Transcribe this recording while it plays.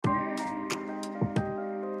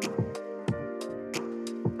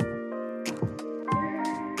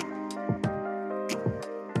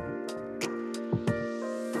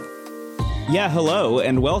Yeah, hello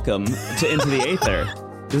and welcome to Into the Aether.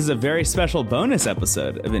 This is a very special bonus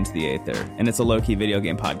episode of Into the Aether, and it's a low-key video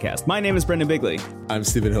game podcast. My name is Brendan Bigley. I'm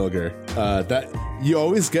Stephen Hilger. You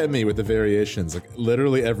always get me with the variations. Like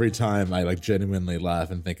literally every time I genuinely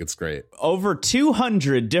laugh and think it's great. Over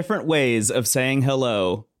 200 different ways of saying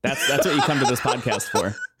hello. That's what you come to this podcast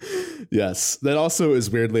for. Yes, that also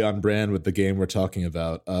is weirdly on brand with the game we're talking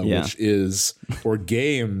about, which is, or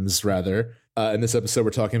games rather. In this episode,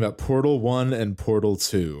 we're talking about Portal 1 and Portal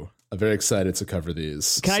 2. I'm very excited to cover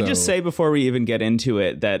these. Can I just say before we even get into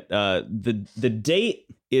it that the date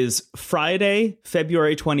is Friday,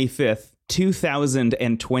 February 25th,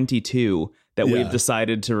 2022, that we've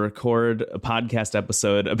decided to record a podcast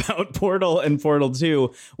episode about Portal and Portal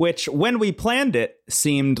 2, which when we planned it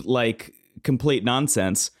seemed like complete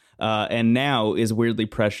nonsense, and now is weirdly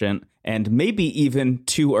prescient and maybe even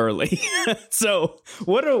too early. So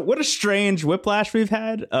what a strange whiplash we've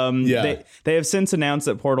had. They have since announced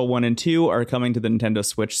that Portal 1 and 2 are coming to the Nintendo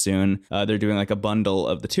Switch soon. They're doing like a bundle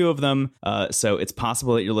of the two of them. So it's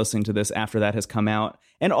possible that you're listening to this after that has come out.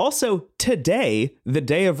 And also today, the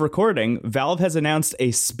day of recording, Valve has announced a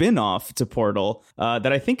spin-off to Portal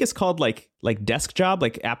that I think is called like Desk Job,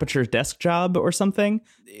 like Aperture Desk Job or something,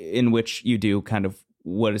 in which you do kind of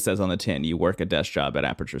what it says on the tin. You work a desk job at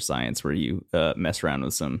Aperture Science where you mess around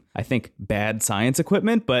with some, I think, bad science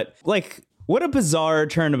equipment. But like, what a bizarre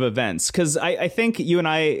turn of events. Because I think you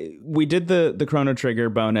and we did the Chrono Trigger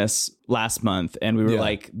bonus last month, and we were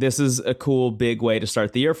like, this is a cool big way to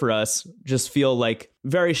start the year for us. Just feel like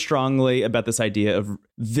very strongly about this idea of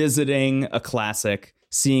visiting a classic,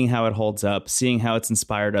 seeing how it holds up, seeing how it's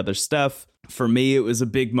inspired other stuff. For me, it was a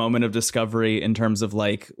big moment of discovery in terms of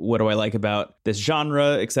like, what do I like about this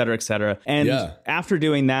genre, et cetera, et cetera. And after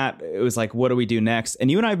doing that, it was like, what do we do next?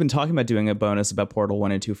 And you and I have been talking about doing a bonus about Portal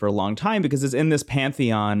 1 and 2 for a long time, because it's in this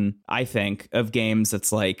pantheon, I think, of games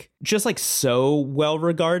that's like just like so well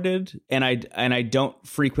regarded. And I don't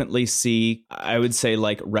frequently see, I would say,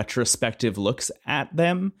 like retrospective looks at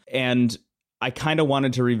them. And I kind of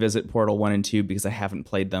wanted to revisit Portal 1 and 2 because I haven't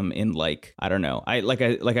played them in like, I don't know. I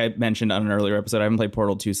mentioned on an earlier episode, I haven't played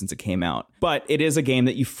Portal 2 since it came out. But it is a game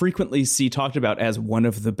that you frequently see talked about as one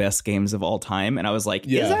of the best games of all time. And I was like,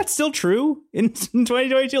 is that still true in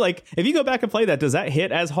 2022? Like, if you go back and play that, does that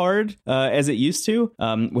hit as hard as it used to?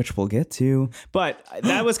 Which we'll get to. But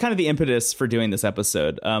that was kind of the impetus for doing this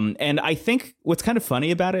episode. And I think what's kind of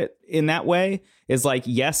funny about it in that way is like,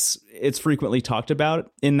 yes, it's frequently talked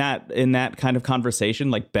about in that kind of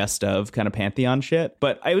conversation, like best of kind of pantheon shit.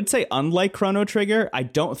 But I would say, unlike Chrono Trigger, I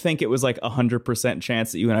don't think it was like 100%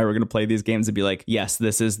 chance that you and I were going to play these games and be like, yes,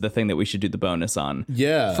 this is the thing that we should do the bonus on.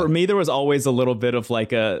 Yeah. For me, there was always a little bit of like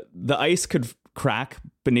the ice could crack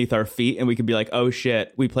beneath our feet and we could be like, oh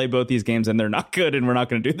shit, we play both these games and they're not good and we're not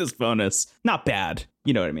going to do this bonus. Not bad.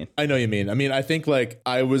 You know what I mean? I know what you mean. I mean, I think like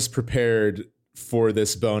I was prepared for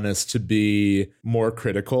this bonus to be more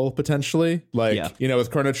critical potentially, with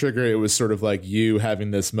Chrono Trigger, it was sort of like you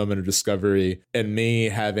having this moment of discovery and me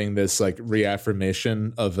having this like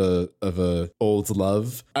reaffirmation of a old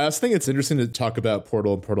love. I also think it's interesting to talk about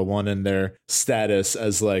Portal and Portal 1 and their status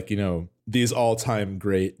as like, these all-time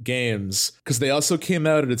great games, because they also came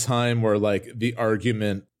out at a time where like the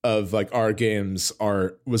argument of like our games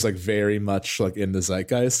was like very much like in the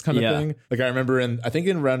zeitgeist kind of thing. Like I remember in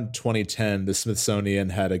around 2010, the Smithsonian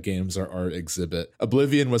had a games are art exhibit.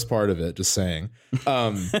 Oblivion was part of it, just saying.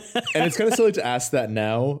 And it's kind of silly to ask that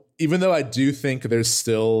now, even though I do think there's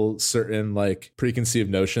still certain like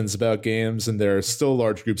preconceived notions about games, and there are still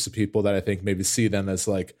large groups of people that I think maybe see them as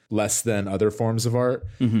like less than other forms of art.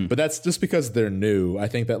 Mm-hmm. But that's just because they're new. I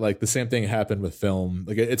think that like the same thing happened with film.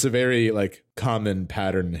 Like it's a very like common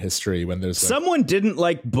pattern in history when there's like, someone didn't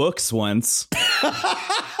like books once.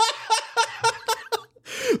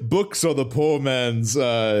 Books are the poor man's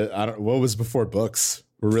what was before books?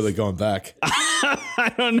 We're really going back.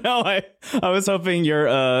 I don't know. I was hoping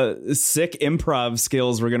your sick improv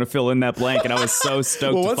skills were going to fill in that blank, and I was so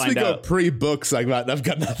stoked to find out. Well, once we go pre-books, I've got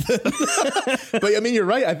nothing. But I mean, you're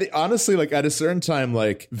right. I think honestly, like at a certain time,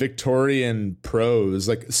 like Victorian prose,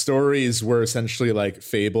 like stories were essentially like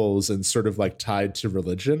fables and sort of like tied to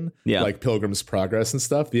religion, like Pilgrim's Progress and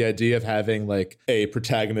stuff. The idea of having like a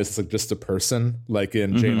protagonist, like just a person, like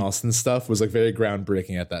in Jane Austen stuff, was like very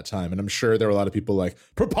groundbreaking at that time. And I'm sure there were a lot of people like,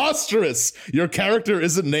 preposterous! Your character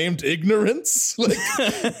isn't named Ignorance? Like,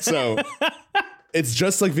 so it's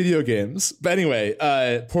just like video games. But anyway,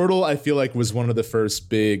 Portal, I feel like, was one of the first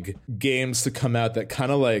big games to come out that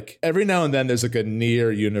kind of like every now and then there's like a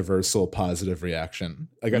near universal positive reaction.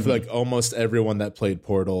 Like, I feel like almost everyone that played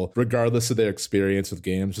Portal, regardless of their experience with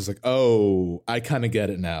games, was like, oh, I kind of get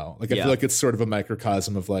it now. Like, I feel like it's sort of a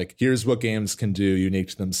microcosm of like, here's what games can do unique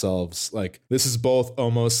to themselves. Like, this is both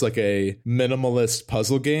almost like a minimalist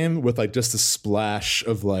puzzle game with like just a splash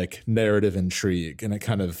of like narrative intrigue. And it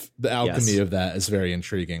kind of, the alchemy of that is very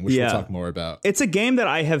intriguing, which we'll talk more about. It's a game that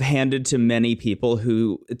I have handed to many people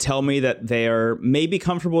who tell me that they are maybe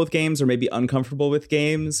comfortable with games or maybe uncomfortable with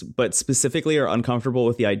games, but specifically are uncomfortable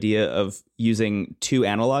with the idea of using two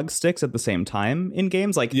analog sticks at the same time in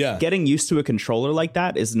games. Like getting used to a controller like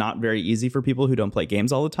that is not very easy for people who don't play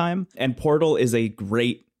games all the time. And Portal is a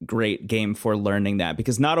great game for learning that,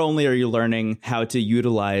 because not only are you learning how to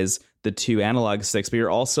utilize the two analog sticks, but you're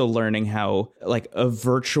also learning how like a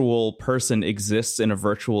virtual person exists in a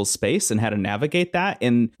virtual space and how to navigate that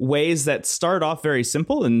in ways that start off very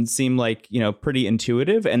simple and seem like, you know, pretty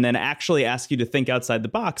intuitive, and then actually ask you to think outside the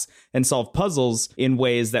box and solve puzzles in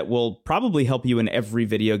ways that will probably help you in every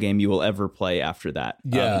video game you will ever play after that.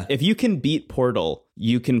 If you can beat Portal,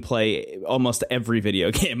 you can play almost every video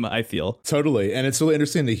game, I feel. Totally. And it's really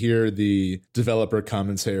interesting to hear the developer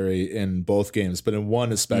commentary in both games, but in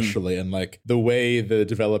one especially, and like the way the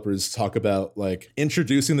developers talk about like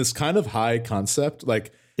introducing this kind of high concept,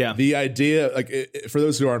 like the idea, like for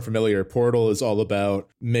those who aren't familiar, Portal is all about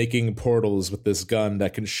making portals with this gun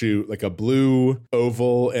that can shoot like a blue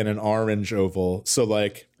oval and an orange oval. So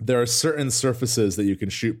like there are certain surfaces that you can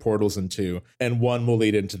shoot portals into, and one will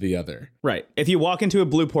lead into the other. Right. If you walk into a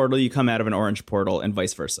blue portal, you come out of an orange portal, and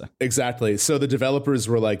vice versa. Exactly. So the developers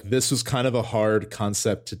were like, this was kind of a hard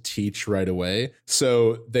concept to teach right away.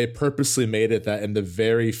 So they purposely made it that in the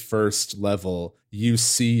very first level, you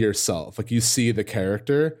see yourself, like you see the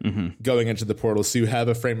character going into the portal. So you have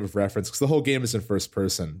a frame of reference, because the whole game is in first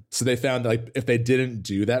person. So they found like if they didn't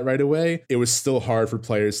do that right away, it was still hard for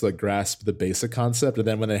players to like grasp the basic concept. And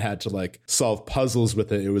then when they had to like solve puzzles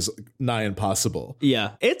with it, it was nigh impossible.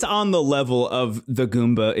 Yeah, it's on the level of the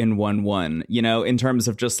Goomba in 1-1, you know, in terms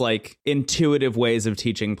of just like intuitive ways of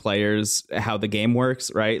teaching players how the game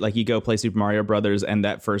works, right? Like you go play Super Mario Brothers, and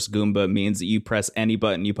that first Goomba means that you press any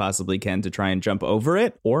button you possibly can to try and jump over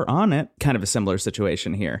it or on it. Kind of a similar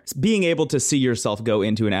situation here. Being able to see yourself go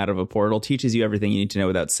into and out of a portal teaches you everything you need to know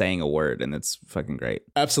without saying a word, and it's fucking great.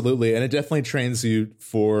 Absolutely. And it definitely trains you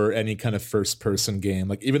for any kind of first person game.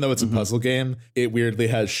 Like even though it's a puzzle game, it weirdly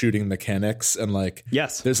has shooting mechanics, and like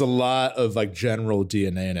there's a lot of like general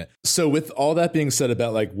DNA in it. So with all that being said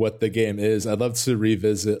about like what the game is, I'd love to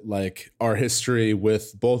revisit like our history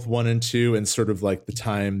with both 1 and 2 and sort of like the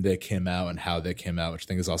time they came out and how they came out, which I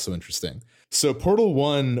think is also interesting. So Portal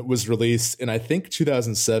 1 was released in, I think,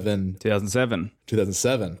 2007.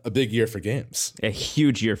 2007. A big year for games. A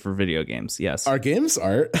huge year for video games, yes. Our games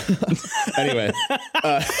art. Anyway.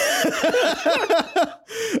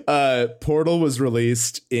 Portal was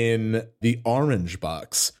released in the Orange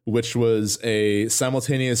Box, which was a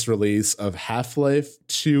simultaneous release of Half-Life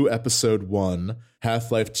 2 Episode 1,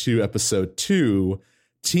 Half-Life 2 Episode 2,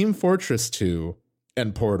 Team Fortress 2,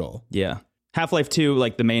 and Portal. Yeah. Half-Life 2,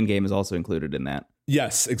 like the main game, is also included in that.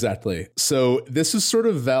 Yes, exactly. So this is sort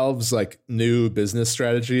of Valve's like new business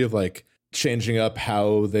strategy of like changing up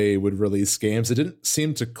how they would release games. It didn't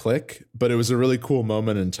seem to click, but it was a really cool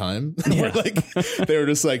moment in time where like they were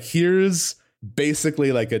just like, here's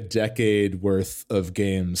basically like a decade worth of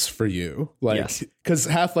games for you. Like, because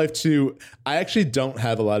Half-Life 2, I actually don't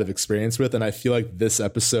have a lot of experience with, and I feel like this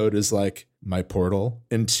episode is like my portal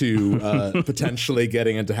into potentially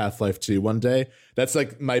getting into Half-Life 2 one day. That's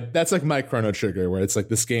like my Chrono Trigger, where it's like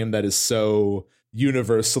this game that is so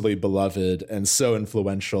universally beloved and so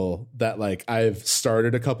influential that like I've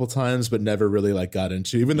started a couple times but never really like got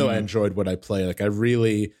into, even though I enjoyed what I play. Like I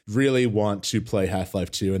really want to play Half-Life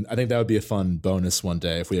 2, and I think that would be a fun bonus one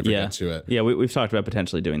day if we ever get to it. Yeah, we've talked about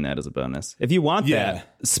potentially doing that as a bonus. If you want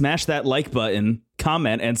that, smash that like button,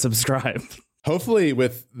 comment, and subscribe. Hopefully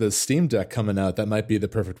with the Steam Deck coming out, that might be the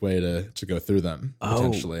perfect way to go through them,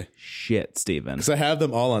 potentially. Oh, shit, Steven. Because I have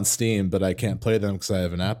them all on Steam, but I can't play them because I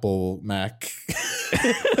have an Apple Mac.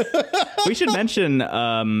 We should mention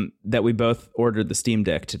that we both ordered the Steam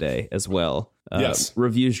Deck today as well. Yes.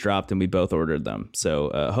 Reviews dropped and we both ordered them.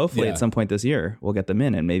 So hopefully at some point this year, we'll get them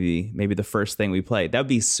in, and maybe the first thing we play. That would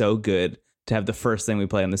be so good to have the first thing we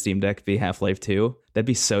play on the Steam Deck be Half-Life 2. That'd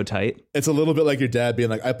be so tight. It's a little bit like your dad being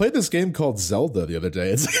like, I played this game called Zelda the other day.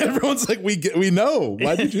 It's like, everyone's like, we know.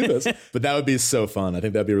 Why'd you do this? But that would be so fun. I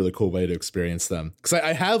think that'd be a really cool way to experience them. Because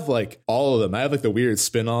I have like all of them. I have like the weird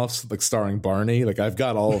spin-offs like starring Barney. Like I've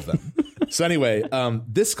got all of them. So anyway,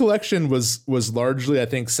 this collection was largely, I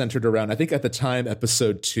think, centered around, I think at the time,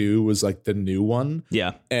 episode 2 was like the new one.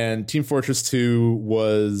 Yeah. And Team Fortress 2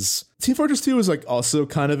 was like also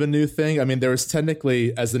kind of a new thing. I mean, there was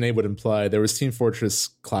technically, as the name would imply, there was Team Fortress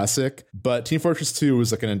Classic, but Team Fortress 2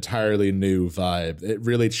 was like an entirely new vibe. It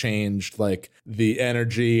really changed like the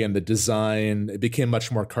energy and the design. It became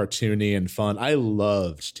much more cartoony and fun. I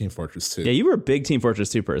loved Team Fortress 2. Yeah, you were a big Team Fortress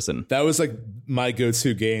 2 person. That was like my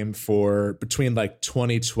go-to game for between like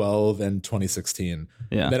 2012 and 2016.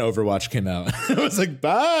 Yeah. Then Overwatch came out. I was like,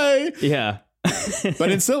 bye. Yeah.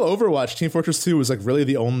 But until Overwatch, Team Fortress 2 was like really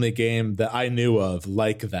the only game that I knew of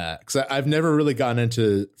like that. Because I've never really gotten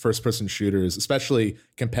into first-person shooters, especially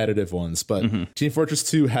competitive ones. But Team Fortress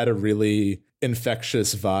 2 had a really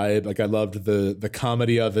infectious vibe. Like I loved the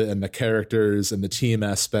comedy of it and the characters and the team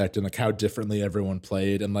aspect and like how differently everyone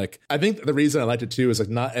played. And like I think the reason I liked it too is like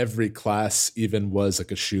not every class even was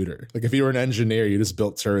like a shooter. Like if you were an engineer, you just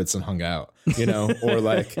built turrets and hung out, you know, or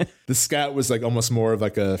like the scout was like almost more of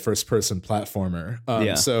like a first person platformer.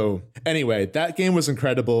 So anyway, that game was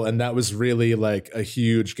incredible. And that was really like a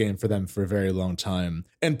huge game for them for a very long time.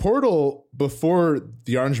 And Portal, before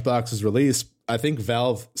the Orange Box was released, I think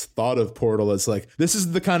Valve thought of Portal as like, this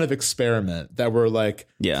is the kind of experiment that we're like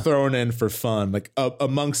thrown in for fun, like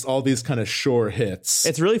amongst all these kind of sure hits.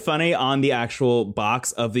 It's really funny on the actual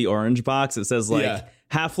box of the Orange Box. It says like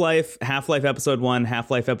Half-Life Episode 1,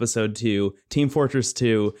 Half-Life Episode 2, Team Fortress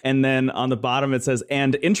 2. And then on the bottom it says,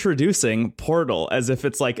 and introducing Portal, as if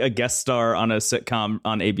it's like a guest star on a sitcom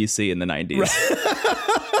on ABC in the 90s. Right.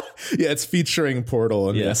 Yeah, it's featuring Portal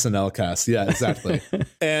in the SNL cast. Yeah, exactly.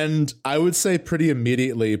 And I would say pretty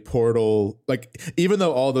immediately Portal, like even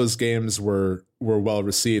though all those games were well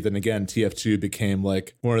received, and again, TF2 became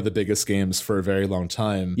like one of the biggest games for a very long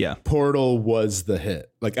time. Yeah. Portal was the hit,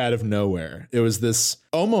 like out of nowhere. It was this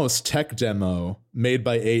almost tech demo made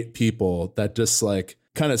by 8 people that just like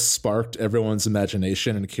kind of sparked everyone's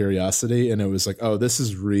imagination and curiosity. And it was like, oh, this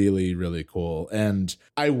is really, really cool. And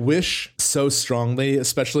I wish so strongly,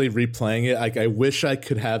 especially replaying it, like I wish I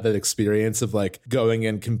could have that experience of like going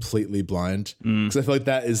in completely blind. Because I feel like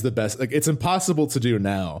that is the best. Like it's impossible to do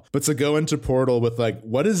now, but to go into Portal with like,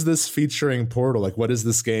 what is this featuring Portal? Like, what is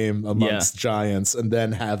this game amongst giants? And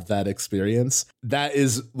then have that experience. That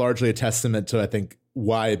is largely a testament to, I think,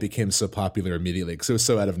 why it became so popular immediately, because it was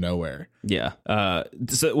so out of nowhere. Yeah.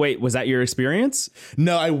 So wait, was that your experience?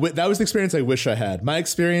 No, that was the experience I wish I had. My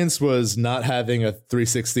experience was not having a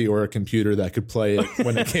 360 or a computer that could play it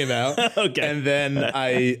when it came out. Okay. And then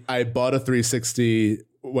I bought a 360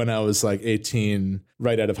 when I was like 18,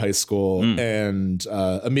 right out of high school, and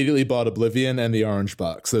immediately bought Oblivion and the Orange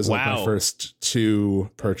Box. Those were like my first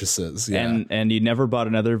 2 purchases. Yeah. And you never bought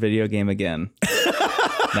another video game again.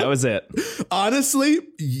 That was it. Honestly,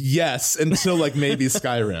 yes, until like maybe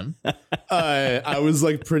Skyrim. I was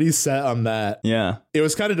like pretty set on that. Yeah. It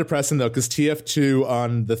was kind of depressing though, because TF2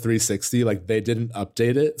 on the 360, like they didn't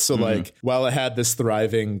update it. So like while it had this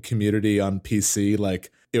thriving community on PC,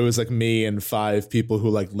 like it was like me and 5 people who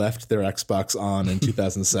like left their Xbox on in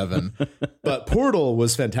 2007. But Portal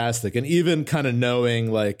was fantastic. And even kind of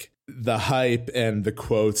knowing like the hype and the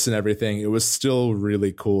quotes and everything, it was still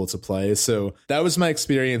really cool to play. So that was my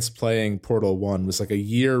experience playing Portal 1, was like a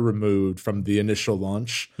year removed from the initial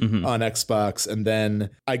launch on Xbox. And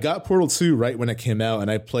then I got Portal 2 right when it came out, and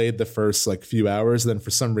I played the first like few hours, then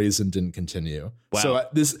for some reason didn't continue. Wow. So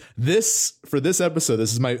this for this episode,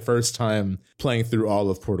 this is my first time playing through all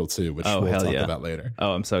of Portal 2, which we'll talk about later.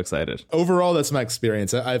 Oh, I'm so excited. Overall, that's my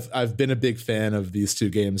experience. I've been a big fan of these 2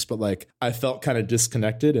 games, but like I felt kind of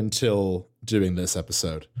disconnected until doing this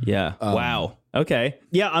episode. Yeah. Wow. Okay.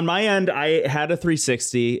 Yeah. On my end, I had a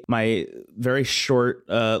 360. My very short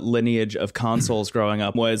lineage of consoles growing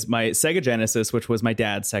up was my Sega Genesis, which was my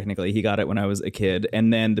dad's technically. He got it when I was a kid.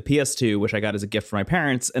 And then the PS2, which I got as a gift from my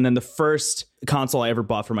parents. And then the first console I ever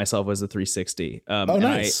bought for myself was the 360.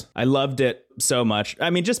 Nice. I loved it so much. I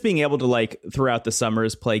mean, just being able to like throughout the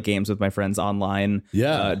summers play games with my friends online.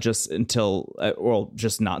 Yeah. Just until,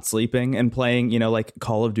 just not sleeping and playing, like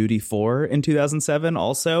Call of Duty 4 in 2007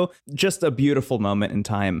 also. Just a beautiful moment in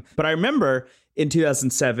time. But I remember in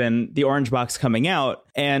 2007, the Orange Box coming out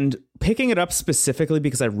and picking it up specifically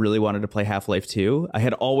because I really wanted to play Half-Life 2. I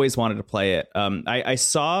had always wanted to play it. I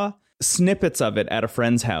saw snippets of it at a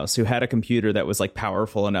friend's house who had a computer that was like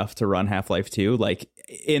powerful enough to run Half-Life 2. Like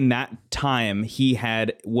in that time, he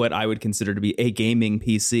had what I would consider to be a gaming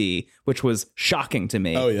PC, which was shocking to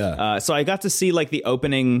me. Oh, yeah. So I got to see like the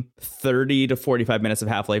opening 30 to 45 minutes of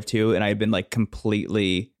Half-Life 2, and I had been like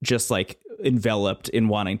completely just like enveloped in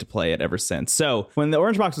wanting to play it ever since. So when the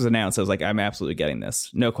orange box was announced, I was like, I'm absolutely getting this.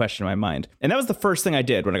 No question in my mind. And that was the first thing I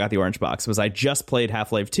did when I got the orange box was I just played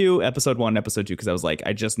Half-Life 2, episode 1, episode 2, because I was like,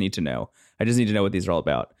 I just need to know. I just need to know what these are all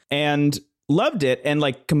about. And loved it and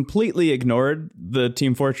like completely ignored the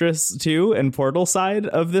Team Fortress 2 and Portal side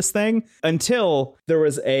of this thing until there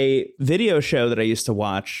was a video show that I used to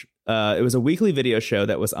watch. It was a weekly video show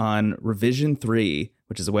that was on Revision 3,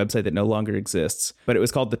 which is a website that no longer exists, but it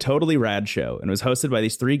was called The Totally Rad Show, and it was hosted by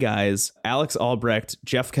these three guys, Alex Albrecht,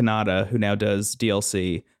 Jeff Kanata, who now does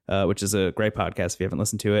DLC, which is a great podcast if you haven't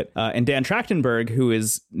listened to it, and Dan Trachtenberg, who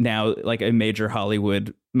is now like a major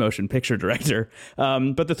Hollywood motion picture director.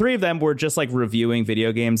 But the three of them were just like reviewing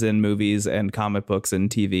video games and movies and comic books and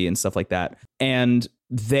TV and stuff like that. And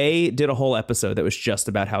they did a whole episode that was just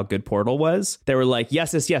about how good Portal was. They were like,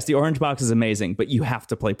 yes, the orange box is amazing, but you have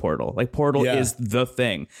to play Portal. Like Portal is the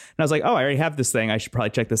thing. And I was like, oh, I already have this thing. I should probably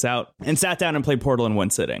check this out. And sat down and played Portal in one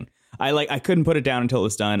sitting. I couldn't put it down until it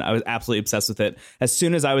was done. I was absolutely obsessed with it. As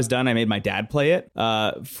soon as I was done, I made my dad play it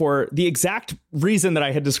for the exact reason that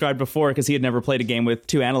I had described before, because he had never played a game with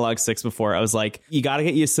 2 analog sticks before. I was like, you got to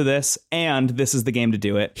get used to this, and this is the game to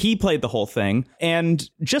do it. He played the whole thing, and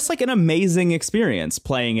just like an amazing experience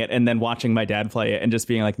playing it and then watching my dad play it and just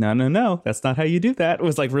being like, no, that's not how you do that. It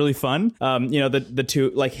was like really fun. The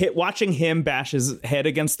two, like watching him bash his head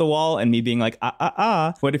against the wall and me being like,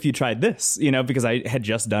 what if you tried this? Because I had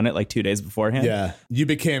just done it like 2 days beforehand. Yeah, you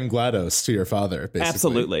became GLaDOS to your father, basically.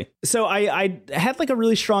 Absolutely. So I had like a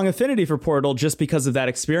really strong affinity for Portal just because of that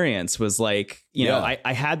experience. Was like,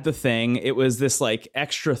 I had the thing. It was this like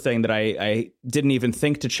extra thing that I didn't even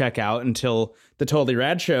think to check out until the Totally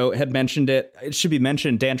Rad Show had mentioned it. It should be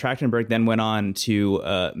mentioned, Dan Trachtenberg then went on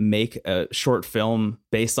to make a short film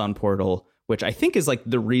based on Portal, which I think is like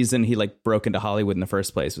the reason he like broke into Hollywood in the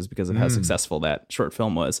first place, was because of how successful that short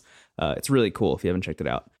film was. It's really cool if you haven't checked it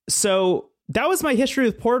out. So that was my history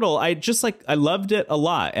with Portal. I loved it a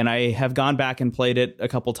lot, and I have gone back and played it a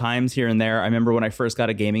couple times here and there. I remember when I first got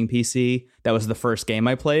a gaming PC, that was the first game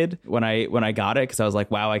I played when I got it, because I was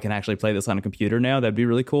like, wow, I can actually play this on a computer now. That'd be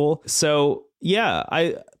really cool. So yeah,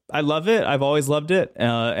 I love it. I've always loved it.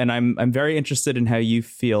 And I'm very interested in how you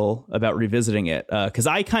feel about revisiting it, because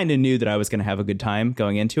I kind of knew that I was going to have a good time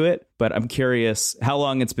going into it. But I'm curious how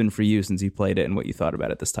long it's been for you since you played it and what you thought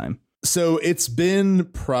about it this time. So it's been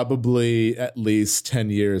probably at least 10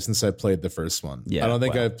 years since I played the first one. Yeah, I don't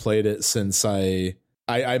think I've played it since I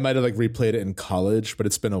might have like replayed it in college, but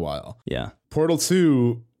it's been a while. Yeah. Portal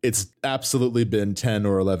 2, it's absolutely been 10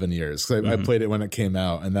 or 11 years. I played it when it came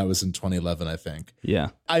out, and that was in 2011, I think. Yeah.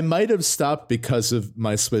 I might have stopped because of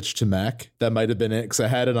my switch to Mac. That might have been it, because I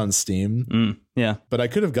had it on Steam. Yeah. But I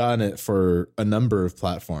could have gotten it for a number of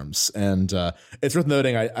platforms. And it's worth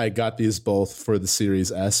noting, I got these both for the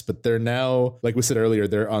Series S, but they're now, like we said earlier,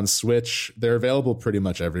 they're on Switch. They're available pretty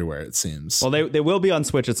much everywhere, it seems. Well, they will be on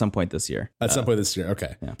Switch at some point this year. At some point this year,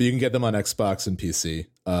 okay. Yeah. But you can get them on Xbox and PC.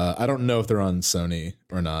 I don't know if they're on Sony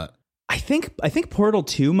or not. I think Portal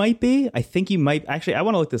 2 might be. I think you might. Actually, I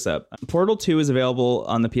want to look this up. Portal 2 is available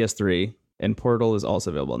on the PS3, and Portal is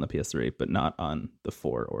also available on the PS3, but not on the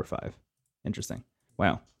 4 or 5. Interesting.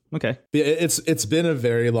 Wow. Okay. It's been a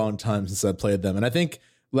very long time since I played them, and I think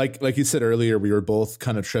like you said earlier, we were both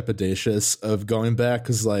kind of trepidatious of going back,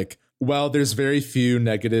 because like, while there's very few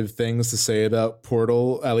negative things to say about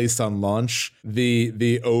Portal, at least on launch,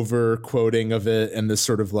 the over quoting of it and this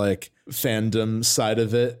sort of like fandom side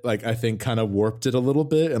of it, like I think kind of warped it a little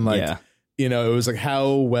bit. And like, it was like,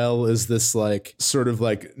 how well is this like sort of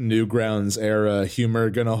like Newgrounds era humor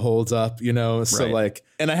gonna hold up, So like,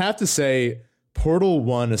 and I have to say, Portal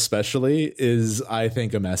 1 especially is, I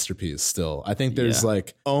think, a masterpiece still. I think there's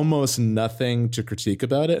like almost nothing to critique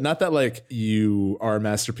about it. Not that like you are a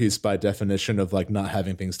masterpiece by definition of like not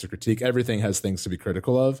having things to critique. Everything has things to be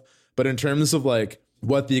critical of. But in terms of like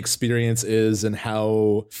what the experience is and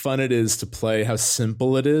how fun it is to play, how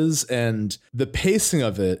simple it is, and the pacing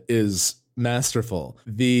of it is masterful.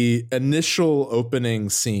 The initial opening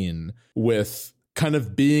scene with kind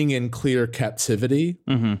of being in clear captivity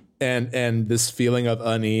and this feeling of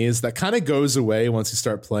unease that kind of goes away once you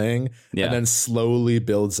start playing and then slowly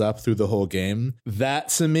builds up through the whole game. That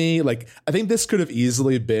to me, like, I think this could have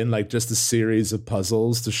easily been like just a series of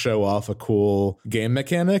puzzles to show off a cool game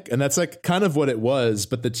mechanic. And that's like kind of what it was,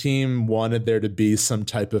 but the team wanted there to be some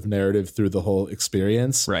type of narrative through the whole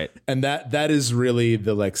experience. Right. And that is really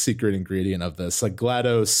the like secret ingredient of this. Like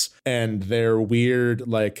GLaDOS and their weird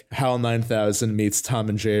like HAL 9000 meets Tom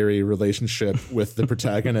and Jerry relationship with the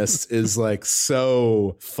protagonist just is like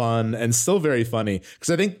so fun and still very funny. Because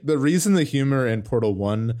I think the reason the humor in Portal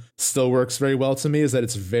 1 still works very well to me is that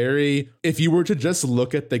it's very, if you were to just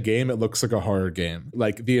look at the game, it looks like a horror game.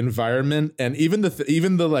 Like the environment and even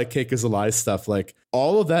the like Cake is a Lie stuff, like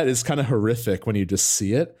all of that is kind of horrific when you just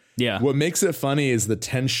see it. Yeah. What makes it funny is the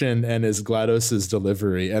tension and is GLaDOS's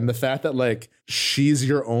delivery and the fact that like she's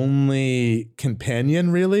your only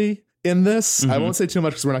companion really in this. I won't say too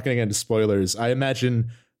much because we're not going to get into spoilers. I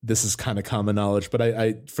imagine this is kind of common knowledge, but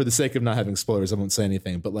I for the sake of not having spoilers, I won't say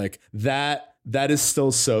anything. But like that is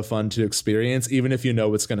still so fun to experience, even if you know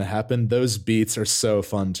what's going to happen. Those beats are so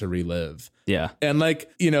fun to relive. Yeah. And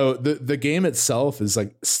like, you know, the game itself is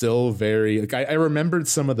like still very like I remembered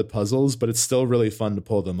some of the puzzles, but it's still really fun to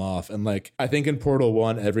pull them off. And like I think in Portal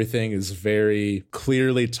 1, everything is very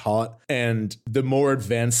clearly taught. And the more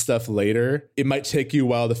advanced stuff later, it might take you a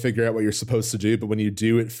while to figure out what you're supposed to do. But when you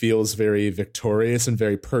do, it feels very victorious and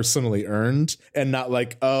very personally earned and not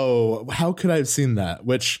like, oh, how could I have seen that?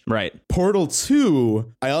 Which Portal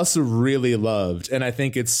 2, I also really loved. And I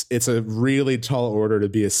think it's a really tall order to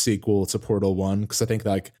be a sequel to Portal 1, because I think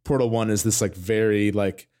like Portal 1 is this like very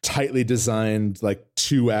like tightly designed like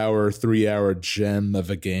 2-hour 3-hour gem of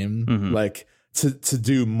a game. Like to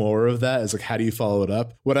do more of that is like, how do you follow it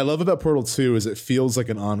up? What I love about Portal 2 is it feels like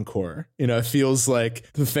an encore. You know, it feels like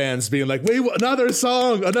the fans being like, wait, another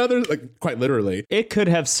song, another, like quite literally. It could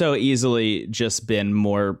have so easily just been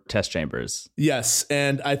more test chambers. Yes.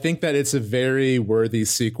 And I think that it's a very worthy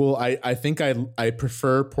sequel. I think I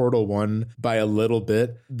prefer Portal 1 by a little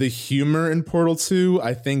bit. The humor in Portal 2,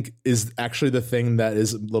 I think, is actually the thing that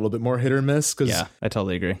is a little bit more hit or miss. Yeah, I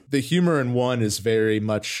totally agree. The humor in 1 is very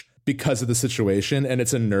much because of the situation, and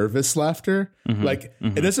it's a nervous laughter.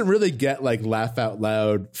 It doesn't really get like laugh out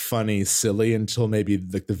loud, funny, silly until maybe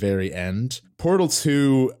like the very end. Portal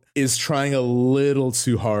 2 is trying a little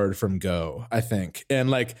too hard from go, I think.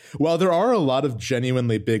 And like, while there are a lot of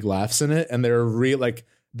genuinely big laughs in it, and there are real like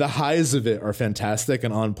the highs of it are fantastic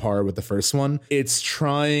and on par with the first one, it's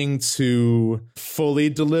trying to fully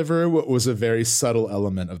deliver what was a very subtle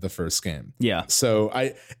element of the first game. Yeah. So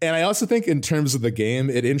I also think in terms of the game,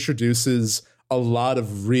 it introduces a lot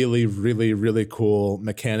of really, really, really cool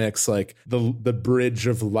mechanics, like the bridge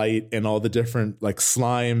of light and all the different like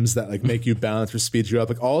slimes that like make you bounce or speed you up.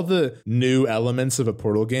 Like all the new elements of a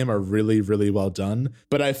Portal game are really, really well done.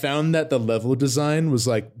 But I found that the level design was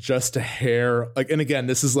like just a hair like, and again,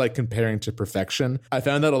 this is like comparing to perfection. I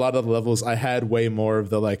found that a lot of the levels I had way more of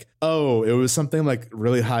the like, oh, it was something like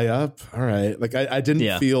really high up. All right. Like I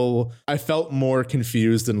didn't feel, I felt more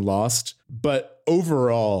confused and lost. But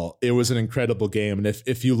overall, it was an incredible game. And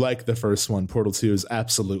if you like the first one, Portal 2 is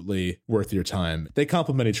absolutely worth your time. They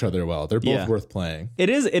complement each other well. They're both worth playing. It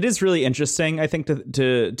is really interesting, I think,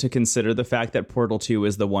 to consider the fact that Portal 2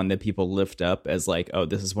 is the one that people lift up as like, oh,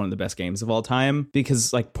 this is one of the best games of all time.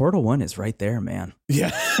 Because like Portal 1 is right there, man.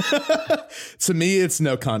 Yeah. To me, it's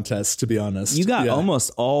no contest, to be honest. You got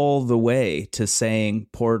almost all the way to saying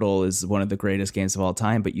Portal is one of the greatest games of all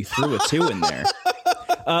time, but you threw a 2 in there.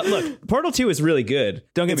 Look, Portal 2 is really good.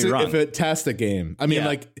 Don't get me wrong. It's a fantastic game. I mean,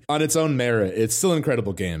 like on its own merit, it's still an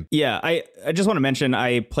incredible game. Yeah, I just want to mention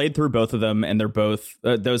I played through both of them, and they're both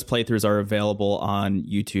those playthroughs are available on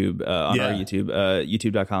YouTube, on our YouTube,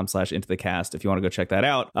 youtube.com/intothecast. If you want to go check that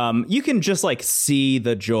out, you can just like see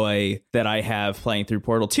the joy that I have playing through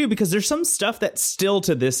Portal 2, because there's some stuff that still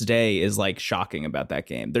to this day is like shocking about that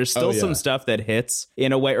game. There's still some stuff that hits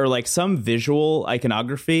in a way, or like some visual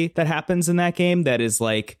iconography that happens in that game that is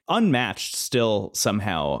like unmatched still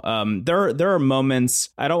somehow. There are moments,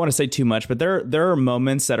 I don't want to say too much, but there are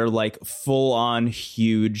moments that are like full on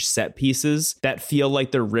huge set pieces that feel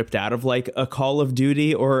like they're ripped out of like a Call of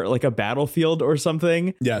Duty or like a Battlefield or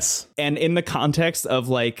something. Yes. And in the context of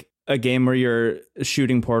like a game where you're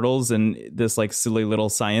shooting portals and this like silly little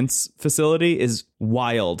science facility is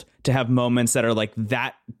wild to have moments that are like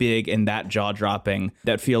that big and that jaw dropping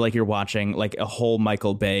that feel like you're watching like a whole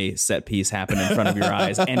Michael Bay set piece happen in front of your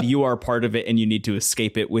eyes and you are part of it and you need to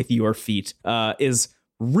escape it with your feet is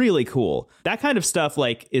really cool. That kind of stuff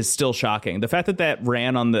like is still shocking. The fact that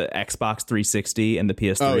ran on the Xbox 360 and the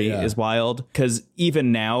PS3 is wild, because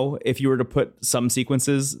even now, if you were to put some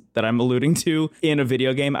sequences that I'm alluding to in a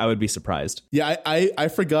video game, I would be surprised. Yeah, I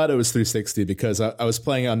forgot it was 360 because I was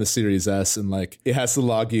playing on the Series S, and like it has to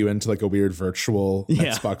log you into like a weird virtual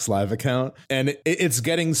Xbox Live account, and it's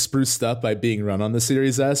getting spruced up by being run on the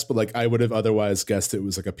Series S, but like I would have otherwise guessed it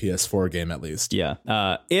was like a PS4 game at least. Yeah.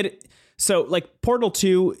 So like Portal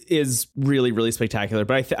 2 is really, really spectacular,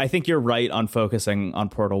 but I think you're right on focusing on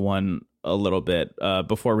Portal 1 a little bit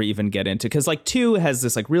before we even get into, because like 2 has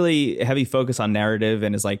this like really heavy focus on narrative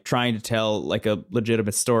and is like trying to tell like a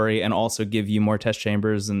legitimate story and also give you more test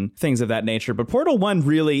chambers and things of that nature. But Portal 1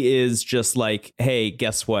 really is just like, hey,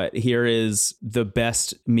 guess what? Here is the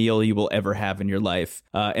best meal you will ever have in your life.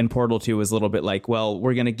 And Portal 2 is a little bit like, well,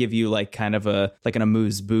 we're going to give you like kind of an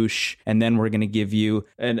amuse-bouche, and then we're going to give you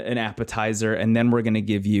an appetizer, and then we're going to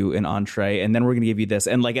give you an entree, and then we're going to give you this.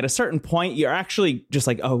 And like at a certain point, you're actually just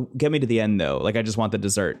like, oh, get me to the end though. Like I just want the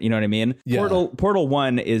dessert. You know what I mean? Yeah. Portal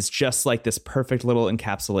 1 is just like this perfect little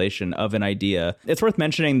encapsulation of an idea. It's worth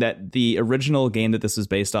mentioning that the original game that this was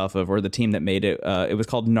based off of, or the team that made it, it was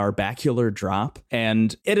called Narbacular Drop.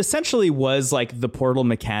 And it essentially was like the Portal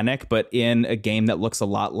mechanic, but in a game that looks a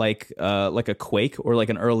lot like a Quake or like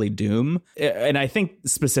an early Doom. And I think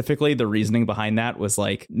specifically the reasoning behind that was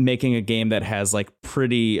like making a game that has like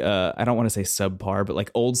pretty, I don't want to say subpar, but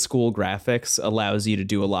like old school graphics allows you to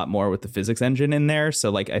do a lot more with the physics engine in there. So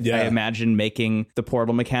like I imagine making the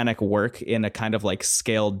Portal mechanic work in a kind of like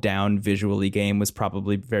scaled down visually game was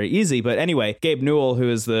probably very easy. But anyway, Gabe Newell, who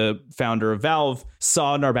is the founder of Valve,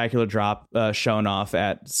 saw Narbacular Drop shown off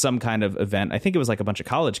at some kind of event. I think it was like a bunch of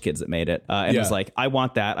college kids that made it, and was like, I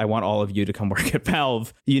want that. I want all of you to come work at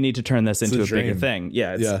Valve. You need to turn this into a bigger thing.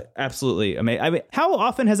 Yeah, it's absolutely amazing. I mean, how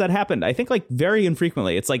often has that happened? I think like very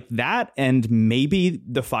infrequently. It's like that and maybe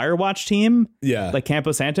the Firewatch team, like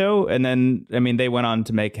Campo Santo. And then, I mean, they went on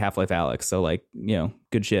to make Half-Life Alyx. So like, you know,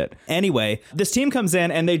 good shit. Anyway, this team comes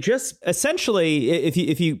in and they just essentially,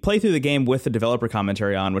 if you play through the game with the developer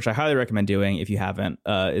commentary on, which I highly recommend doing if you haven't,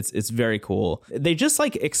 it's very cool. They just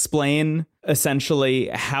like explain essentially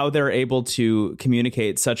how they're able to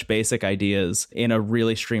communicate such basic ideas in a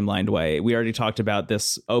really streamlined way. We already talked about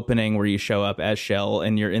this opening where you show up as Shell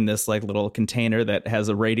and you're in this like little container that has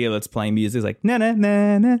a radio that's playing music. It's like na na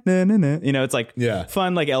na na na na. You know, it's like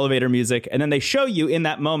fun like elevator music. And then they show you in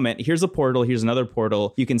that moment, here's a portal, here's another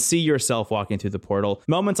portal. You can see yourself walking through the portal.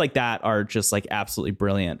 Moments like that are just like absolutely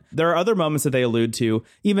brilliant. There are other moments that they allude to,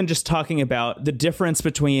 even just talking about the difference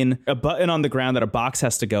between a button on the ground that a box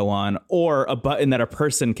has to go on or a button that a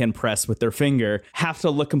person can press with their finger have to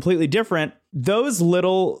look completely different. Those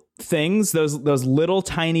little things, those little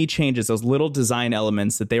tiny changes, those little design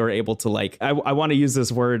elements that they were able to like, I want to use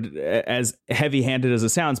this word as heavy-handed as it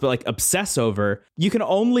sounds, but like obsess over. You can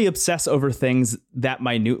only obsess over things that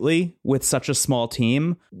minutely with such a small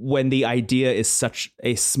team when the idea is such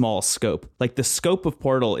a small scope. Like the scope of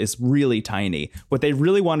Portal is really tiny. What they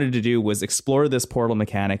really wanted to do was explore this portal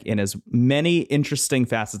mechanic in as many interesting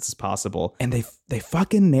facets as possible, and they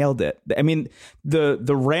fucking nailed it. I mean, the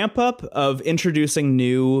ramp up of introducing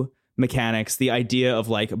new mechanics, the idea of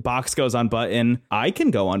like box goes on button, I can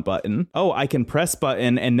go on button, oh, I can press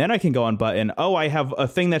button and then I can go on button, oh, I have a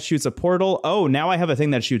thing that shoots a portal, oh, now I have a thing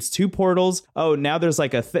that shoots 2 portals, oh, now there's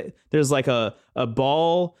like a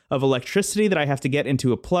ball of electricity that I have to get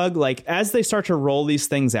into a plug. Like as they start to roll these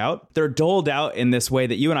things out, they're doled out in this way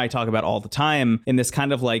that you and I talk about all the time, in this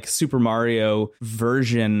kind of like Super Mario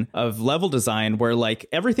version of level design where like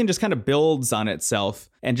everything just kind of builds on itself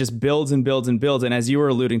and just builds and builds and builds. And as you were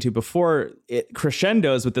alluding to before, it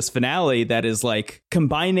crescendos with this finale that is like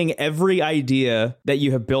combining every idea that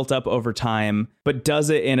you have built up over time, but does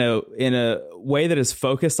it in a way that is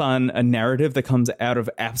focused on a narrative that comes out of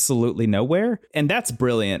absolutely nowhere. And that's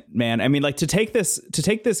brilliant, man. I mean, like to take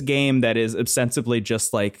this game that is ostensibly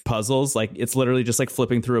just like puzzles, like it's literally just like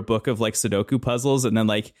flipping through a book of like Sudoku puzzles. And then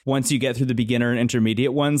like once you get through the beginner and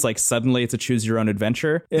intermediate ones, like suddenly it's a choose your own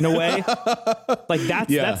adventure in a way. Like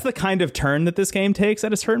that's the kind of turn that this game takes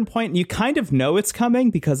at a certain point. And you kind of know it's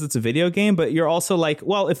coming because it's a video game, but you're also like,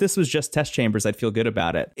 well, if this was just test chambers, I'd feel good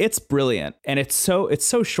about it. It's brilliant. And it's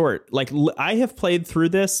so short. Like I have played through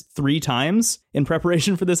this 3 times in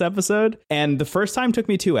preparation for this episode. And the first time took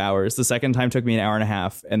me 2 hours. The second time took me an hour and a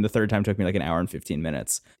half. And the third time took me like an hour and 15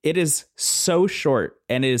 minutes. It is so short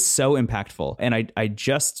and it is so impactful. And I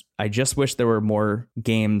just wish there were more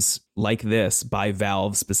games like this by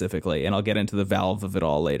Valve specifically. And I'll get into the Valve of it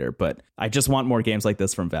all later. But I just want more games like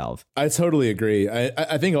this from Valve. I totally agree.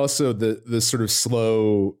 I think also the sort of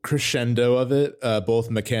slow crescendo of it, both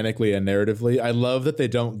mechanically and narratively. I love that they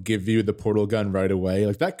don't give you the portal gun right away.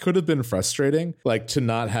 Like that could have been frustrating, like to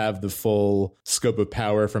not have the full scope of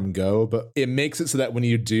power from Go. But it makes it so that when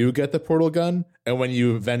you do get the portal gun And when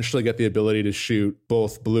you eventually get the ability to shoot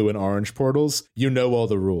both blue and orange portals, you know all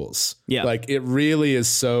the rules. Yeah. Like it really is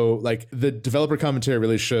so like the developer commentary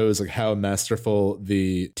really shows like how masterful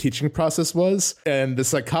the teaching process was and the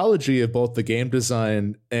psychology of both the game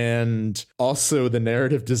design and also the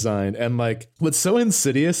narrative design. And like what's so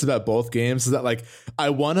insidious about both games is that like I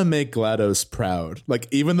want to make GLaDOS proud. Like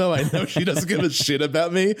even though I know she doesn't give a shit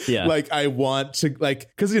about me, like I want to like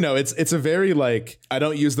because you know it's a very like I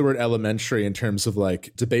don't use the word elementary in terms of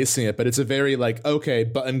like debasing it, but it's a very like okay,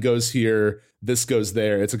 button goes here, this goes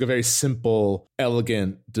there. It's like a very simple,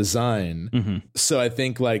 elegant design. Mm-hmm. So I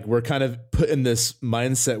think like we're kind of put in this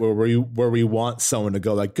mindset where we want someone to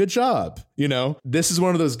go like, good job. You know, this is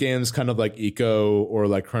one of those games kind of like Eco or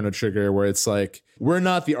like Chrono Trigger where it's like, we're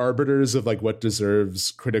not the arbiters of like what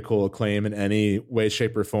deserves critical acclaim in any way,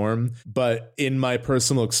 shape or form. But in my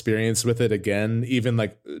personal experience with it, again, even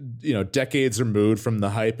like, you know, decades removed from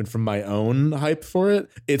the hype and from my own hype for it,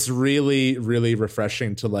 it's really, really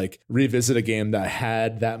refreshing to like revisit a game that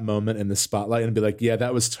had that moment in the spotlight and be like, yeah,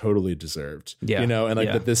 that was totally deserved. Yeah. You know, and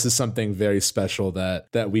like that this is something very special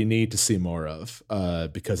that we need to see more of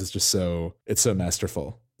because it's just so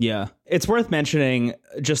masterful. Yeah, it's worth mentioning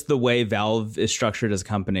just the way Valve is structured as a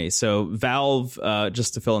company. So Valve,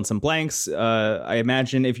 just to fill in some blanks, I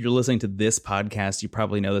imagine if you're listening to this podcast, you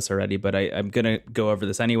probably know this already, but I'm going to go over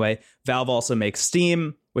this anyway. Valve also makes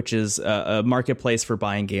Steam, which is a marketplace for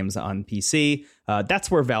buying games on PC. That's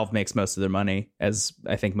where Valve makes most of their money, as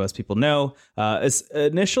I think most people know.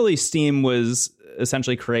 Initially, Steam was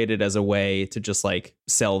essentially created as a way to just like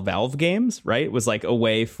sell Valve games, right? It was like a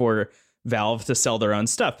way for Valve to sell their own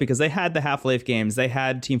stuff because they had the Half-Life games, they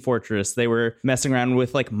had Team Fortress, they were messing around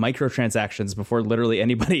with like microtransactions before literally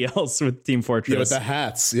anybody else with Team Fortress. Yeah, with the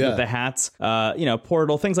hats. With the hats, you know,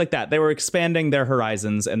 Portal, things like that. They were expanding their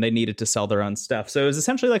horizons and they needed to sell their own stuff. So it was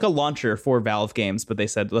essentially like a launcher for Valve games, but they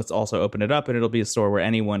said, let's also open it up and it'll be a store where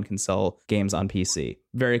anyone can sell games on PC.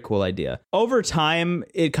 Very cool idea. Over time,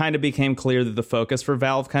 it kind of became clear that the focus for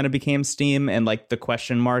Valve kind of became Steam and like the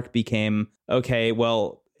question mark became, okay,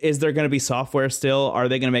 well, is there going to be software still? Are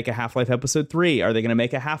they going to make a Half-Life Episode 3? Are they going to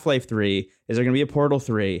make a Half-Life 3? Is there going to be a Portal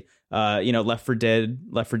 3? You know, Left 4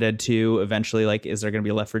 Dead 2, eventually, like, is there going to be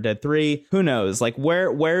a Left 4 Dead 3? Who knows? Like,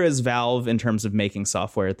 where is Valve in terms of making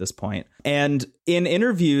software at this point? And in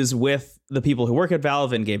interviews with the people who work at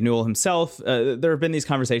Valve and Gabe Newell himself, there have been these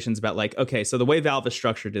conversations about like, okay, so the way Valve is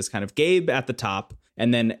structured is kind of Gabe at the top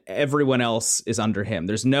and then everyone else is under him.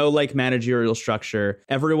 There's no like managerial structure.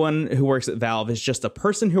 Everyone who works at Valve is just a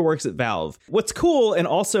person who works at Valve. What's cool and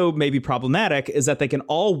also maybe problematic is that they can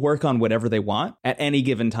all work on whatever they want at any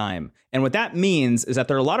given time. And what that means is that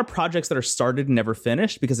there are a lot of projects that are started and never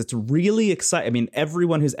finished because it's really exciting. I mean,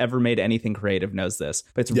 everyone who's ever made anything creative knows this,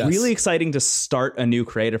 but it's really exciting to start a new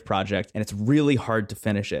creative project and it's really hard to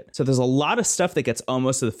finish it. So there's a lot of stuff that gets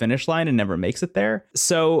almost to the finish line and never makes it there.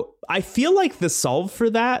 So I feel like the solve for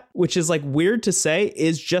that, which is like weird to say,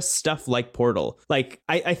 is just stuff like Portal. Like,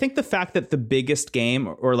 I think the fact that the biggest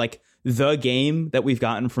game or like the game that we've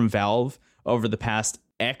gotten from Valve over the past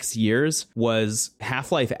X years was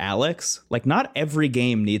Half-Life Alyx. Like, not every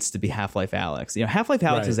game needs to be Half-Life Alyx. You know, Half-Life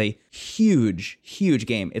Alyx is a huge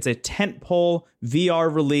game. It's a tentpole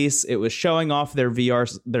VR release. It was showing off their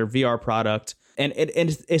VR product. And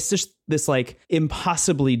it's just this like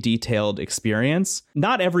impossibly detailed experience.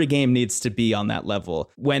 Not every game needs to be on that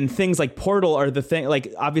level. When things like Portal are the thing,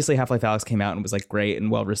 like obviously Half-Life Alyx came out and was like great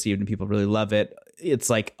and well received and people really love it.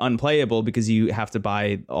 It's like unplayable because you have to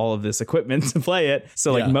buy all of this equipment to play it.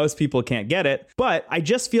 So like most people can't get it. But I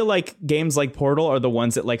just feel like games like Portal are the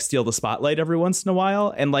ones that like steal the spotlight every once in a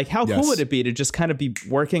while. And like how cool would it be to just kind of be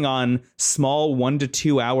working on small 1 to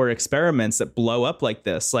 2 hour experiments that blow up like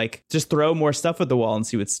this? Like just throw more stuff at the wall and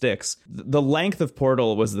see what sticks. The length of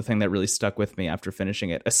Portal was the thing that really stuck with me after finishing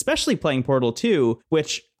it, especially playing Portal 2,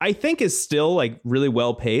 which I think is still like really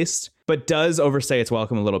well paced, but does overstay its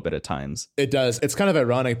welcome a little bit at times. It does. It's kind of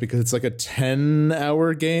ironic because it's like a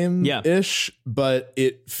 10-hour game-ish, but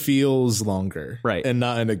it feels longer. Right. And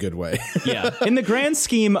not in a good way. Yeah. In the grand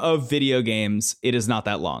scheme of video games, it is not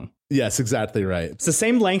that long. Yes, exactly right. It's the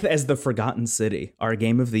same length as The Forgotten City, our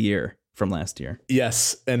game of the year from last year.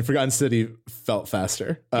 Yes, and Forgotten City felt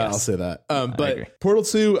faster. I'll say that. But Portal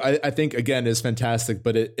 2, I think, again, is fantastic,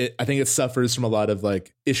 but I think it suffers from a lot of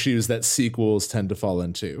like issues that sequels tend to fall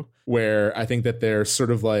into, where I think that they're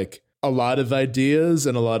sort of like a lot of ideas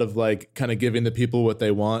and a lot of like kind of giving the people what they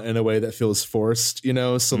want in a way that feels forced, you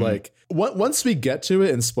know? So like once we get to it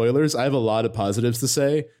in spoilers, I have a lot of positives to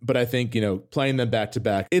say, but I think, you know, playing them back to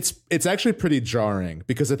back, it's actually pretty jarring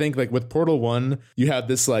because I think like with Portal 1, you have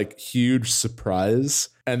this like huge surprise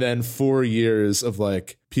and then 4 years of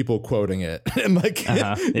like people quoting it and like,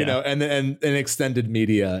 you know, and extended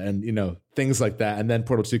media and, you know, things like that. And then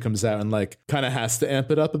Portal 2 comes out and like kind of has to amp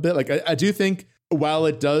it up a bit. Like I do think while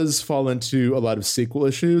it does fall into a lot of sequel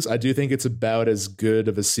issues, I do think it's about as good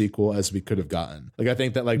of a sequel as we could have gotten. Like, I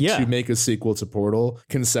think that, like, to make a sequel to Portal,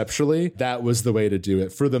 conceptually, that was the way to do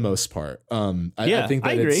it for the most part. I think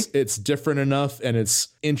that it's different enough and it's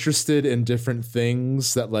interested in different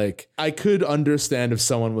things that, like, I could understand if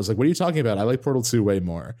someone was like, what are you talking about? I like Portal 2 way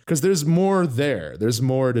more. Because there's more there. There's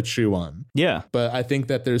more to chew on. Yeah. But I think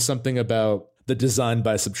that there's something about the design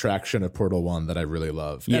by subtraction of Portal 1 that I really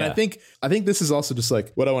love. Yeah. And I think this is also just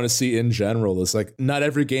like what I want to see in general is like not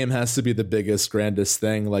every game has to be the biggest, grandest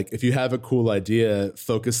thing. Like if you have a cool idea,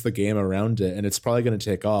 focus the game around it and it's probably going to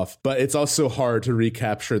take off. But it's also hard to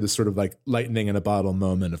recapture the sort of like lightning in a bottle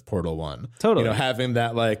moment of Portal 1. Totally. You know, having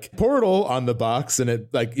that like Portal on the box and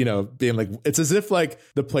it like, you know, being like, it's as if like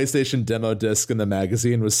the PlayStation demo disc in the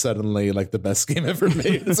magazine was suddenly like the best game ever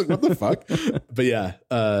made. It's like, what the fuck? But yeah,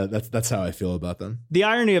 that's how I feel about them. The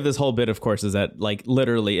irony of this whole bit, of course, is that like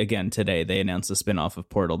literally again today they announced a spin-off of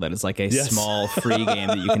Portal that is like a small free game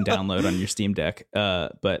that you can download on your Steam Deck.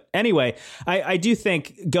 But anyway, I do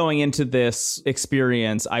think going into this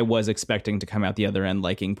experience, I was expecting to come out the other end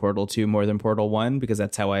liking Portal 2 more than Portal 1 because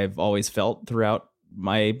that's how I've always felt throughout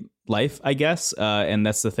my life, I guess. And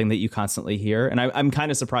that's the thing that you constantly hear. And I'm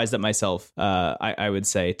kind of surprised at myself, I would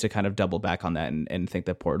say, to kind of double back on that and think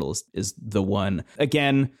that Portal is the one.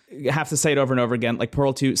 Again, I have to say it over and over again, like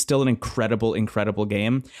Portal 2, still an incredible, incredible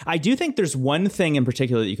game. I do think there's one thing in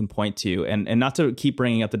particular that you can point to, and not to keep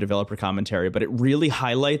bringing up the developer commentary, but it really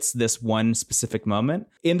highlights this one specific moment.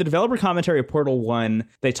 In the developer commentary of Portal 1,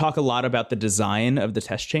 they talk a lot about the design of the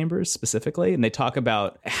test chambers specifically, and they talk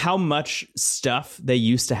about how much stuff they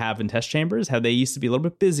used to have in test chambers, how they used to be a little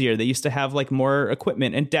bit busier. They used to have like more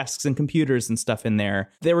equipment and desks and computers and stuff in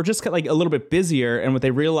there. They were just like a little bit busier. And what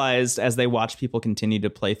they realized as they watched people continue to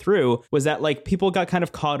play through was that like people got kind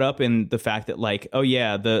of caught up in the fact that like, oh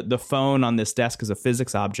yeah, the phone on this desk is a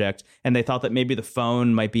physics object. And they thought that maybe the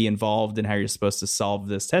phone might be involved in how you're supposed to solve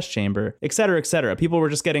this test chamber, et cetera, et cetera. People were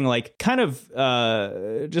just getting like kind of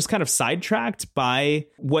sidetracked by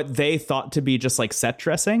what they thought to be just like set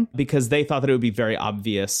dressing because they thought that it would be very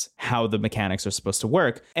obvious how the mechanics are supposed to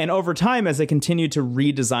work. And over time, as they continued to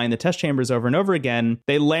redesign the test chambers over and over again,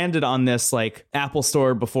 they landed on this like Apple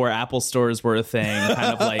Store before Apple stores were a thing,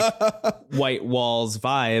 kind of like white walls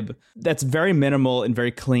vibe that's very minimal and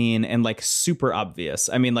very clean and like super obvious.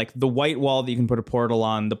 I mean, like the white wall that you can put a portal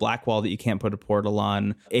on, the black wall that you can't put a portal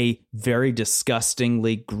on, a very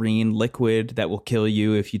disgustingly green liquid that will kill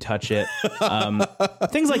you if you touch it.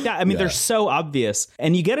 Things like that. I mean, they're so obvious.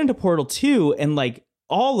 And you get into Portal 2 and like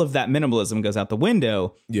all of that minimalism goes out the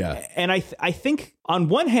window. Yeah. And I think on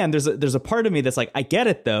one hand, there's a part of me that's like, I get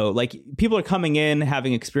it, though. Like people are coming in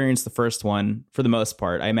having experienced the first one for the most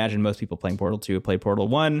part. I imagine most people playing Portal 2 play Portal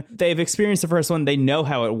 1. They've experienced the first one. They know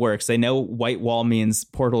how it works. They know white wall means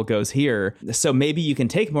portal goes here. So maybe you can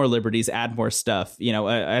take more liberties, add more stuff. You know,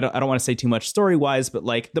 I don't want to say too much story wise, but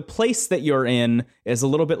like the place that you're in is a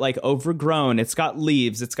little bit like overgrown. It's got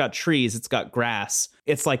leaves. It's got trees. It's got grass.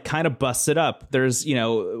 It's like kind of busted up. There's, you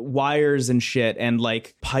know, wires and shit and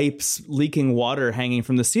like pipes leaking water hanging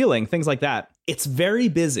from the ceiling, things like that. It's very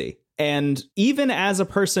busy. And even as a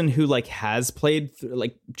person who like has played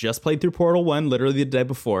just played through Portal 1 literally the day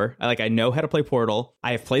before, I know how to play Portal.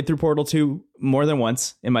 I have played through Portal 2 more than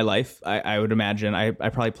once in my life. I would imagine I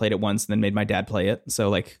probably played it once and then made my dad play it. So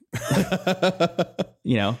like,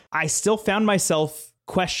 you know, I still found myself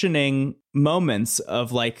questioning moments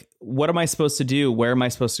of like, what am I supposed to do? Where am I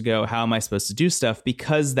supposed to go? How am I supposed to do stuff?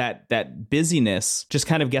 Because that busyness just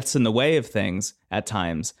kind of gets in the way of things at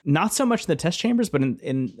times. Not so much in the test chambers, but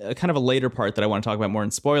in a kind of a later part that I want to talk about more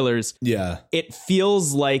in spoilers. Yeah. It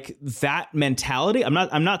feels like that mentality.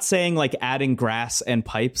 I'm not saying like adding grass and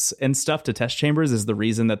pipes and stuff to test chambers is the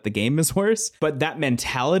reason that the game is worse, but that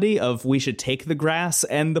mentality of we should take the grass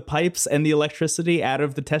and the pipes and the electricity out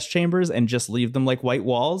of the test chambers and just leave them like white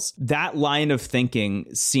walls. That line of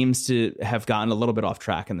thinking seems to have gotten a little bit off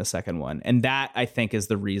track in the second one. And that, I think, is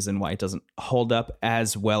the reason why it doesn't hold up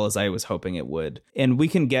as well as I was hoping it would. And we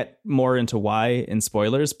can get more into why in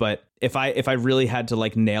spoilers, but if I really had to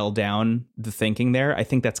like nail down the thinking there, I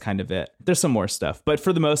think that's kind of it. There's some more stuff, but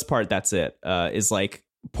for the most part, that's it. Is like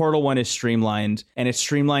Portal 1 is streamlined, and it's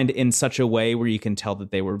streamlined in such a way where you can tell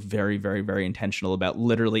that they were very, very, very intentional about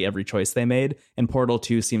literally every choice they made. And Portal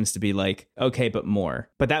 2 seems to be like, okay, but more.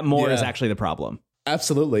 But that more is actually the problem.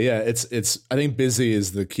 Absolutely. Yeah. It's I think busy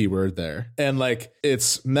is the key word there. And like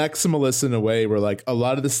it's maximalist in a way where like a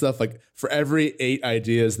lot of the stuff, like for every 8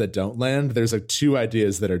 ideas that don't land, there's like 2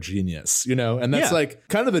 ideas that are genius, you know? And that's like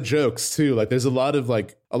kind of the jokes too. Like there's a lot of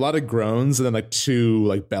groans and then like 2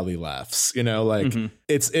 like belly laughs, you know, like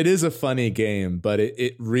it is a funny game, but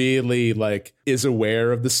it really like is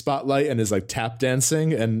aware of the spotlight and is like tap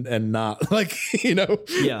dancing and not like, you know,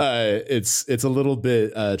 it's a little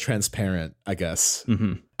bit transparent, I guess.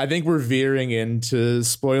 I think we're veering into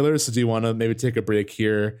spoilers. So do you want to maybe take a break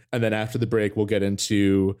here? And then after the break, we'll get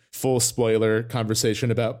into full spoiler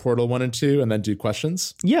conversation about Portal 1 and 2 and then do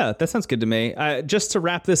questions? Yeah, that sounds good to me. Just to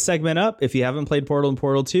wrap this segment up, if you haven't played Portal and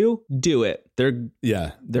Portal 2, do it.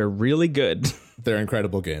 They're really good. They're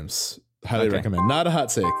incredible games. Highly recommend. Not a hot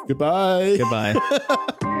take. Goodbye. Goodbye.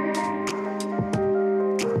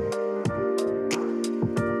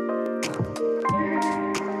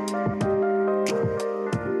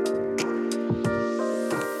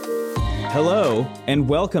 Hello, and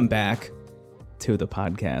welcome back to the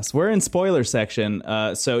podcast. We're in spoiler section,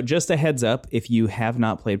 so just a heads up, if you have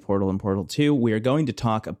not played Portal and Portal 2, we are going to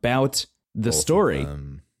talk about the story.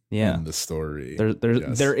 The story.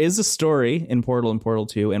 There is a story in Portal and Portal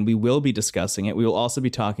 2, and we will be discussing it. We will also be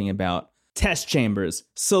talking about test chambers,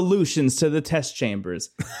 solutions to the test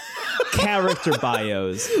chambers, character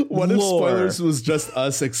bios. What if spoilers was just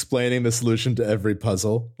us explaining the solution to every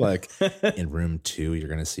puzzle? Like in room 2, you're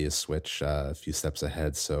going to see a switch a few steps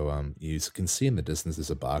ahead. So you can see in the distance there's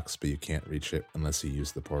a box, but you can't reach it unless you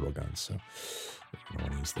use the portal gun. So you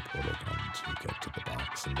want to use the portal gun to get to the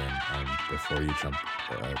box, and then before you jump,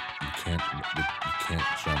 you can't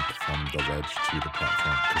jump from the ledge to the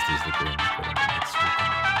platform because there's the green bit underneath.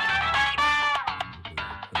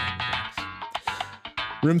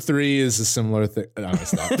 Room 3 is a similar thing. No,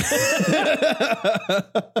 stop.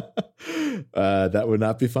 That would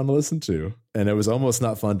not be fun to listen to. And it was almost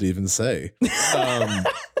not fun to even say.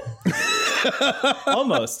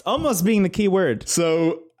 Almost being the key word.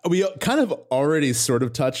 So we kind of already sort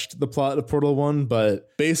of touched the plot of Portal 1,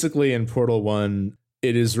 but basically in Portal 1,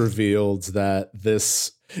 it is revealed that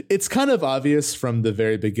it's kind of obvious from the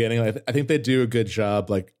very beginning. I think they do a good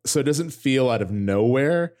job. Like, so it doesn't feel out of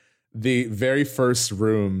nowhere. The very first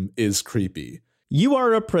room is creepy. You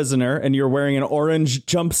are a prisoner and you're wearing an orange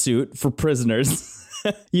jumpsuit for prisoners.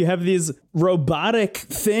 You have these robotic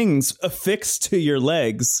things affixed to your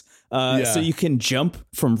legs so you can jump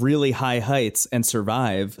from really high heights and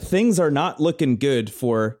survive. Things are not looking good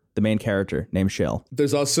for the main character named Shell.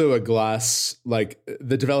 There's also a glass, like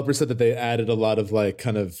the developer said that they added a lot of like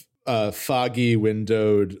kind of foggy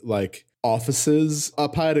windowed like offices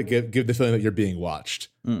up high to give the feeling that you're being watched.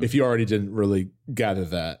 If you already didn't really gather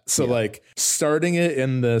that. So like starting it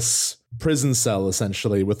in this prison cell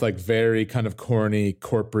essentially with like very kind of corny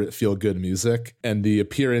corporate feel good music and the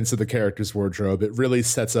appearance of the character's wardrobe, it really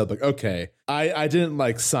sets up like, okay, I didn't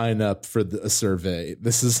like sign up for a survey.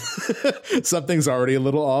 This is something's already a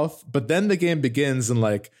little off. But then the game begins and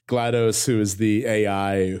like GLaDOS, who is the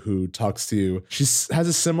AI who talks to you, she has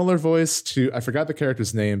a similar voice to, I forgot the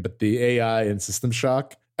character's name, but the AI in System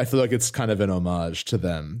Shock. I feel like it's kind of an homage to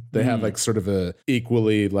them. They have like sort of a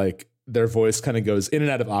equally like their voice kind of goes in and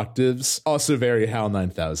out of octaves. Also very HAL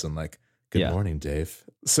 9000, like, good morning, Dave.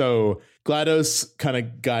 So GLaDOS kind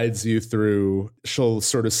of guides you through. She'll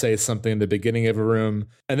sort of say something in the beginning of a room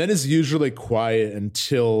and then is usually quiet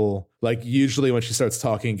until like usually when she starts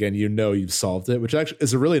talking again, you know you've solved it, which actually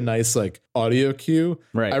is a really nice like audio cue.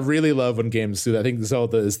 Right. I really love when games do that. I think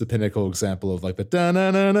Zelda is the pinnacle example of like the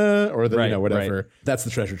da-na-na-na or the, you know, whatever. Right. That's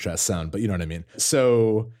the treasure chest sound, but you know what I mean?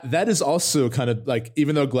 So that is also kind of like,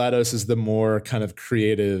 even though GLaDOS is the more kind of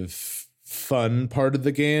creative fun part of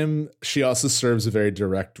the game, she also serves a very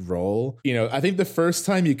direct role. You know, I think the first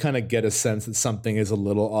time you kind of get a sense that something is a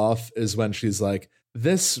little off is when she's like,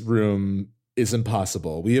 this room is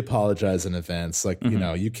impossible. We apologize in advance. Like, you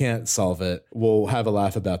know, you can't solve it. We'll have a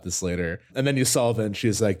laugh about this later. And then you solve it and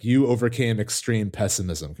she's like, you overcame extreme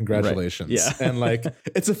pessimism. Congratulations. Right. Yeah. And like,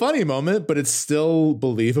 it's a funny moment, but it's still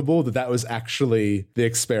believable that was actually the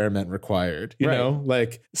experiment required, you know?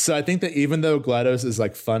 Like, so I think that even though GLaDOS is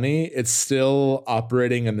like funny, it's still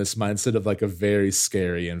operating in this mindset of like a very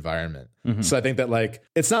scary environment. So I think that like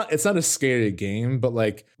it's not a scary game, but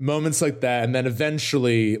like moments like that, and then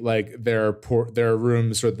eventually like there are there are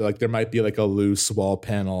rooms where like there might be like a loose wall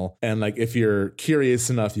panel, and like if you're curious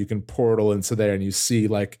enough, you can portal into there and you see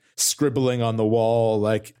like scribbling on the wall.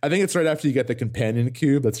 Like I think it's right after you get the companion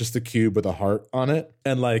cube. That's just a cube with a heart on it,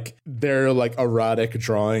 and like there are like erotic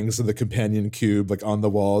drawings of the companion cube like on the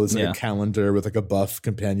wall. There's like a calendar with like a buff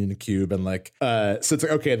companion cube, and like so it's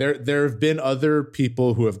like, okay, there have been other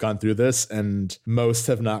people who have gone through this, and most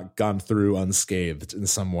have not gone through unscathed in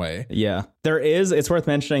some way. Yeah, there is. It's worth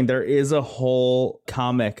mentioning there is a whole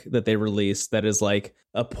comic that they released that is like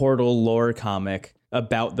a Portal lore comic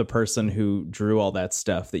about the person who drew all that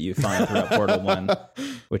stuff that you find throughout Portal 1,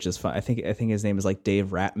 which is fun. I think his name is like Dave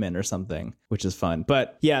Ratman or something, which is fun.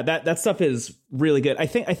 But yeah, that stuff is really good. I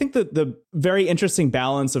think that the very interesting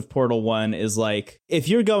balance of Portal 1 is like, if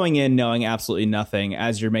you're going in knowing absolutely nothing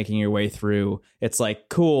as you're making your way through, it's like,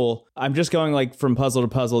 cool, I'm just going like from puzzle to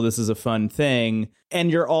puzzle. This is a fun thing. And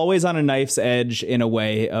you're always on a knife's edge in a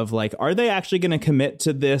way of like, are they actually going to commit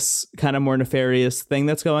to this kind of more nefarious thing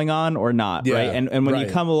that's going on or not? Yeah, right. And when you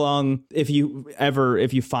come along, if you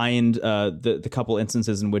find the couple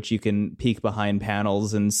instances in which you can peek behind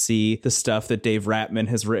panels and see the stuff that Dave Ratman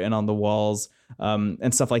has written on the walls,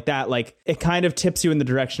 and stuff like that, like it kind of tips you in the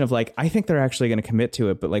direction of like, I think they're actually going to commit to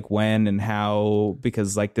it, but like when and how,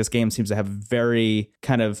 because like this game seems to have very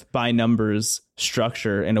kind of by numbers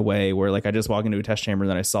structure in a way where like I just walk into a test chamber,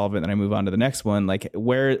 then I solve it, and then I move on to the next one. Like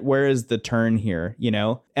where is the turn here, you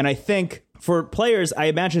know? And I think for players, I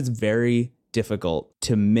imagine it's very difficult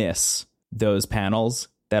to miss those panels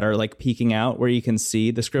that are like peeking out where you can see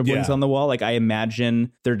the scribblings on the wall. Like I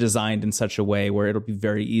imagine they're designed in such a way where it'll be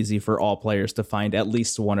very easy for all players to find at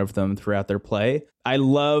least one of them throughout their play. I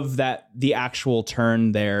love that the actual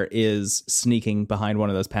turn there is sneaking behind one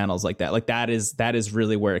of those panels like that. Like that is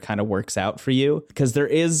really where it kind of works out for you, because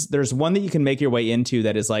there's one that you can make your way into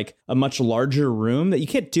that is like a much larger room that you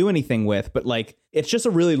can't do anything with, but like it's just a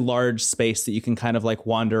really large space that you can kind of like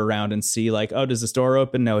wander around and see like, oh, does this door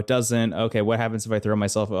open? No, it doesn't. Okay, what happens if I throw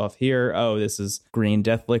myself off here? Oh, this is green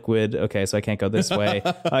death liquid. Okay, so I can't go this way.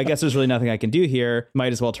 I guess there's really nothing I can do here.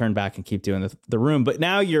 Might as well turn back and keep doing the room. But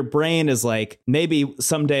now your brain is like, maybe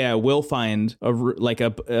someday I will find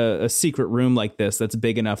a secret room like this that's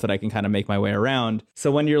big enough that I can kind of make my way around.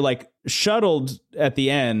 So when you're like shuttled at the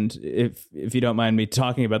end, if you don't mind me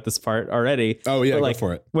talking about this part already. Oh yeah, like, go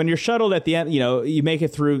for it. When you're shuttled at the end, you know, you make it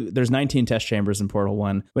through, there's 19 test chambers in Portal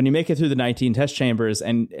 1. When you make it through the 19 test chambers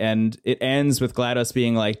and it ends with GLaDOS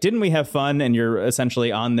being like, didn't we have fun? And you're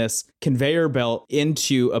essentially on this conveyor belt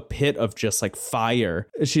into a pit of just like fire.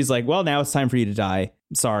 She's like, well, now it's time for you to die.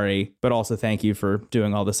 Sorry, but also thank you for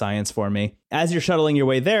doing all the science for me. As you're shuttling your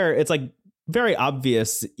way there, it's like very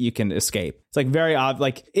obvious you can escape. It's like very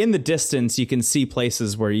like in the distance, you can see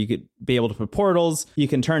places where you could be able to put portals. You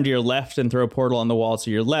can turn to your left and throw a portal on the wall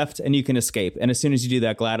to your left, and you can escape. And as soon as you do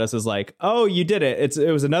that, GLaDOS is like, oh, you did it.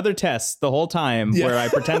 It was another test the whole time where I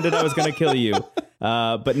pretended I was going to kill you.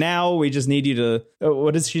 But now we just need you to,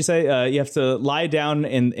 what does she say? You have to lie down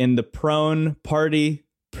in the prone party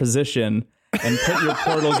position and put your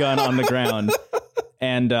portal gun on the ground.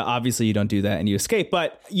 And obviously you don't do that and you escape.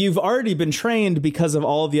 But you've already been trained because of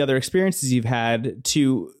all of the other experiences you've had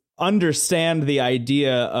to understand the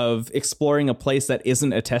idea of exploring a place that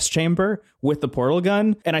isn't a test chamber with the portal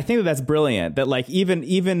gun. And I think that that's brilliant, that like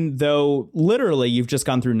even though literally you've just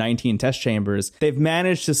gone through 19 test chambers, they've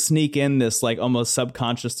managed to sneak in this like almost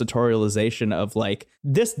subconscious tutorialization of like,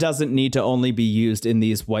 this doesn't need to only be used in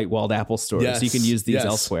these white walled Apple stores. Yes, you can use these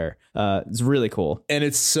elsewhere. It's really cool. And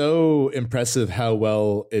it's so impressive how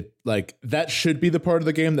well it, like, that should be the part of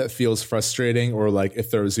the game that feels frustrating or like it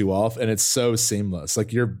throws you off. And it's so seamless.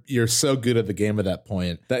 Like you're so good at the game at that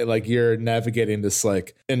point that like you're navigating this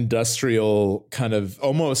like industrial kind of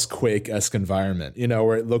almost Quake-esque environment, you know,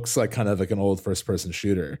 where it looks like kind of like an old first person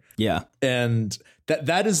shooter. Yeah. And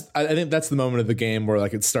that is, I think that's the moment of the game where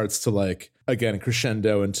like it starts to like, again,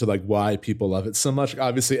 crescendo into like why people love it so much.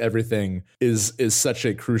 Obviously everything is such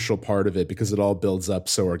a crucial part of it because it all builds up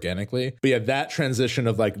so organically. But yeah, that transition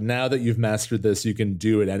of like, now that you've mastered this, you can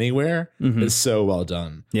do it anywhere is so well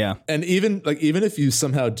done. Yeah. And even if you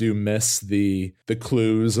somehow do miss the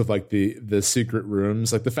clues of like the secret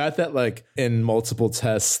rooms, like the fact that like in multiple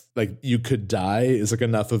tests, like you could die is like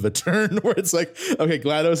enough of a turn where it's like, okay,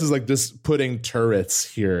 GLaDOS is like just putting turrets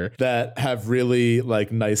here that have really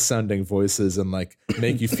like nice sounding voices and like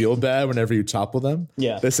make you feel bad whenever you topple them.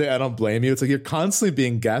 Yeah. They say, I don't blame you. It's like you're constantly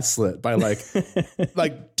being gaslit by like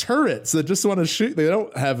like turrets that just want to shoot. They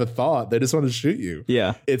don't have a thought. They just want to shoot you.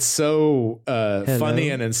 Yeah. It's so funny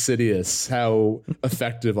and insidious how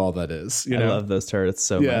effective all that is. You know? I love those turrets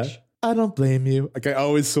so much. I don't blame you. Like, I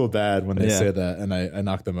always feel bad when they say that, and I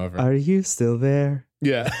knock them over. Are you still there?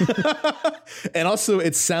 Yeah. And also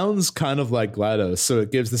it sounds kind of like GLaDOS, so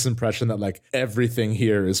it gives this impression that like everything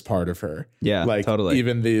here is part of her. Yeah, like totally.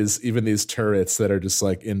 Even these turrets that are just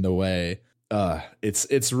like in the way.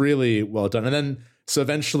 It's really well done. And then so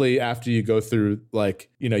eventually after you go through, like,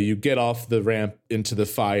 you know, you get off the ramp into the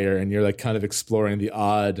fire and you're like kind of exploring the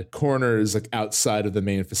odd corners like outside of the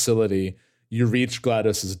main facility, you reach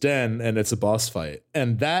GLaDOS's den and it's a boss fight.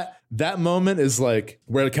 And that moment is like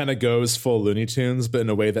where it kind of goes full Looney Tunes, but in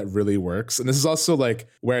a way that really works. And this is also like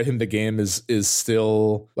where I think the game is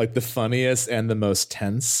still like the funniest and the most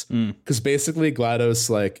tense. Because basically GLaDOS,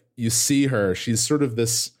 like, you see her, she's sort of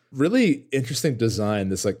this really interesting design,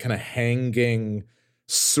 this like kind of hanging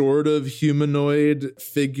sort of humanoid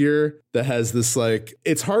figure that has this like,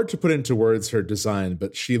 it's hard to put into words her design,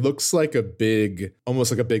 but she looks like a big,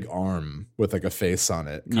 almost like a big arm with like a face on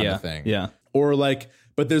it kind of thing. Yeah. Or like,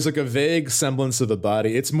 but there's like a vague semblance of the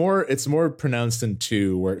body. It's more pronounced in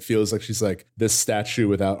 2, where it feels like she's like this statue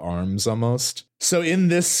without arms almost. So in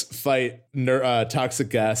this fight, toxic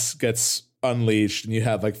gas gets unleashed and you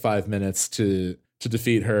have like 5 minutes to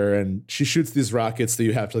defeat her, and she shoots these rockets that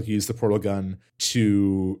you have to like use the portal gun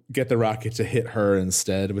to get the rocket to hit her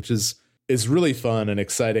instead, which is really fun and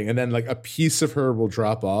exciting. And then like a piece of her will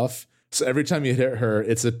drop off. So every time you hit her,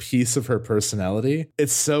 it's a piece of her personality.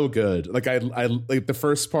 It's so good. Like I like the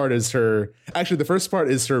first part is her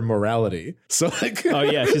morality. So like, oh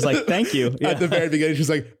yeah, she's like, thank you. Yeah. At the very beginning, she's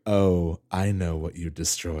like, oh, I know what you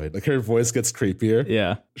destroyed. Like her voice gets creepier.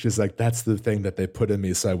 Yeah. She's like, that's the thing that they put in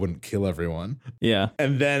me so I wouldn't kill everyone. Yeah.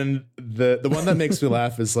 And then the one that makes me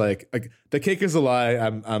laugh is like the cake is a lie.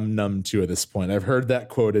 I'm numb to at this point. I've heard that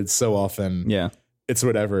quoted so often. Yeah. It's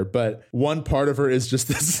whatever. But one part of her is just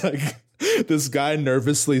this like this guy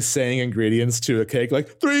nervously saying ingredients to a cake,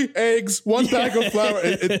 like 3 eggs, 1 bag of flour.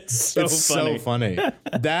 It's so funny.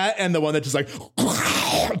 That and the one that just like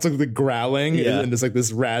it's like the growling and there's like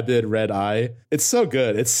this rabid red eye. It's so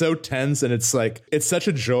good. It's so tense and it's like it's such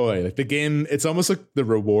a joy. Like the game, it's almost like the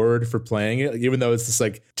reward for playing it. Like, even though it's this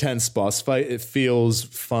like tense boss fight, it feels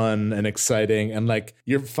fun and exciting, and like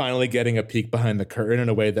you're finally getting a peek behind the curtain in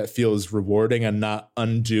a way that feels rewarding and not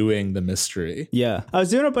undoing the mystery. Yeah. I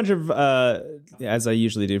was doing a bunch of as I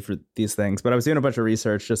usually do for these things, but I was doing a bunch of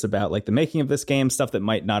research just about like the making of this game, stuff that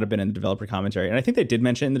might not have been in the developer commentary. And I think they did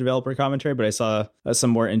mention it in the developer commentary, but I saw some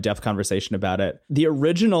more in-depth conversation about it. The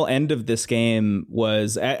original end of this game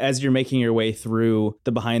was as you're making your way through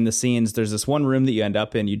the behind the scenes, there's this one room that you end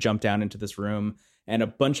up in, you jump down into this room and a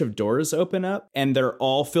bunch of doors open up and they're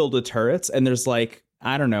all filled with turrets. And there's like,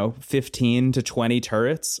 I don't know, 15 to 20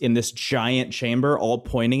 turrets in this giant chamber all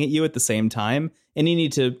pointing at you at the same time. And you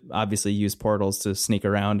need to obviously use portals to sneak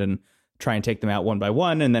around and try and take them out one by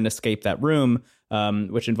one and then escape that room,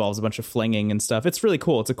 which involves a bunch of flinging and stuff. It's really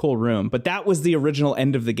cool. It's a cool room. But that was the original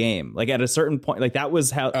end of the game. Like at a certain point, like that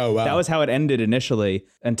was how it ended initially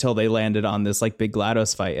until they landed on this like big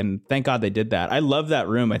GLaDOS fight. And thank God they did that. I love that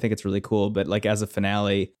room. I think it's really cool. But like as a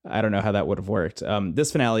finale, I don't know how that would have worked.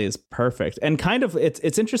 This finale is perfect. And kind of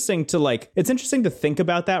it's interesting to think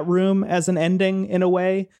about that room as an ending in a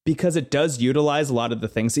way, because it does utilize a lot of the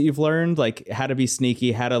things that you've learned, like how to be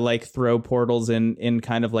sneaky, how to like throw portals in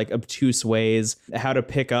kind of like obtuse ways, how to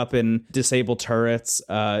pick up and disable turrets.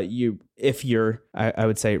 If you're, I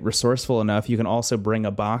would say, resourceful enough, you can also bring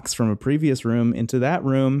a box from a previous room into that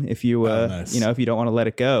room if you, nice. if you don't want to let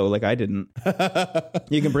it go, like I didn't.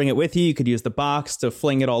 You can bring it with you. You could use the box to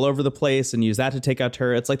fling it all over the place and use that to take out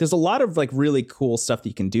turrets. Like there's a lot of like really cool stuff that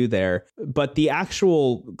you can do there. But the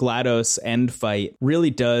actual GLaDOS end fight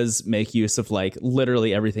really does make use of like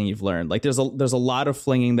literally everything you've learned. Like there's a lot of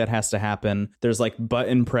flinging that has to happen. There's like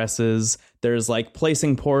button presses. There's like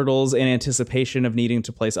placing portals in anticipation of needing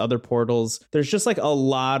to place other portals. There's just like a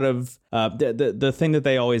lot of the thing that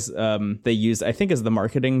they always they use, I think, is the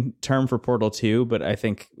marketing term for Portal 2, but I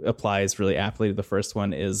think applies really aptly to the first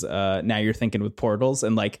one is now you're thinking with portals.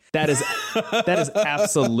 And like that is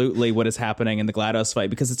absolutely what is happening in the GLaDOS fight,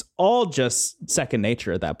 because it's all just second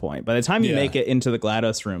nature at that point. By the time you make it into the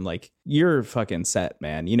GLaDOS room, like you're fucking set,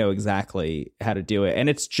 man. You know exactly how to do it. And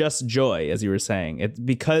it's just joy, as you were saying. It's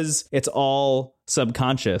because it's all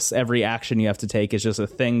subconscious. Every action you have to take is just a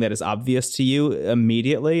thing that is obvious to you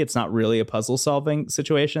immediately. It's not really a puzzle solving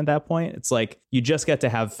situation at that point. It's like you just get to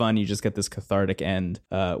have fun. You just get this cathartic end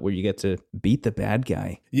where you get to beat the bad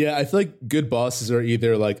guy. Yeah, I feel like good bosses are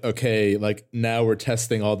either like, okay, like now we're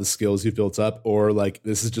testing all the skills you've built up, or like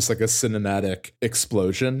this is just like a cinematic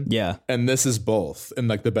explosion. Yeah. And this is both in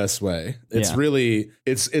like the best way. It's really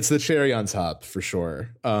it's the cherry on top for sure.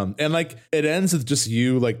 And like it ends with just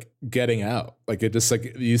you like getting out. Like it just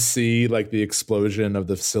like you see like the explosion of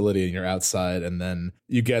the facility and you're outside, and then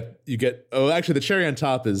you get actually the cherry on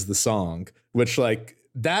top is the song, which like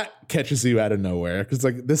that catches you out of nowhere because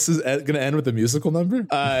like this is gonna end with a musical number.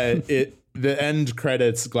 The end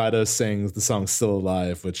credits, GLaDOS sings the song Still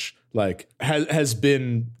Alive, which like has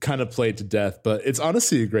been kind of played to death, but it's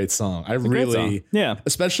honestly a great song. Yeah,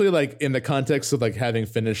 especially like in the context of like having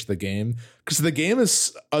finished the game, because the game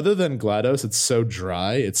is, other than GLaDOS, it's so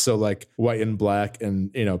dry, it's so like white and black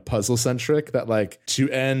and, you know, puzzle centric, that like to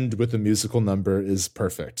end with a musical number is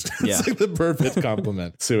perfect. It's like the perfect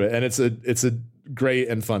compliment to it, and it's a great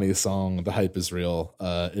and funny song. The hype is real.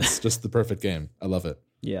 It's just the perfect game. I love it.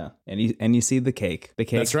 Yeah, and you see the cake. The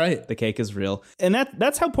cake. That's right. The cake is real, and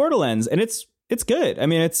that's how Portal ends, and it's good. I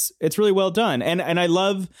mean, it's really well done, and I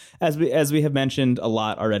love, as we have mentioned a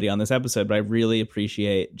lot already on this episode, but I really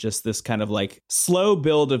appreciate just this kind of like slow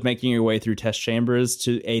build of making your way through test chambers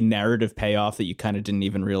to a narrative payoff that you kind of didn't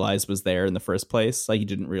even realize was there in the first place. Like you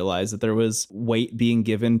didn't realize that there was weight being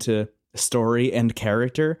given to story and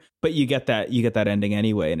character, but you get that ending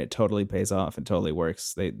anyway, and it totally pays off. It totally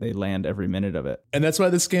works. They land every minute of it, and that's why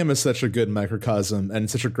this game is such a good microcosm and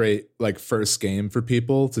such a great like first game for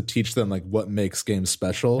people to teach them like what makes games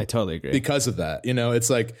special. I totally agree. Because of that, you know, it's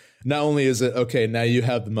like not only is it okay, now you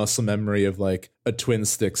have the muscle memory of like a twin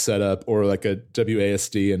stick setup or like a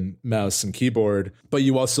WASD and mouse and keyboard, but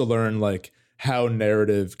you also learn like how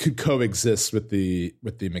narrative could coexist with the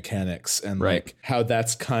mechanics, and like how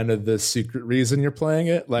that's kind of the secret reason you're playing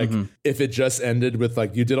it. Like if it just ended with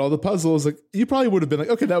like you did all the puzzles, like you probably would have been like,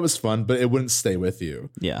 okay, that was fun, but it wouldn't stay with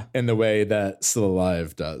you. Yeah. In the way that Still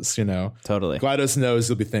Alive does, you know? Totally. GLaDOS knows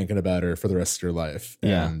you'll be thinking about her for the rest of your life.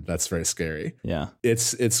 And that's very scary. Yeah.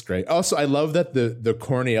 It's great. Also, I love that the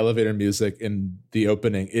corny elevator music in the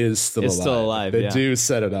opening is Still Alive. Still Alive. They do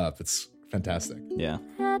set it up. It's fantastic. Yeah.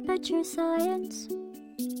 Aperture Science.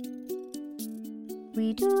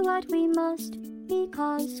 We do what we must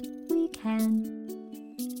because we can.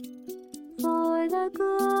 For the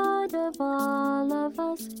good of all of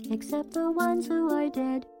us, except the ones who are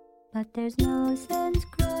dead. But there's no sense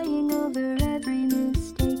crying over every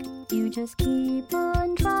mistake. You just keep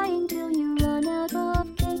on trying till you run out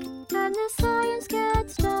of cake. And the science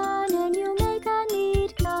gets done, and you make a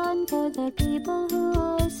neat gun for the people who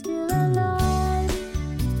are still alive.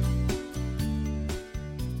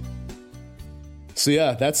 So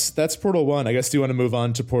yeah, that's Portal 1. I guess, do you want to move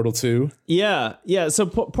on to Portal 2? Yeah. So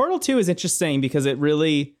Portal 2 is interesting because it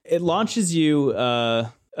launches you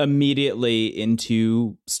immediately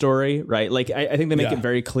into story, right? Like I think they make it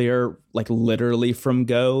very clear, like literally from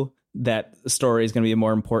go, that story is going to be a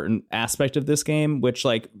more important aspect of this game, which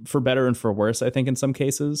like for better and for worse, I think in some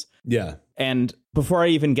cases. Yeah. And before I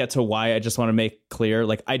even get to why, I just want to make clear,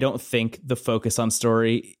 like, I don't think the focus on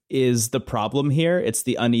story is the problem here. It's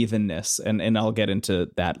the unevenness. And I'll get into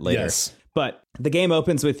that later. Yes. But the game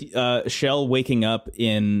opens with Shell waking up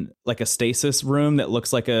in like a stasis room that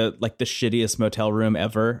looks like the shittiest motel room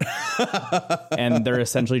ever. And they're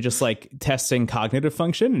essentially just like testing cognitive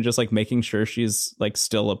function and just like making sure she's like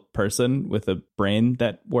still a person with a brain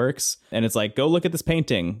that works. And it's like, go look at this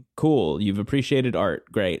painting. Cool. You've appreciated art.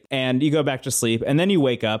 Great. And you go back to sleep, and then you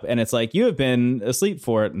wake up and it's like, you have been asleep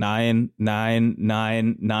for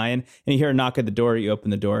 999. And you hear a knock at the door. You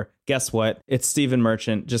open the door. Guess what? It's Stephen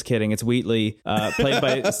Merchant. Just kidding. It's Wheatley, played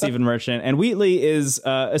by Stephen Merchant. And Wheatley is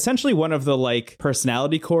essentially one of the like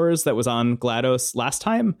personality cores that was on GLaDOS last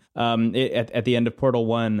time at the end of Portal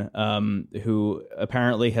 1, who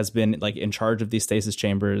apparently has been like in charge of these stasis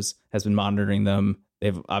chambers, has been monitoring them.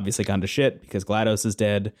 They've obviously gone to shit because GLaDOS is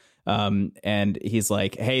dead. And he's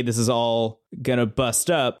like, hey, this is all gonna bust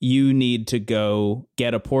up. You need to go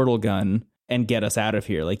get a portal gun and get us out of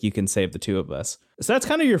here. Like, you can save the two of us. So that's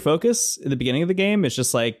kind of your focus in the beginning of the game. It's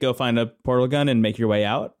just like, go find a portal gun and make your way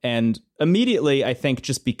out. And immediately, I think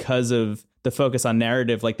just because of the focus on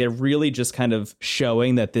narrative, like they're really just kind of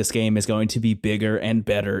showing that this game is going to be bigger and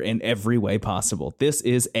better in every way possible. This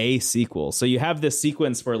is a sequel. So you have this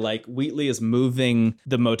sequence where like Wheatley is moving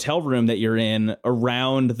the motel room that you're in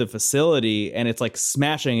around the facility, and it's like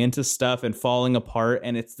smashing into stuff and falling apart.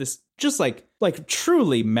 And it's this just like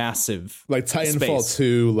truly massive, like Titanfall space.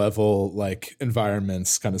 2 level, like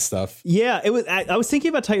environments kind of stuff. Yeah, it was. I was thinking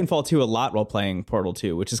about Titanfall 2 a lot while playing Portal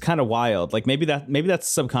 2, which is kind of wild. Like maybe that's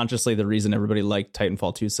subconsciously the reason everybody liked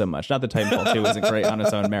Titanfall 2 so much. Not that Titanfall 2 isn't great on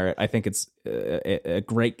its own merit. I think it's a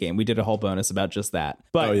great game. We did a whole bonus about just that.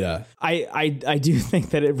 But I do think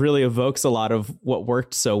that it really evokes a lot of what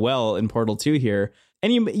worked so well in Portal 2 here.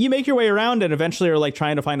 And you make your way around and eventually are like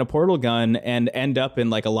trying to find a portal gun and end up in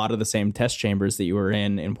like a lot of the same test chambers that you were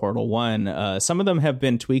in Portal 1. Some of them have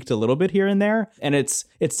been tweaked a little bit here and there. And it's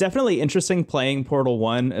definitely interesting playing Portal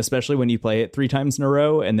 1, especially when you play it 3 times in a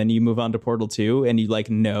row and then you move on to Portal 2 and you like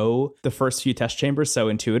know the first few test chambers so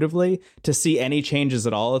intuitively. To see any changes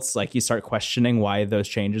at all, it's like you start questioning why those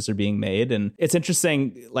changes are being made. And it's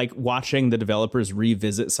interesting like watching the developers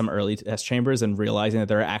revisit some early test chambers and realizing that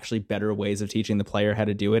there are actually better ways of teaching the player how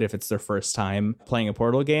to do it if it's their first time playing a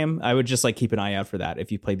Portal game. I would just like keep an eye out for that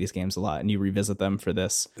if you play these games a lot and you revisit them for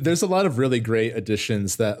this. There's a lot of really great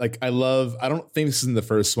additions that like I love. I don't think this is in the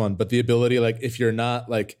first one, but the ability like if you're not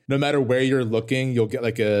like no matter where you're looking, you'll get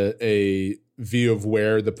like a view of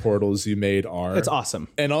where the portals you made are. It's awesome.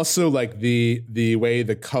 And also like the way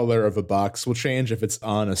the color of a box will change if it's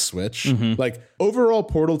on a switch. Like overall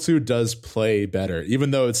Portal 2 does play better,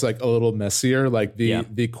 even though it's like a little messier. Like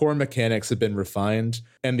the core mechanics have been refined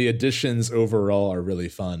and the additions overall are really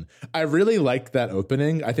fun. I really like that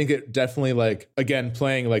opening. I think it definitely like, again,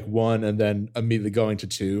 playing like 1 and then immediately going to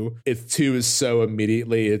 2. 2 is so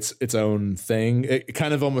immediately its own thing. It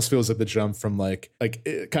kind of almost feels like the jump from like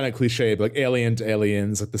kind of cliche, but like Alien to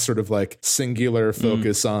Aliens, like the sort of like singular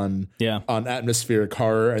focus on atmospheric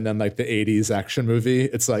horror, and then like the 80s action movie.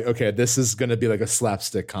 It's like, okay, this is going to be like a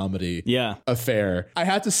slapstick comedy affair. I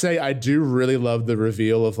have to say, I do really love the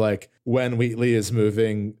reveal of like when Wheatley is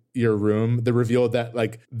moving your room, the reveal that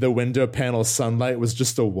like the window panel sunlight was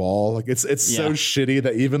just a wall. Like it's so shitty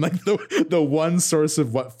that even like the one source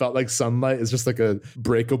of what felt like sunlight is just like a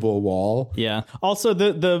breakable wall. Yeah. Also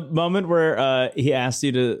the moment where he asked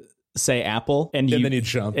you to say apple and then you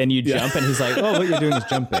jump and and he's like, oh, what you're doing is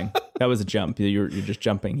jumping. That was a jump. You're just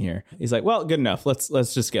jumping here. He's like, well, good enough. Let's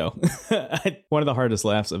just go. One of the hardest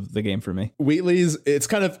laughs of the game for me. Wheatley's it's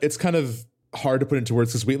kind of hard to put into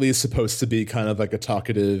words because Wheatley is supposed to be kind of like a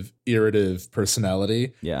talkative, irritative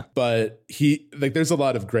personality. Yeah. But he like there's a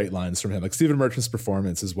lot of great lines from him. Like Stephen Merchant's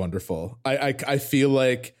performance is wonderful. I feel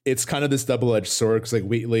like it's kind of this double-edged sword because like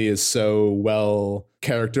Wheatley is so well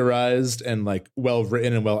characterized and like well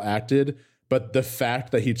written and well acted. But the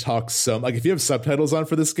fact that he talks like if you have subtitles on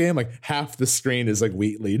for this game, like half the screen is like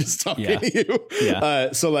Wheatley just talking to you.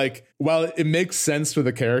 Yeah. So like while it makes sense for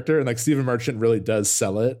the character and like Stephen Merchant really does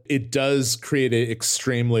sell it, it does create an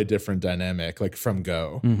extremely different dynamic like from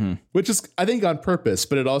Go, which is I think on purpose,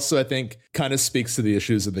 but it also I think kind of speaks to the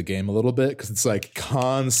issues of the game a little bit because it's like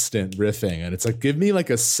constant riffing and it's like give me like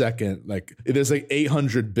a second, like there's like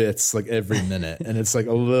 800 bits like every minute and it's like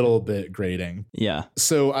a little bit grating. Yeah.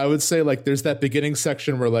 So I would say like there's that beginning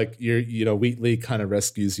section where like Wheatley kind of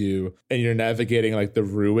rescues you and you're navigating like the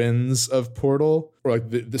ruins of Portal or like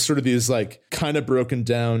the sort of these like kind of broken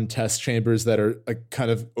down test chambers that are like kind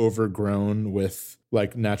of overgrown with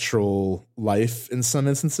like natural life in some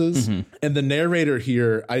instances. And the narrator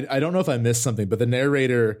here, I don't know if I missed something, but the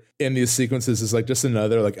narrator in these sequences is like just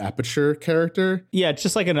another like Aperture character. Yeah, it's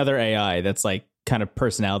just like another AI that's like kind of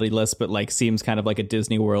personality-less, but like seems kind of like a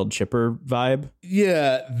Disney World Chipper vibe.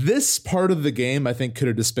 Yeah, this part of the game I think could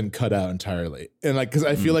have just been cut out entirely. And like because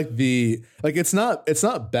I feel like it's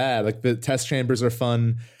not bad. Like the test chambers are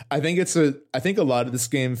fun. I think a lot of this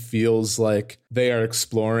game feels like they are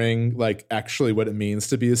exploring like actually what it means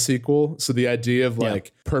to be a sequel. So the idea of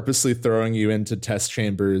like purposely throwing you into test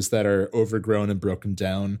chambers that are overgrown and broken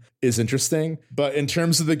down is interesting. But in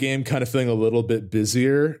terms of the game kind of feeling a little bit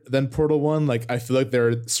busier than Portal 1, like I feel like there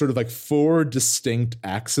are sort of like 4 distinct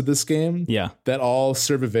acts of this game that all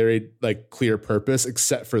serve a very like clear purpose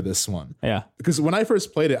except for this one. Yeah. Because when I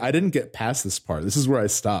first played it, I didn't get past this part. This is where I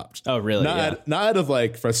stopped. Oh, really? Not out of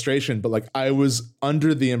like frustration, but like I was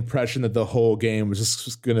under the impression that the whole game was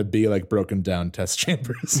just going to be like broken down test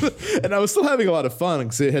chambers. And I was still having a lot of fun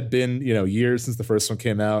because it had been, years since the first one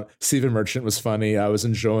came out. Stephen Merchant was funny. I was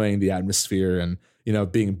enjoying the atmosphere and,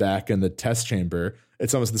 being back in the test chamber.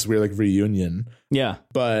 It's almost this weird like reunion. Yeah.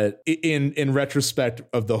 But in retrospect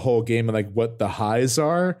of the whole game and like what the highs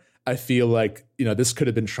are, I feel like, this could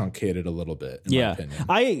have been truncated a little bit, in my opinion.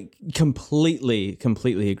 I completely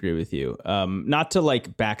agree with you. Not to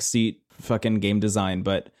like backseat fucking game design,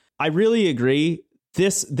 but I really agree.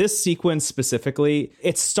 This sequence specifically,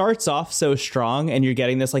 it starts off so strong and you're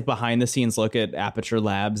getting this like behind the scenes look at Aperture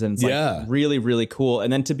Labs and it's like really, really cool.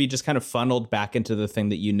 And then to be just kind of funneled back into the thing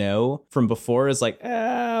that you know from before is like,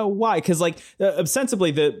 why? Because like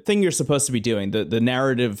ostensibly the thing you're supposed to be doing, the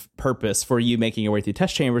narrative purpose for you making your way through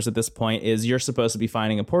test chambers at this point is you're supposed to be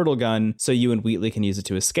finding a portal gun so you and Wheatley can use it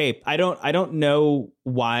to escape. I don't know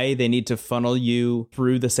why they need to funnel you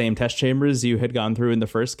through the same test chambers you had gone through in the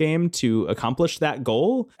first game to accomplish that that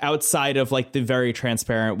goal outside of like the very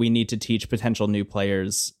transparent, we need to teach potential new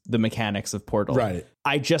players the mechanics of Portal. Right.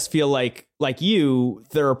 I just feel like you,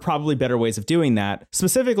 there are probably better ways of doing that.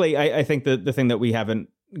 Specifically, I think the thing that we haven't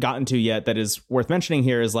gotten to yet that is worth mentioning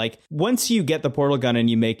here is like, once you get the portal gun and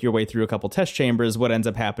you make your way through a couple test chambers, what ends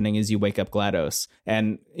up happening is you wake up GLaDOS,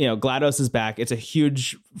 and GLaDOS is back. It's a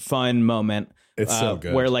huge fun moment. It's so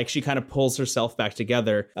good. Where like she kind of pulls herself back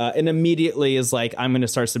together and immediately is like, I'm going to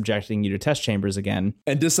start subjecting you to test chambers again.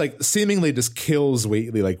 And just like seemingly just kills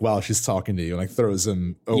Wheatley like while she's talking to you, and like throws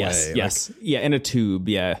him away. Yes. Yeah. In a tube.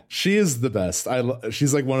 Yeah. She is the best.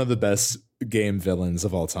 She's like one of the best game villains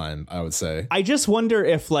of all time, I would say. I just wonder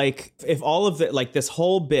if all of it, like this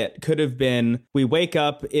whole bit could have been, we wake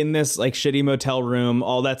up in this like shitty motel room,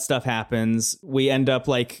 all that stuff happens, we end up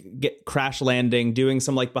like crash landing, doing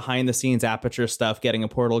some like behind the scenes Aperture stuff, getting a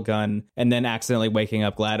portal gun, and then accidentally waking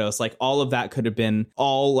up GLaDOS. Like all of that could have been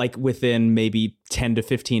all like within maybe 10 to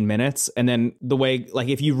 15 minutes. And then the way, like,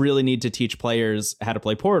 if you really need to teach players how to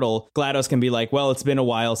play Portal, GLaDOS can be like, well, it's been a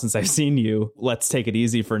while since I've seen you. Let's take it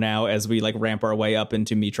easy for now as we like ramp our way up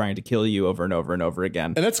into me trying to kill you over and over and over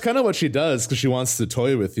again. And that's kind of what she does, because she wants to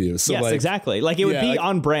toy with you. So yes, like, exactly. Like it would be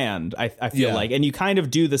on brand, I feel like. And you kind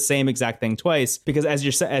of do the same exact thing twice, because as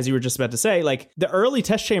you were just about to say, like the early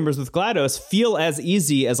test chambers with GLaDOS feel as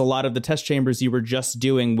easy as a lot of the test chambers you were just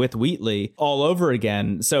doing with Wheatley all over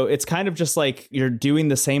again. So it's kind of just like you're doing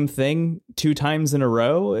the same thing 2 times in a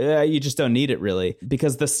row. You just don't need it really,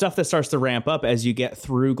 because the stuff that starts to ramp up as you get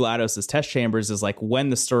through GLaDOS's test chambers is like when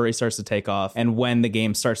the story starts to take off and when the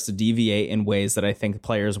game starts to deviate in ways that I think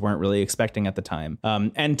players weren't really expecting at the time.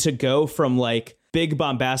 And to go from like big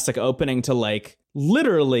bombastic opening to like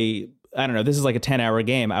literally, I don't know, this is like a 10-hour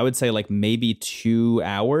game. I would say like maybe 2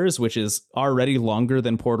 hours, which is already longer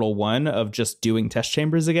than Portal 1 of just doing test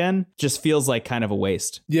chambers again. Just feels like kind of a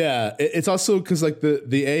waste. Yeah, it's also because like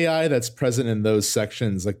the AI that's present in those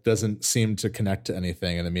sections like doesn't seem to connect to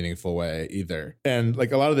anything in a meaningful way either. And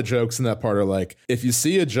like a lot of the jokes in that part are like, if you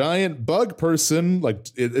see a giant bug person, like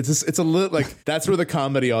it's a little like, that's where the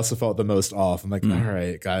comedy also felt the most off. I'm like, all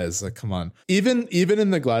right, guys, like, come on. Even in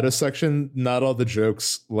the GLaDOS section, not all the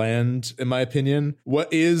jokes land, in my opinion.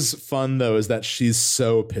 What is fun though is that she's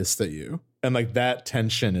so pissed at you, and like that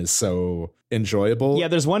tension is so enjoyable. Yeah,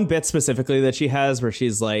 there's one bit specifically that she has where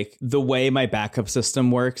she's like, the way my backup system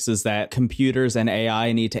works is that computers and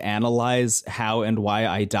AI need to analyze how and why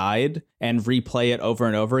I died and replay it over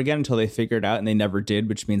and over again until they figure it out, and they never did,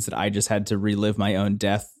 which means that I just had to relive my own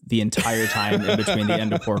death the entire time in between the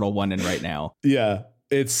end of Portal 1 and right now. Yeah,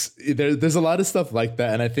 there's a lot of stuff like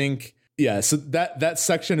that, and I think so that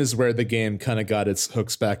section is where the game kind of got its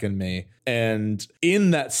hooks back in me. And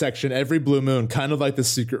in that section, every blue moon, kind of like the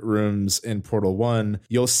secret rooms in Portal 1,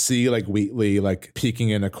 you'll see like Wheatley like peeking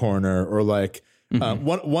in a corner, or like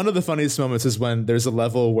one of the funniest moments is when there's a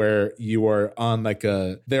level where you are on like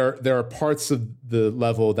there are parts of the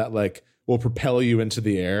level that like will propel you into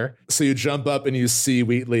the air. So you jump up and you see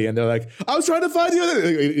Wheatley, and they're like, I was trying to find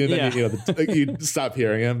you. And then, you stop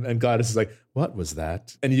hearing him, and GLaDOS is like, what was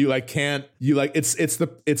that? And you like can't, you like,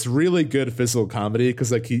 it's really good physical comedy,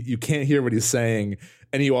 because like you can't hear what he's saying,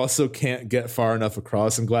 and you also can't get far enough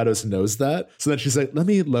across, and GLaDOS knows that. So then she's like, let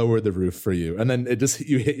me lower the roof for you. And then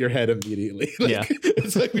you hit your head immediately. Like,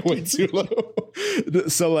 it's like way too low.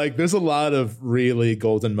 So like there's a lot of really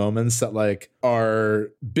golden moments that like are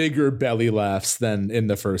bigger belly laughs than in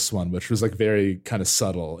the first one, which was like very kind of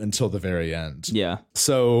subtle until the very end. Yeah.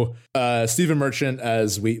 So Stephen Merchant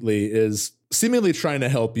as Wheatley is seemingly trying to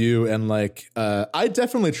help you, and like I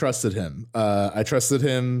definitely trusted him. I trusted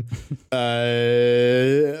him,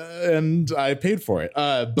 and I paid for it.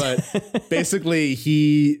 But basically,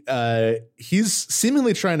 he's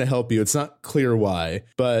seemingly trying to help you. It's not clear why,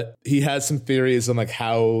 but he has some theories on like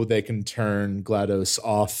how they can turn GLaDOS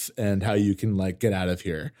off and how you can like get out of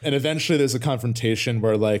here. And eventually, there's a confrontation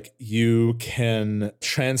where like you can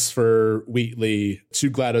transfer Wheatley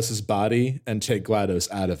to GLaDOS's body and take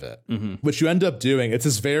GLaDOS out of it, which you end up doing. It's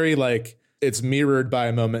this very like, it's mirrored by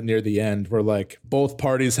a moment near the end where like both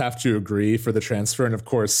parties have to agree for the transfer, and of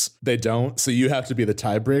course they don't, so you have to be the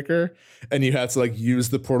tiebreaker, and you have to like use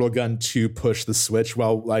the portal gun to push the switch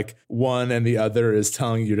while like one and the other is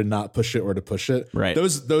telling you to not push it or to push it. Right.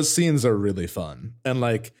 Those scenes are really fun, and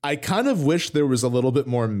like I kind of wish there was a little bit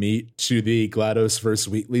more meat to the GLaDOS versus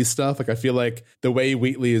Wheatley stuff. Like I feel like the way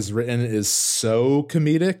Wheatley is written is so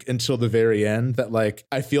comedic until the very end that like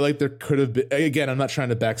I feel like there could have been, again, I'm not trying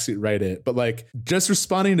to backseat write it, but but like just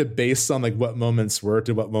responding to based on like what moments worked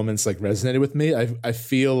and what moments like resonated with me, I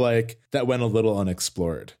feel like that went a little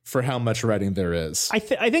unexplored for how much writing there is. I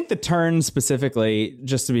think the turn specifically,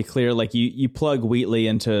 just to be clear, like you plug Wheatley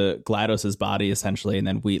into GLaDOS's body essentially, and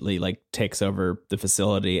then Wheatley like takes over the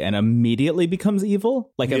facility and immediately becomes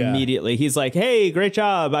evil. Like immediately he's like, hey, great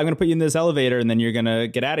job, I'm gonna put you in this elevator and then you're gonna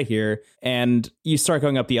get out of here. And you start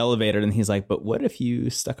going up the elevator and he's like, but what if you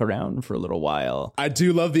stuck around for a little while? I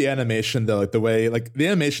do love the animation though, like the way like the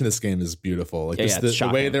animation in this game is beautiful. Like the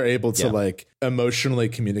way they're able to like emotionally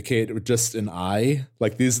communicate with just an eye.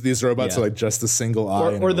 Like these robots are like just a single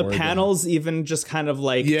eye. Or the panels even just kind of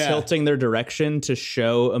like tilting their direction to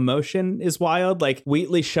show emotion is wild. Like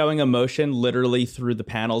Wheatley showing emotion literally through the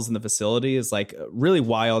panels in the facility is like really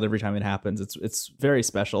wild every time it happens. It's very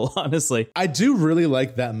special, honestly. I do really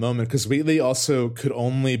like that moment because Wheatley also could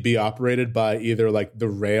only be operated by either like the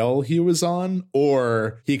rail he was on,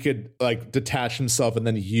 or he could like detach himself and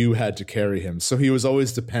then you had to carry him. So he was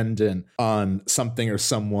always dependent on something or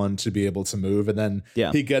someone to be able to move. And then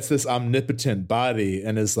he gets this omnipotent body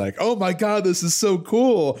and is like, oh my God, this is so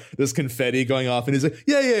cool. There's confetti going off and he's like,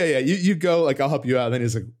 yeah. You go, like, I'll help you out. And then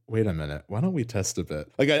he's like, wait a minute, why don't we test a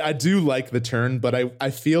bit? Like, I do like the turn, but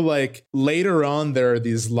I feel like later on there are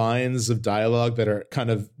these lines of dialogue that are kind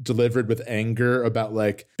of delivered with anger about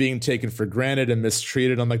like being taken for granted and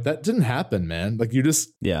mistreated. I'm like, that didn't happen, man. Like you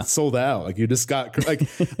just sold out. Like you just got like,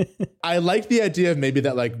 I like the idea of maybe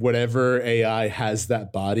that like whatever AI has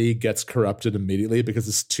that body gets corrupted immediately because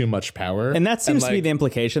it's too much power. And that seems to be the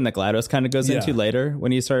implication that GLaDOS kind of goes into later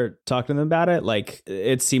when you start talking to them about it. Like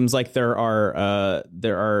it seems like there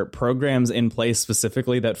are programs in place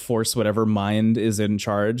specifically that force whatever mind is in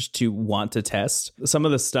charge to want to test. Some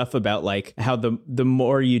of the stuff about like how the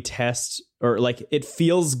more you test, or like it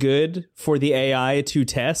feels good for the AI to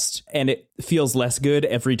test and it feels less good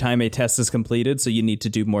every time a test is completed, so you need to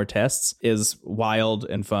do more tests, is wild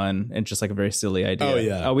and fun and just like a very silly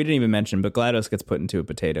idea. Oh, we didn't even mention, but GLaDOS gets put into a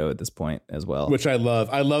potato at this point as well, which I love.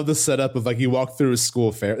 I love the setup of like you walk through a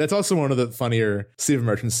school fair. That's also one of the funnier Stephen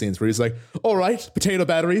Merchant scenes where he's like, all right, potato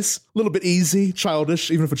batteries, a little bit easy, childish,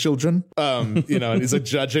 even for children. And he's like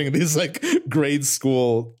judging these like grade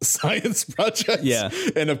school science projects.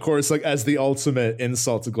 And of course, like as the ultimate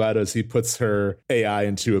insult to GLaDOS, he puts her AI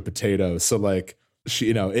into a potato. So like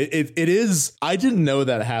she, it is. I didn't know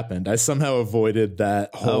that happened. I somehow avoided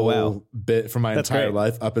that whole bit for my entire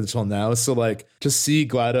life up until now. So like to see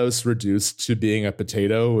GLaDOS reduced to being a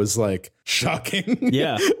potato was like shocking.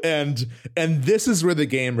 and this is where the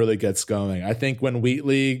game really gets going. I think when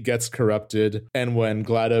Wheatley gets corrupted and when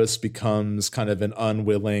GLaDOS becomes kind of an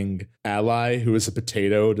unwilling ally who is a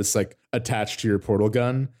potato just like attached to your portal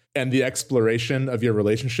gun, and the exploration of your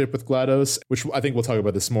relationship with GLaDOS, which I think we'll talk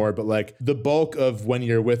about this more, but like the bulk of when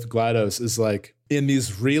you're with GLaDOS is like in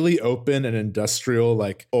these really open and industrial,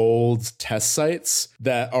 like old test sites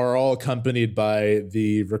that are all accompanied by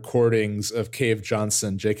the recordings of Cave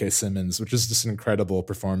Johnson, J.K. Simmons, which is just an incredible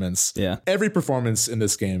performance. Every performance in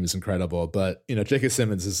this game is incredible, but J.K.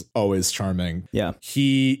 Simmons is always charming.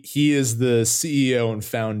 He is the CEO and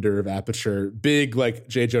founder of Aperture, big like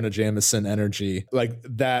J. Jonah Jameson energy, like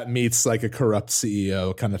that meets like a corrupt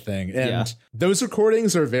CEO kind of thing. And those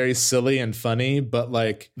recordings are very silly and funny, but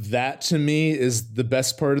like that to me is the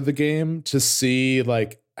best part of the game, to see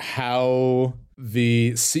like how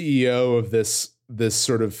the CEO of this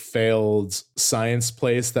sort of failed science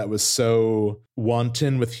place that was so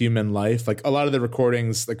wanton with human life. Like a lot of the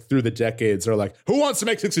recordings like through the decades are like, who wants to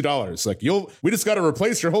make $60? Like we just got to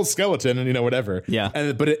replace your whole skeleton and whatever.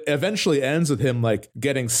 But it eventually ends with him like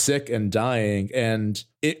getting sick and dying. And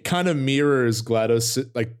it kind of mirrors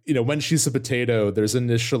GLaDOS. Like, when she's a potato, there's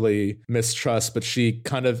initially mistrust, but she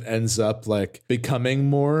kind of ends up like becoming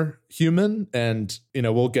more human. And,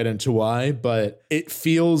 we'll get into why, but it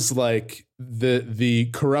feels like the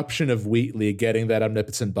corruption of Wheatley getting that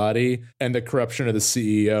omnipotent body and the corruption of the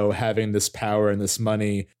CEO having this power and this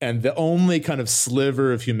money, and the only kind of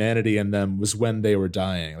sliver of humanity in them was when they were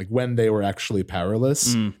dying, like when they were actually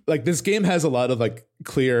powerless. Like this game has a lot of like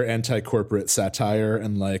clear anti-corporate satire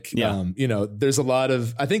and like there's a lot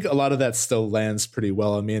of, I think a lot of that still lands pretty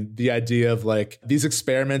well. I mean, the idea of like these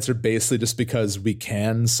experiments are basically just because we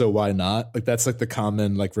can, so why not? Like that's like the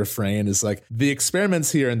common like refrain is like the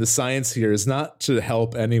experiments here and the science here is not to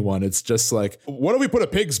help anyone. It's just like, what if we put a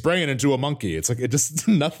pig's brain into a monkey? It's like it just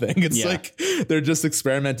nothing. It's like they're just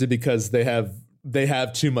experimented because they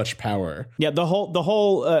have too much power. The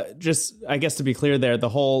whole just, I guess to be clear there, the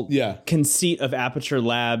whole conceit of Aperture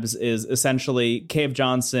Labs is essentially Cave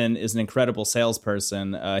Johnson is an incredible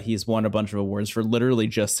salesperson. He's won a bunch of awards for literally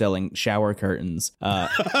just selling shower curtains.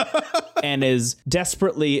 and is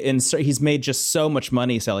desperately he's made just so much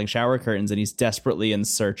money selling shower curtains, and he's desperately in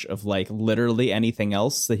search of like literally anything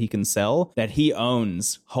else that he can sell that he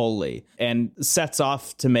owns wholly, and sets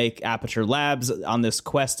off to make Aperture Labs on this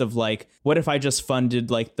quest of like, what if I just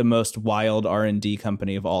funded like the most wild R&D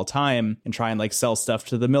company of all time and try and like sell stuff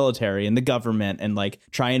to the military and the government and like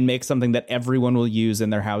try and make something that everyone will use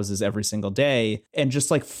in their houses every single day, and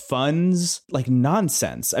just like funds like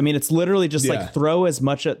nonsense. I mean, it's literally just like throw as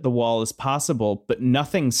much at the wall as possible, but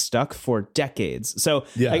nothing stuck for decades. So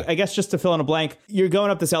I guess just to fill in a blank, you're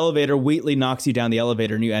going up this elevator, Wheatley knocks you down the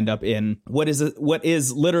elevator, and you end up in what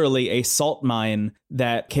is literally a salt mine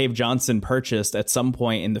that Cave Johnson purchased at some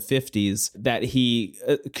point in the 50s that he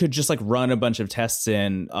could just like run a bunch of tests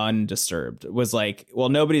in undisturbed. Was like, well,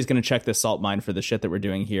 nobody's going to check this salt mine for the shit that we're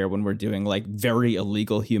doing here when we're doing like very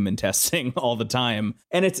illegal human testing all the time.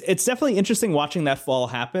 And it's definitely interesting watching that fall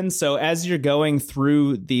happen. So as you're going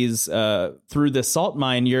through these through the salt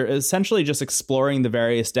mine, you're essentially just exploring the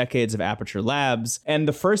various decades of Aperture Labs. And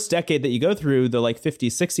the first decade that you go through, the like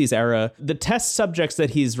 50s, 60s era, the test subjects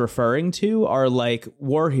that he's referring to are like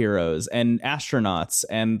war heroes and astronauts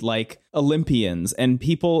and like Olympians and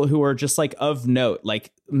people who are just like of note,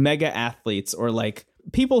 like mega athletes, or like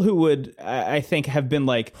people who would, I think, have been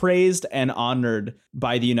like praised and honored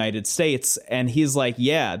by the United States. And he's like,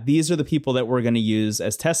 yeah, these are the people that we're going to use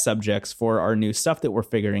as test subjects for our new stuff that we're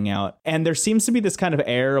figuring out. And there seems to be this kind of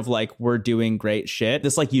air of like, we're doing great shit.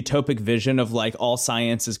 This like utopic vision of like all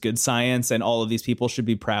science is good science, and all of these people should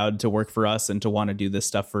be proud to work for us and to want to do this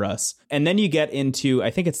stuff for us. And then you get into, I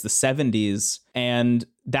think it's the 70s, and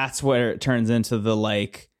that's where it turns into the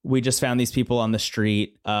like, we just found these people on the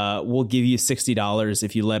street. We'll give you $60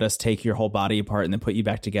 if you let us take your whole body apart and then put you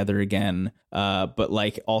back together again. But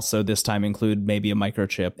like also this time include maybe a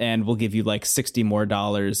microchip, and we'll give you like $60 more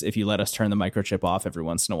if you let us turn the microchip off every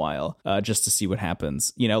once in a while, just to see what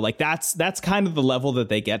happens. You know, like that's kind of the level that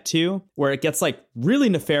they get to, where it gets like really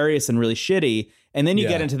nefarious and really shitty. And then you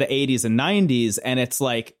get into the 80s and 90s, and it's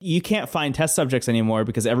like you can't find test subjects anymore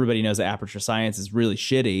because everybody knows that Aperture Science is really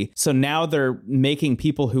shitty. So now they're making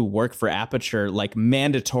people who work for Aperture like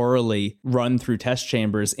mandatorily run through test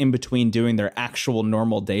chambers in between doing their actual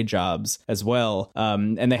normal day jobs as well.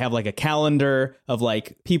 And they have like a calendar of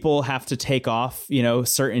like people have to take off, you know,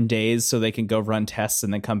 certain days so they can go run tests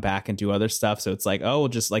and then come back and do other stuff. So it's like, oh, well,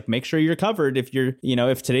 just like make sure you're covered if you're, you know,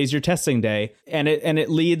 if today's your testing day. And it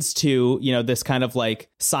leads to, you know, this kind of like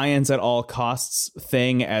science at all costs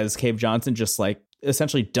thing, as Cave Johnson just like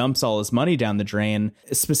essentially dumps all his money down the drain,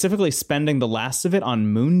 specifically spending the last of it on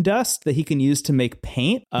moon dust that he can use to make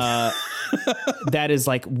paint. That is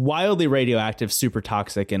like wildly radioactive, super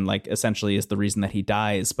toxic, and like essentially is the reason that he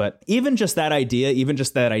dies. But even just that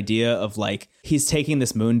idea of like he's taking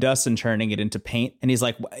this moon dust and turning it into paint, and he's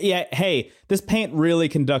like, yeah, hey, this paint really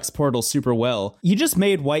conducts portals super well. You just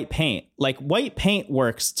made white paint. Like white paint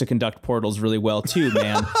works to conduct portals really well too,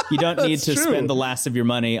 man. You don't need to spend the last of your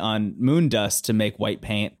money on moon dust to make white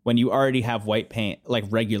paint when you already have white paint, like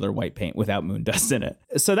regular white paint without moon dust in it.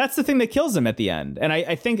 So that's the thing that kills him at the end. And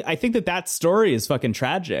I think that story is fucking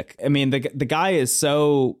tragic. I mean, the guy is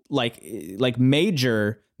so like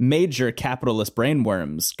major capitalist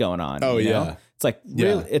brainworms going on. Oh, yeah. Know? It's like,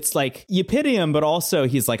 really, it's like you pity him, but also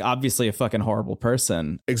he's like obviously a fucking horrible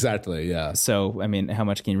person. Exactly. Yeah. So, I mean, how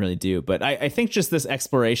much can you really do? But I think just this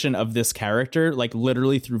exploration of this character, like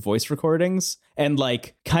literally through voice recordings and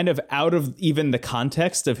like kind of out of even the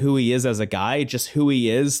context of who he is as a guy, just who he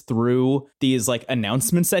is through these like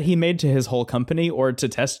announcements that he made to his whole company or to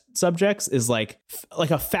test subjects is like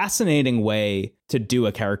a fascinating way to do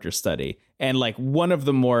a character study. And like one of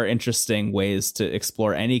the more interesting ways to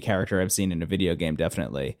explore any character I've seen in a video game,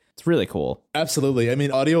 definitely. It's really cool. Absolutely. I mean,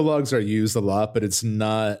 audio logs are used a lot, but it's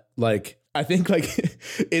not like, I think like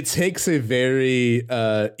it takes a very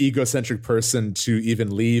egocentric person to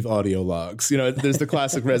even leave audio logs. You know, there's the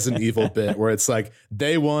classic Resident Evil bit where it's like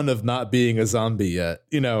day one of not being a zombie yet,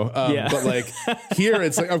 you know, but like here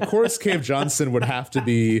it's like, of course, Cave Johnson would have to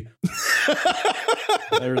be.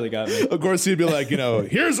 That really got me. Of course, he'd be like, you know,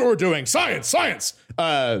 here's what we're doing. Science.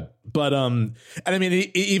 But and I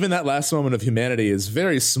mean, even that last moment of humanity is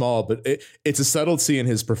very small, but it's a subtlety in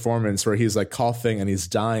his performance where he's like coughing and he's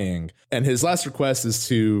dying. And his last request is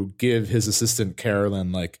to give his assistant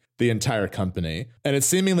Carolyn like the entire company. And it's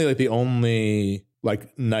seemingly like the only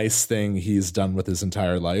like nice thing he's done with his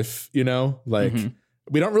entire life, you know, like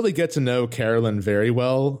we don't really get to know Carolyn very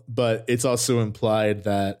well, but it's also implied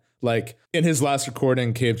that like in his last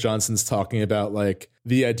recording, Cave Johnson's talking about like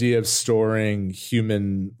the idea of storing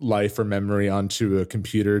human life or memory onto a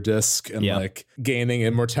computer disk and like gaining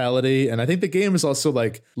immortality. And I think the game is also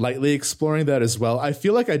like lightly exploring that as well. I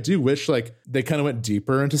feel like I do wish like they kind of went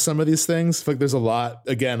deeper into some of these things. Like there's a lot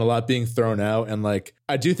being thrown out. And like,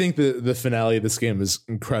 I do think the finale of this game is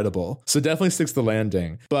incredible. So definitely sticks the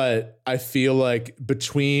landing. But I feel like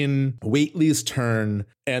between Whately's turn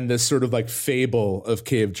and this sort of like fable of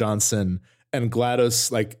Cave Johnson and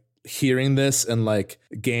GLaDOS like hearing this and like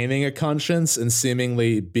gaining a conscience and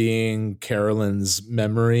seemingly being Carolyn's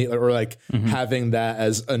memory or like having that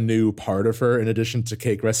as a new part of her in addition to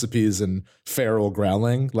cake recipes and feral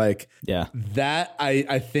growling, like that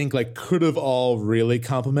I think like could have all really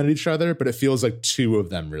complemented each other, but it feels like two of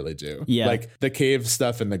them really do. Like the cave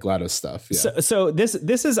stuff and the GLaDOS stuff. So this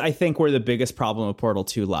is I think where the biggest problem of Portal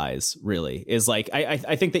 2 lies, really, is like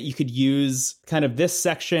I think that you could use kind of this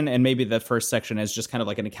section and maybe the first section as just kind of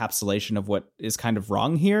like an encapsulation of what is kind of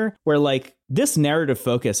wrong here, where like this narrative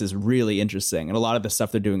focus is really interesting and a lot of the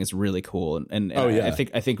stuff they're doing is really cool. And I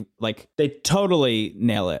think like they totally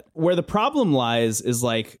nail it. Where the problem lies is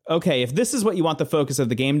like, okay, if this is what you want the focus of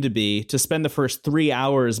the game to be, to spend the first 3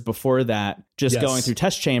 hours before that just going through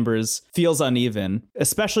test chambers feels uneven,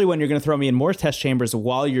 especially when you're going to throw me in more test chambers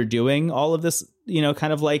while you're doing all of this, you know,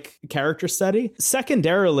 kind of like character study.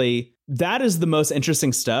 Secondarily, that is the most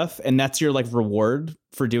interesting stuff, and that's your like reward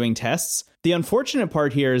for doing tests. The unfortunate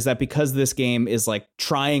part here is that because this game is like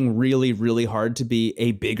trying really, really hard to be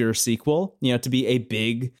a bigger sequel, you know, to be a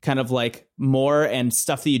big kind of like more and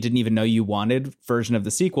stuff that you didn't even know you wanted version of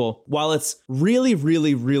the sequel, while it's really,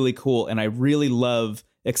 really, really cool, and I really love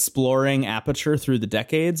exploring Aperture through the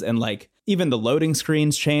decades, and like even the loading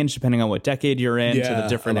screens change depending on what decade you're in to the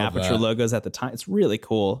different Aperture logos at the time. It's really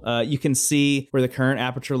cool. You can see where the current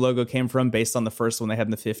Aperture logo came from based on the first one they had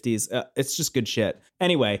in the 50s. It's just good shit.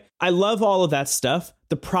 Anyway, I love all of that stuff.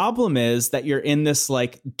 The problem is that you're in this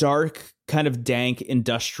like dark, kind of dank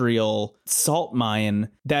industrial salt mine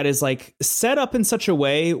that is like set up in such a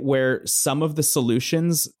way where some of the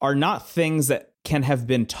solutions are not things that can have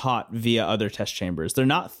been taught via other test chambers. They're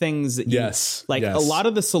not things that a lot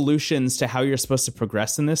of the solutions to how you're supposed to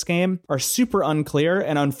progress in this game are super unclear,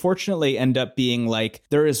 and unfortunately end up being like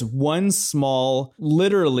there is one small,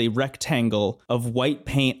 literally rectangle of white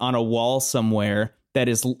paint on a wall somewhere that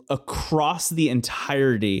is across the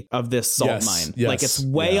entirety of this salt mine. Like it's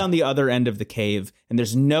way on the other end of the cave, and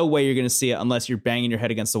there's no way you're going to see it unless you're banging your head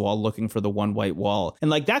against the wall looking for the one white wall. And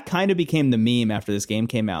like that kind of became the meme after this game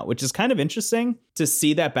came out, which is kind of interesting to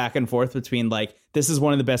see that back and forth between like, this is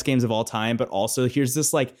one of the best games of all time, but also here's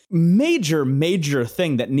this like major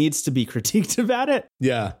thing that needs to be critiqued about it.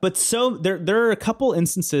 Yeah. But so there are a couple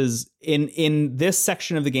instances in this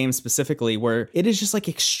section of the game specifically where it is just like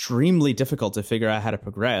extremely difficult to figure out how to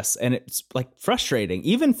progress. And it's like frustrating.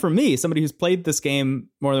 Even for me, somebody who's played this game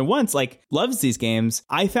more than once, like loves these games,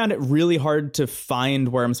 I found it really hard to find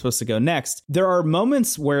where I'm supposed to go next. There are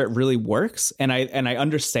moments where it really works, and I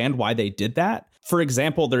understand why they did that. For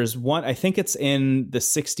example, there's one, I think it's in the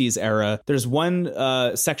 60s era. There's one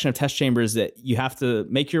section of test chambers that you have to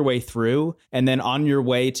make your way through. And then on your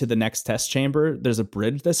way to the next test chamber, there's a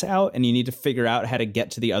bridge that's out and you need to figure out how to get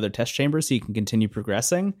to the other test chamber so you can continue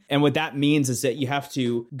progressing. And what that means is that you have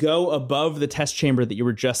to go above the test chamber that you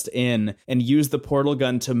were just in and use the portal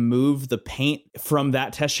gun to move the paint from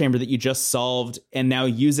that test chamber that you just solved and now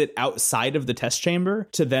use it outside of the test chamber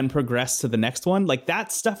to then progress to the next one. Like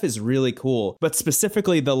that stuff is really cool. But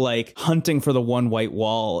specifically the like hunting for the one white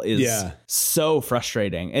wall is so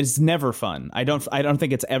frustrating. It's never fun. I don't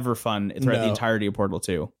think it's ever fun throughout the entirety of Portal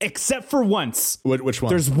 2, except for once. Which one?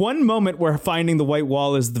 There's one moment where finding the white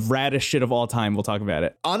wall is the raddest shit of all time. We'll talk about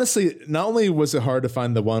it. Honestly, not only was it hard to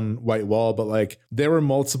find the one white wall, but like there were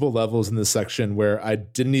multiple levels in this section where I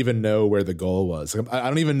didn't even know where the goal was. Like, I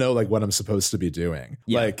don't even know like what I'm supposed to be doing.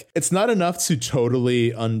 Like it's not enough to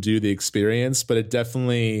totally undo the experience, but it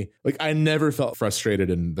definitely, like, I never felt frustrated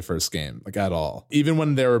in the first game, like at all. Even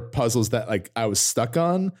when there were puzzles that like I was stuck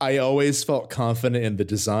on, I always felt confident in the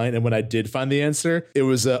design. And when I did find the answer, it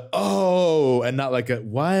was a oh, and not like a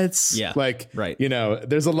what? Yeah. Like, right. You know,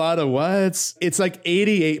 there's a lot of what's. It's like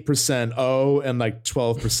 88% oh and like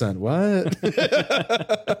 12% what?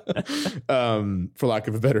 For lack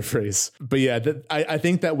of a better phrase. But yeah, I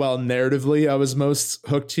think that while narratively I was most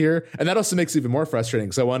hooked here, and that also makes it even more frustrating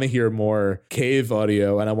because I want to hear more cave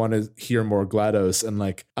audio and I want to hear more GLaDOS, and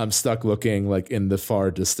like I'm stuck looking like in the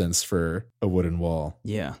far distance for a wooden wall.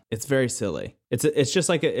 Yeah, it's very silly. It's just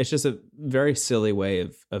a very silly way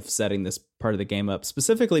of setting this part of the game up,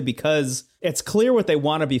 specifically because it's clear what they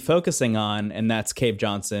want to be focusing on, and that's Cave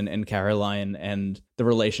Johnson and Caroline and the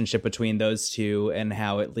relationship between those two and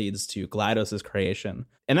how it leads to GLaDOS's creation.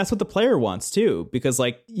 And that's what the player wants too, because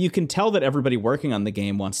like you can tell that everybody working on the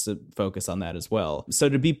game wants to focus on that as well. So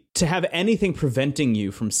to have anything preventing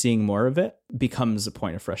you from seeing more of it becomes a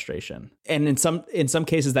point of frustration. And in some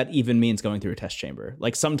cases that even means going through a test chamber.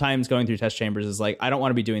 Like sometimes going through test chambers is like, I don't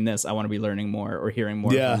want to be doing this. I want to be learning more or hearing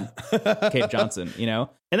more from Cave Johnson, you know?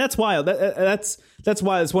 And that's wild. That's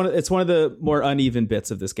why it's one of the more uneven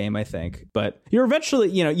bits of this game, I think. But you're eventually,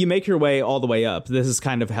 you make your way all the way up. This is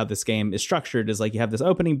kind of how this game is structured, is like you have this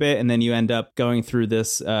opening bit and then you end up going through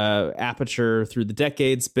this Aperture through the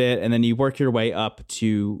decades bit. And then you work your way up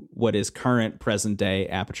to what is current present day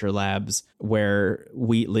Aperture Labs, where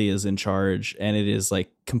Wheatley is in charge. And it is like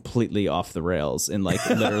completely off the rails and like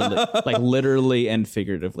literally and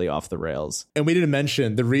figuratively off the rails. And we didn't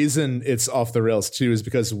mention the reason it's off the rails too is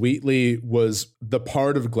because Wheatley was the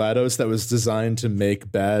part of GLaDOS that was designed to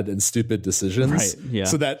make bad and stupid decisions. Right. Yeah.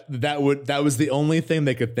 So that was the only thing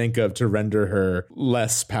they could think of to render her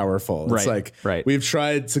less powerful. It's like we've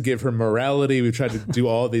tried to give her morality, we've tried to do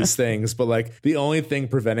all these things, but like the only thing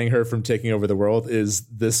preventing her from taking over the world is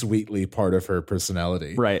this Wheatley part of her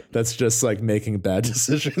personality. Right. That's just like making bad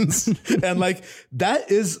decisions. And like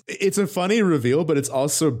it's a funny reveal, but it's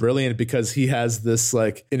also brilliant because he has this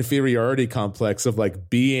like inferiority complex of like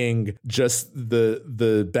being just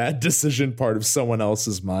the bad decision part of someone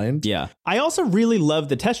else's mind. Yeah. I also really love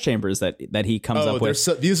the test chambers that he comes up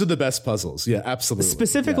with. These are the best puzzles. Yeah, absolutely.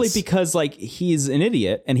 Specifically because like he's an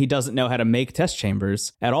idiot and he doesn't know how to make test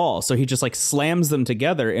chambers at all. So he just like slams them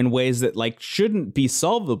together in ways that like shouldn't be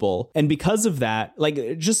solvable. And because of that,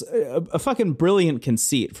 like just a fucking brilliant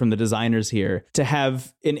conceit from the designers here to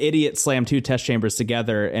have an idiot slam two test chambers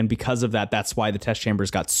together. And because of that, that's why the test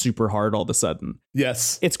chambers got super hard all of a sudden.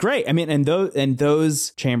 Yes. It's great. I mean, and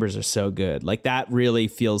those chambers are so good. Like that really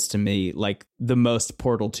feels to me like the most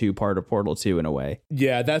Portal 2 part of Portal 2 in a way.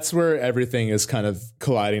 Yeah, that's where everything is kind of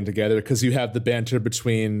colliding together because you have the banter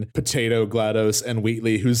between Potato GLaDOS and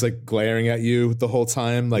Wheatley, who's like glaring at you the whole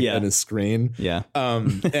time, like on his screen. Yeah.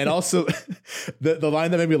 And also the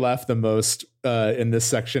line that made me laugh the most in this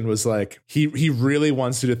section was like he really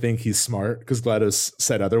wants you to think he's smart because GLaDOS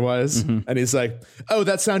said otherwise. Mm-hmm. And he's like, oh,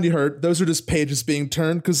 that sound you heard, those are just pages being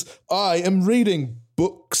turned because I am reading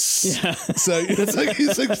books. Yeah. So it's like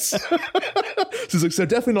he's like so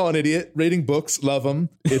definitely not an idiot, reading books, love him.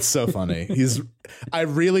 It's so funny. I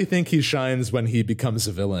really think he shines when he becomes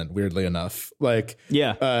a villain, weirdly enough. Like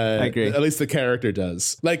I agree. At least the character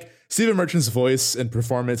does. Like Stephen Merchant's voice and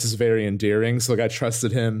performance is very endearing. So like I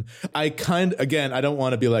trusted him. I don't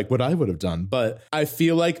want to be like what I would have done, but I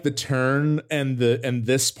feel like the turn and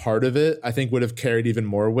this part of it, I think would have carried even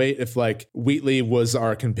more weight if like Wheatley was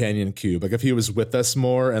our companion cube. Like if he was with us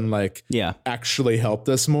more and like actually helped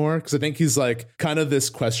us more. Cause I think he's like kind of this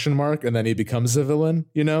question mark and then he becomes a villain,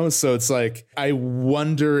 So it's like, I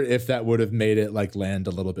wonder if that would have made it like land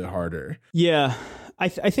a little bit harder. Yeah. I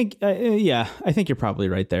think you're probably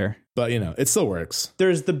right there. But, it still works.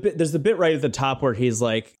 There's the bit right at the top where he's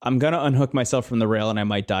like, I'm going to unhook myself from the rail and I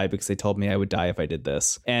might die because they told me I would die if I did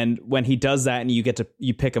this. And when he does that and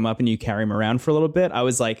you pick him up and you carry him around for a little bit, I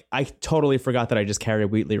was like, I totally forgot that I just carried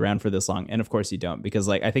Wheatley around for this long. And of course you don't, because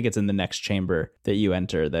like I think it's in the next chamber that you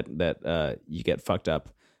enter that you get fucked up.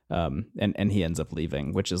 And he ends up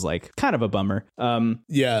leaving, which is like kind of a bummer.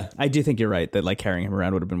 Yeah, I do think you're right that like carrying him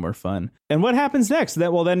around would have been more fun. And what happens next?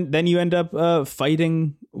 Then you end up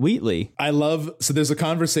fighting Wheatley. So there's a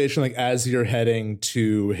conversation like as you're heading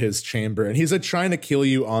to his chamber and he's like trying to kill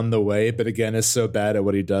you on the way, but again is so bad at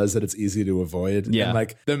what he does that it's easy to avoid. Yeah. And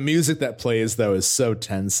like the music that plays though is so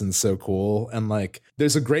tense and so cool. And like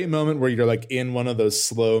there's a great moment where you're like in one of those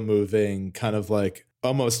slow moving kind of like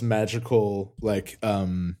almost magical like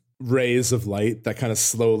rays of light that kind of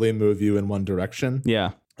slowly move you in one direction.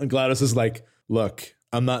 Yeah. And GLaDOS is like, look,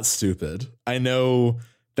 I'm not stupid. I know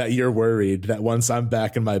that you're worried that once I'm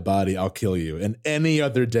back in my body, I'll kill you. And any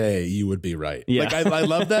other day you would be right. Yeah. Like I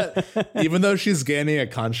love that even though she's gaining a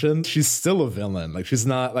conscience, she's still a villain. Like she's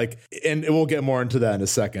not like, and we'll get more into that in a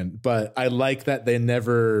second, but I like that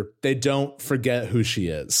they don't forget who she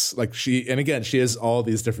is. Like she has all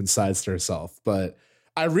these different sides to herself, but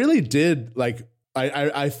I really did like,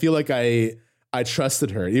 I feel like I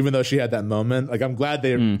trusted her, even though she had that moment. Like, I'm glad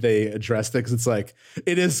they addressed it because it's like,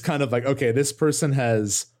 it is kind of like, okay, this person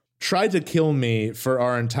has tried to kill me for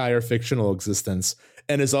our entire fictional existence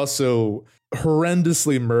and is also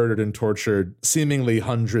horrendously murdered and tortured seemingly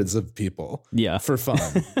hundreds of people for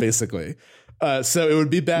fun, basically. So it would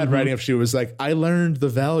be bad writing if she was like, I learned the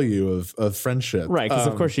value of friendship. Right, because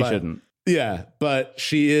of course she shouldn't. Yeah, but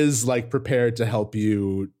she is like prepared to help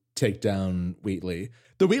you take down Wheatley.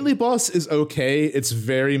 The Wheatley boss is okay. It's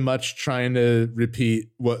very much trying to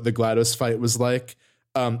repeat what the GLaDOS fight was like.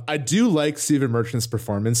 I do like Stephen Merchant's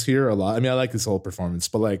performance here a lot. I mean, I like his whole performance,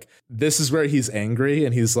 but like this is where he's angry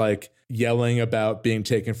and he's like yelling about being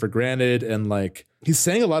taken for granted, and like he's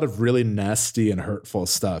saying a lot of really nasty and hurtful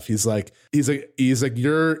stuff. He's like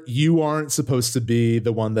you aren't supposed to be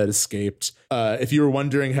the one that escaped. If you were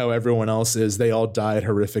wondering how everyone else is, they all died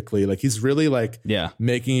horrifically. Like he's really like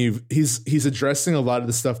making you. He's addressing a lot of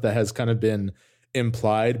the stuff that has kind of been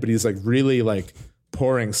implied, but he's like really like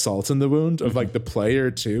pouring salt in the wound of like the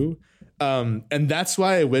player too. And that's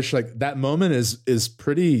why I wish like that moment is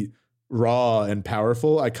pretty raw and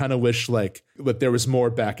powerful. I kind of wish like that there was more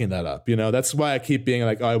backing that up, you know. That's why I keep being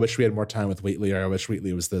like, oh, I wish we had more time with Wheatley, or I wish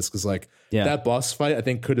Wheatley was this, because like that boss fight I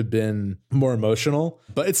think could have been more emotional,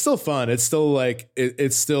 but it's still fun. It's still like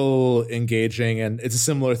it's still engaging, and it's a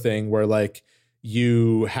similar thing where like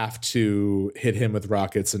you have to hit him with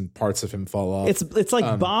rockets and parts of him fall off. It's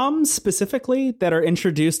like bombs specifically that are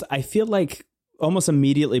introduced, I feel like, almost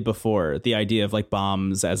immediately before the idea of like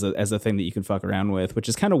bombs as a thing that you can fuck around with, which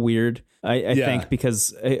is kind of weird. I think,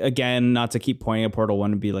 because again, not to keep pointing at Portal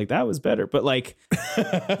 1 and be like, that was better, but like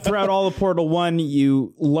throughout all of Portal 1,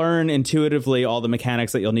 you learn intuitively all the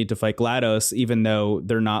mechanics that you'll need to fight GLaDOS, even though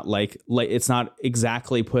they're not like it's not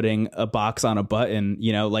exactly putting a box on a button,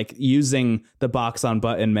 you know, like using the box on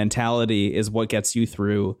button mentality is what gets you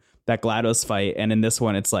through that GLaDOS fight. And in this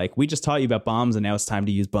one, it's like, we just taught you about bombs and now it's time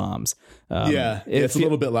to use bombs. It's a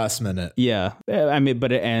little bit last minute. Yeah. I mean,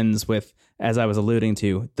 but it ends with, as I was alluding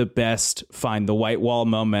to, the best find the white wall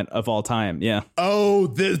moment of all time. Yeah. Oh,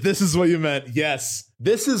 this is what you meant. Yes.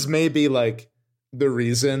 This is maybe like the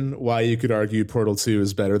reason why you could argue Portal 2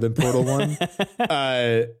 is better than Portal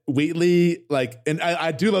 1. Wheatley, like, and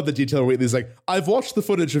I do love the detail where Wheatley's like, I've watched the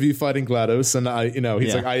footage of you fighting GLaDOS, and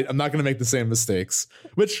he's like, I'm not going to make the same mistakes,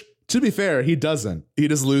 which, to be fair, he doesn't. He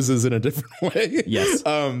just loses in a different way. Yes.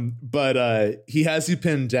 But he has you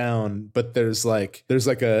pinned down, but there's like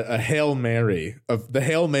a Hail Mary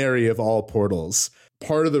of all portals.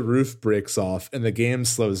 Part of the roof breaks off and the game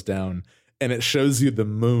slows down and it shows you the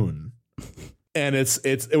moon. And it's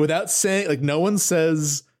without saying, like, no one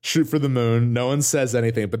says shoot for the moon. No one says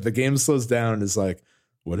anything, but the game slows down and is like,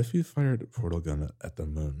 what if you fired a portal gun at the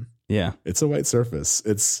moon? Yeah. It's a white surface.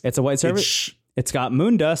 It's a white surface. It's got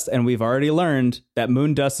moon dust, and we've already learned that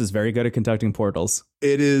moon dust is very good at conducting portals.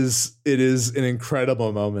 It is an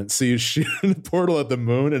incredible moment. So you shoot a portal at the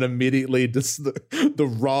moon, and immediately just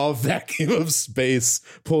the raw vacuum of space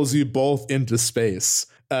pulls you both into space.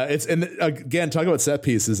 And again, talking about set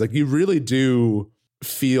pieces, like you really do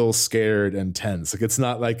feel scared and tense. Like it's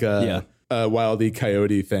not like a Wile E.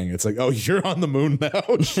 Coyote thing. It's like, oh, you're on the moon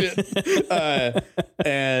now. Shit.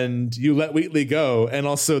 And you let Wheatley go. And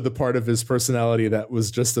also the part of his personality that was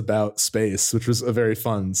just about space, which was a very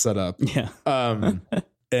fun setup. Yeah.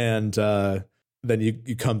 And then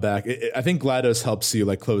you come back. I think GLaDOS helps you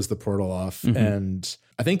like close the portal off. Mm-hmm. And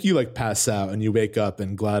I think you like pass out and you wake up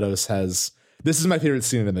and GLaDOS has, this is my favorite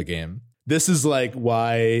scene in the game. This is like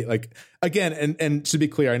why, like, again, and to be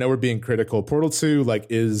clear, I know we're being critical. Portal 2 like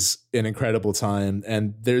is an incredible time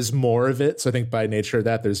and there's more of it. So I think by nature of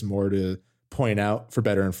that, there's more to point out for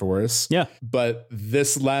better and for worse. Yeah. But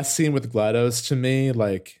this last scene with GLaDOS to me,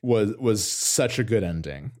 like, was such a good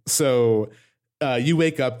ending. So you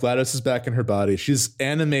wake up, GLaDOS is back in her body. She's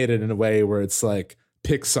animated in a way where it's like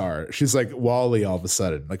Pixar. She's like Wall-E all of a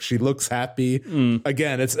sudden. Like she looks happy.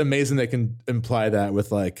 Again, it's amazing they can imply that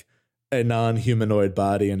with like a non-humanoid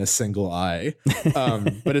body and a single eye.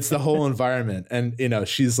 But it's the whole environment. And, you know,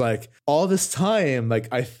 she's like, all this time, like,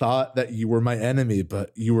 I thought that you were my enemy,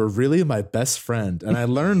 but you were really my best friend. And I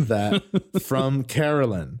learned that from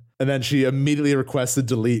Carolyn. And then she immediately requests to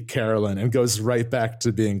delete Carolyn and goes right back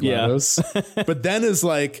to being GLaDOS. Yeah. But then is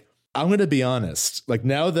like, I'm going to be honest. Like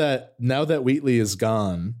now that Wheatley is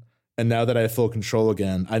gone and now that I have full control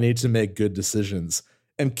again, I need to make good decisions.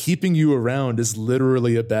 And keeping you around is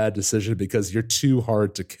literally a bad decision because you're too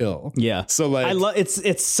hard to kill. Yeah. So like, I love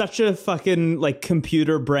it's such a fucking like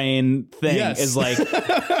computer brain thing. Yes. Is like,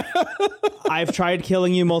 I've tried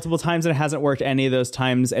killing you multiple times and it hasn't worked any of those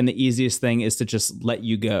times. And the easiest thing is to just let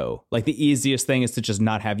you go. Like the easiest thing is to just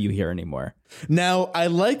not have you here anymore. Now, I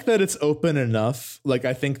like that it's open enough. Like,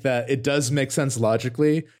 I think that it does make sense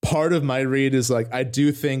logically. Part of my read is like, I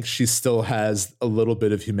do think she still has a little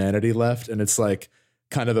bit of humanity left. And it's like,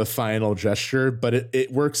 kind of a final gesture, but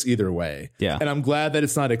it works either way. Yeah. And I'm glad that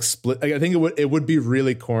it's not explicit. I think it would be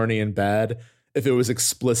really corny and bad if it was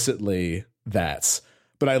explicitly that.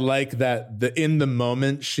 But I like that in the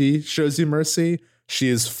moment she shows you mercy, she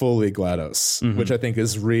is fully GLaDOS, which I think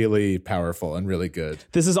is really powerful and really good.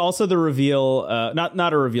 This is also the reveal,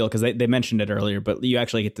 not a reveal because they mentioned it earlier, but you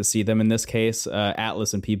actually get to see them in this case.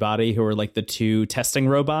 Atlas and Peabody, who are like the two testing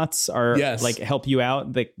robots, are like help you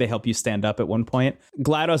out. They help you stand up at one point.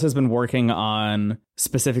 GLaDOS has been working on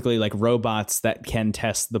specifically like robots that can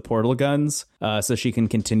test the portal guns, so she can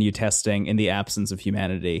continue testing in the absence of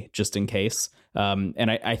humanity, just in case. And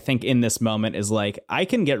I think in this moment is like, I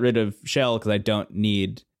can get rid of Shell because I don't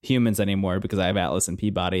need humans anymore because I have Atlas and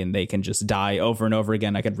Peabody and they can just die over and over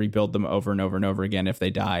again. I could rebuild them over and over and over again if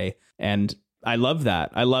they die. And I love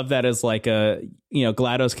that. I love that as like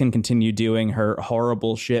GLaDOS can continue doing her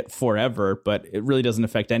horrible shit forever, but it really doesn't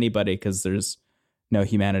affect anybody because there's no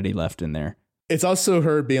humanity left in there. It's also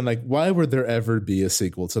her being like, why would there ever be a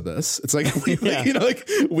sequel to this? It's like,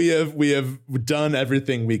 we have done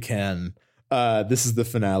everything we can. This is the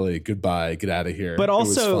finale. Goodbye. Get out of here. But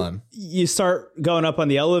also, you start going up on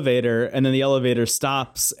the elevator and then the elevator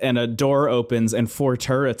stops and a door opens and 4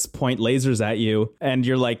 turrets point lasers at you. And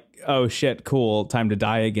you're like, oh, shit, cool. Time to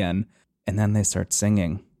die again. And then they start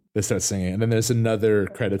singing. And then there's another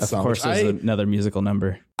credits song. Of course, there's another musical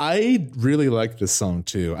number. I really like this song,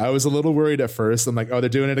 too. I was a little worried at first. I'm like, oh, they're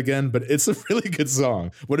doing it again. But it's a really good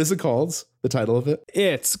song. What is it called? The title of it?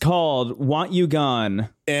 It's called Want You Gone.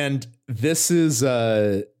 And this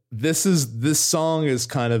song is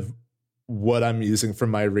kind of what I'm using for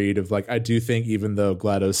my read of like, I do think even though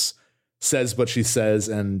GLaDOS says what she says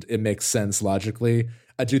and it makes sense logically,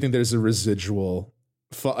 I do think there's a residual,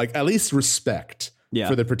 like at least respect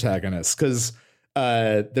for the protagonist. Because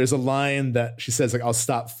there's a line that she says like, I'll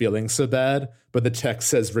stop feeling so bad, but the text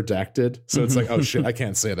says redacted. So it's like, oh shit, I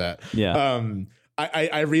can't say that. Yeah.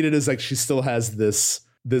 I read it as like she still has this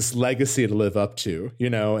legacy to live up to,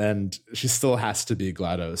 and she still has to be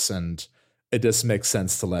GLaDOS, and it just makes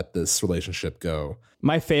sense to let this relationship go.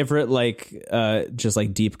 My favorite, just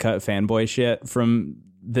like deep cut fanboy shit from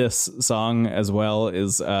this song as well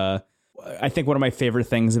is, I think one of my favorite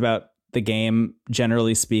things about the game,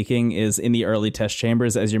 generally speaking, is in the early test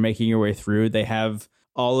chambers, as you're making your way through, they have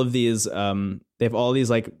all of these,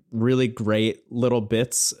 like really great little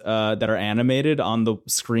bits that are animated on the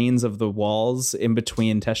screens of the walls in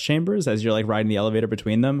between test chambers as you're like riding the elevator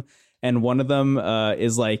between them. And one of them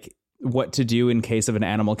is like what to do in case of an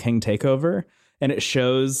Animal King takeover. And it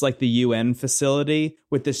shows like the UN facility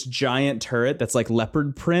with this giant turret that's like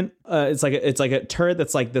leopard print. It's like a turret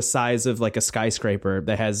that's like the size of like a skyscraper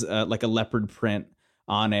that has like a leopard print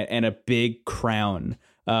on it and a big crown.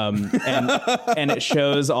 And it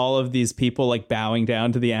shows all of these people like bowing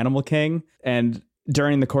down to the Animal King. And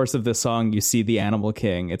during the course of this song, you see the Animal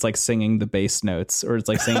King. It's like singing the bass notes, or it's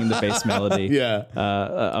like singing the bass melody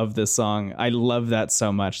of this song. I love that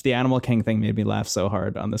so much. The Animal King thing made me laugh so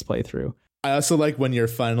hard on this playthrough. I also like when you're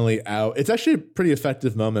finally out. It's actually a pretty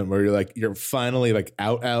effective moment where you're finally like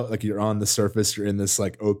out, like you're on the surface, you're in this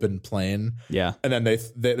like open plain. Yeah. And then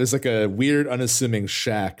there's like a weird, unassuming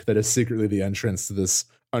shack that is secretly the entrance to this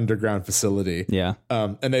underground facility. Yeah.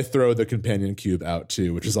 And they throw the companion cube out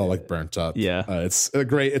too, which is all like burnt up. Yeah. It's a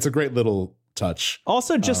great little touch.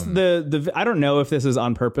 Also, just the I don't know if this is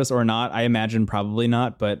on purpose or not. I imagine probably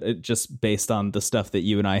not, but it just based on the stuff that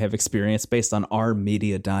you and I have experienced, based on our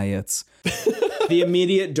media diets. The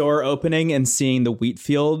immediate door opening and seeing the wheat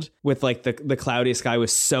field with like the cloudy sky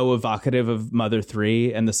was so evocative of Mother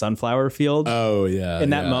 3 and the sunflower field. Oh yeah. In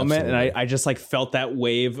that moment. Absolutely. And I just like felt that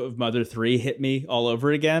wave of Mother 3 hit me all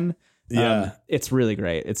over again. Yeah, it's really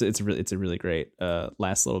great. It's a really great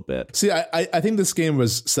last little bit. See, I think this game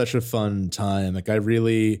was such a fun time. Like I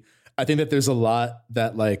think that there's a lot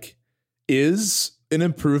that like is an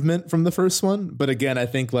improvement from the first one. But again, I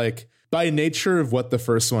think like by nature of what the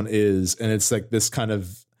first one is, and it's like this kind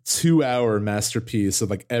of 2-hour masterpiece of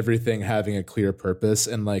like everything having a clear purpose.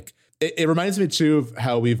 And like it reminds me too of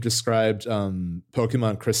how we've described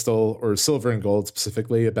Pokemon Crystal or Silver and Gold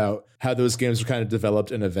specifically, about how those games were kind of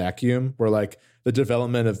developed in a vacuum, where like the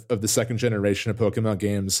development of the second generation of Pokemon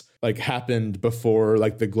games like happened before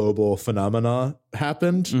like the global phenomena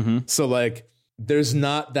happened. Mm-hmm. So like there's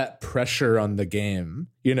not that pressure on the game,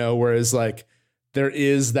 whereas like there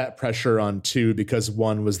is that pressure on 2 because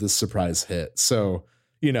 1 was the surprise hit. So,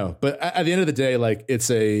 but at the end of the day, like it's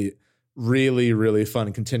a really, really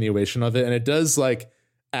fun continuation of it. And it does like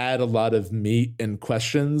add a lot of meat and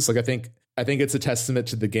questions. Like I think I think it's a testament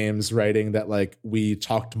to the game's writing that like we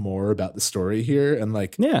talked more about the story here and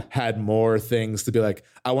like had more things to be like,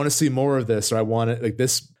 I want to see more of this, or I want it like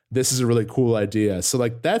this is a really cool idea. So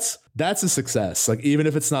like that's a success. Like even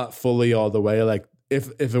if it's not fully all the way, like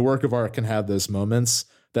if a work of art can have those moments,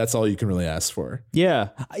 that's all you can really ask for. Yeah.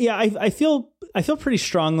 I feel pretty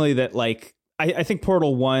strongly that like I think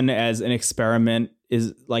Portal 1 as an experiment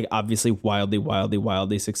is like obviously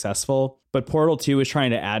wildly successful, but Portal 2 is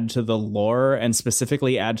trying to add to the lore, and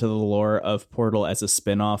specifically add to the lore of Portal as a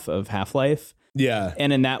spin-off of Half-Life. Yeah.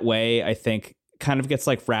 And in that way, I think kind of gets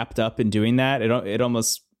like wrapped up in doing that. It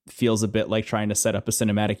almost feels a bit like trying to set up a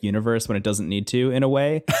cinematic universe when it doesn't need to, in a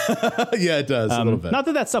way. Yeah, it does a little bit. Not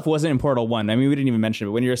that stuff wasn't in Portal 1. I mean, we didn't even mention it,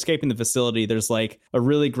 but when you're escaping the facility, there's like a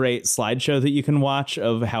really great slideshow that you can watch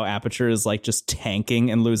of how Aperture is like just tanking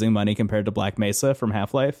and losing money compared to Black Mesa from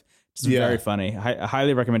Half-Life. It's very funny. I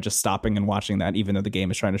highly recommend just stopping and watching that, even though the game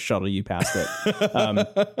is trying to shuttle you past it.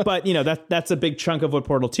 But you know, that's a big chunk of what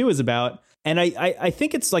Portal 2 is about. And I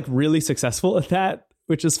think it's like really successful at that,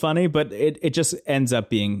 which is funny, but it just ends up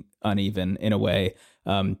being uneven in a way,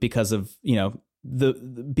 because of, you know, the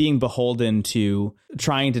being beholden to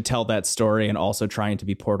trying to tell that story and also trying to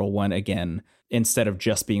be Portal 1 again, instead of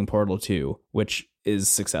just being Portal 2, which is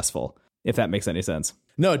successful, if that makes any sense.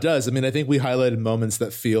 No, it does. I mean, I think we highlighted moments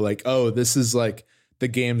that feel like, oh, this is like the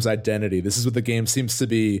game's identity. This is what the game seems to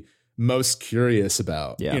be most curious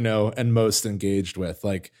about, you know, and most engaged with,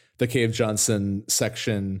 like the Cave Johnson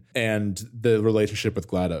section and the relationship with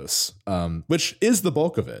GLaDOS, which is the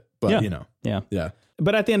bulk of it. But, you know, yeah.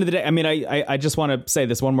 But at the end of the day, I mean, I just want to say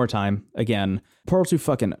this one more time again. Portal 2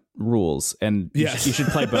 fucking rules, and you should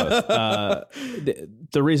play both.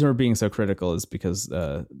 The reason we're being so critical is because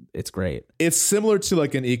it's great. It's similar to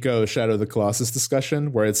like an Ico Shadow of the Colossus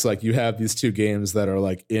discussion, where it's like you have these two games that are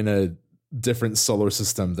like in a different solar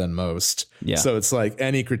system than most. Yeah. So it's like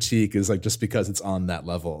any critique is like just because it's on that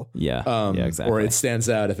level. Yeah. Exactly. Or it stands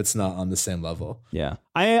out if it's not on the same level. Yeah.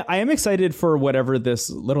 I am excited for whatever this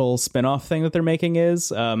little spin-off thing that they're making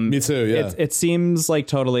is. Me too, yeah. It seems like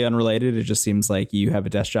totally unrelated. It just seems like you have a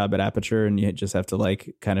desk job at Aperture and you just have to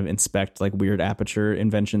like kind of inspect like weird Aperture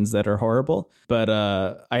inventions that are horrible. But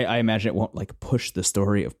I imagine it won't like push the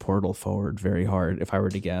story of Portal forward very hard, if I were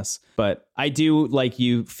to guess. But I do, like,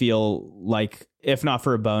 you feel like if not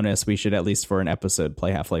for a bonus, we should at least for an episode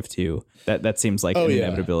play Half-Life 2. That seems like an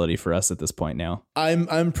inevitability for us at this point now.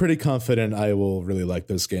 I'm pretty confident I will really like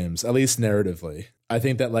those games, at least narratively. I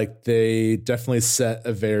think that like they definitely set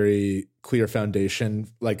a very clear foundation.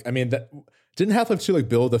 Like, I mean, that didn't Half-Life 2 like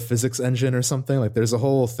build a physics engine or something? Like there's a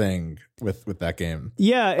whole thing with that game.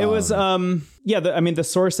 Yeah, it was the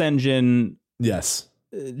source engine, yes,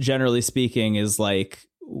 generally speaking, is like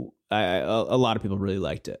a lot of people really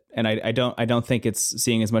liked it, and I don't think it's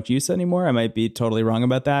seeing as much use anymore. I might be totally wrong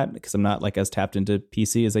about that because I'm not like as tapped into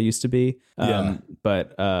PC as I used to be.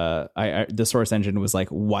 But the source engine was like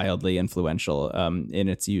wildly influential in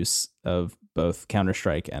its use of both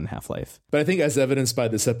Counter-Strike and Half-Life. But I think, as evidenced by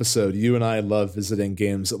this episode, you and I love visiting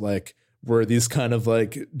games that like were these kind of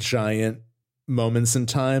like giant moments in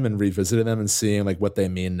time and revisiting them and seeing like what they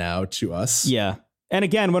mean now to us. Yeah. And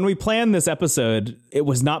again, when we planned this episode, it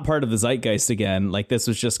was not part of the zeitgeist again. Like this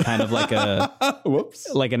was just kind of like a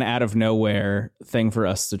like an out of nowhere thing for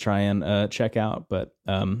us to try and check out. But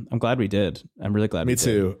I'm glad we did. I'm really glad we did.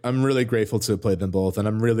 Me too. I'm really grateful to have played them both. And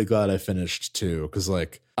I'm really glad I finished 2 because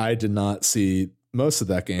like I did not see most of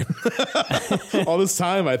that game. All this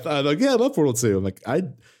time I thought like, yeah, I love Portal 2. I'm like,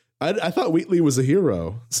 I thought Wheatley was a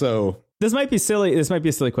hero. So This might be silly. This might be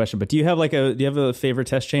a silly question, but do you have a favorite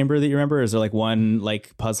test chamber that you remember? Or is there like one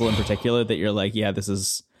like puzzle in particular that you're like, yeah, this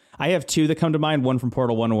is? I have 2 that come to mind. One from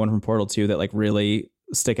Portal 1 and one from Portal 2 that like really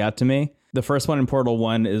stick out to me. The first one in Portal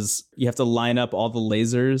 1 is you have to line up all the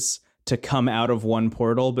lasers to come out of one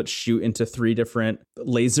portal, but shoot into 3 different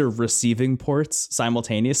laser receiving ports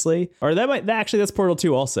simultaneously. Or that's Portal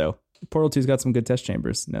 2 also. Portal 2's got some good test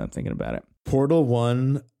chambers. Now I'm thinking about it. Portal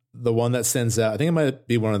 1. The one that stands out, I think it might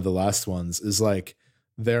be one of the last ones, is like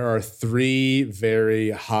there are 3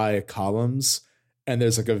 very high columns and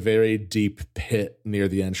there's like a very deep pit near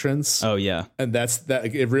the entrance. Oh, yeah. And that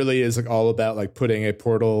it really is like all about like putting a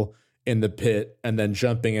portal in the pit and then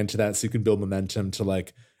jumping into that so you can build momentum to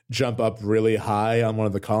like jump up really high on one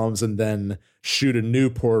of the columns and then shoot a new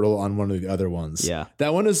portal on one of the other ones. Yeah.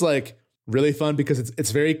 That one is like really fun because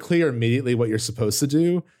it's very clear immediately what you're supposed to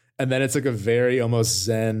do. And then it's like a very almost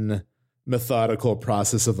Zen methodical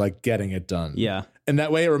process of like getting it done. Yeah. And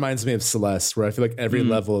that way it reminds me of Celeste, where I feel like every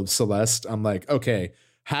level of Celeste, I'm like, okay,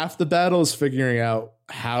 half the battle is figuring out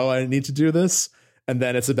how I need to do this. And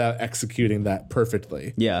then it's about executing that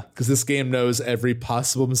perfectly. Yeah. Because this game knows every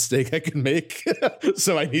possible mistake I can make.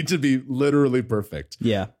 So I need to be literally perfect.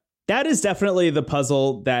 Yeah. That is definitely the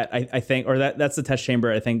puzzle that I think, or that's the test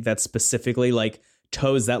chamber, I think, that specifically like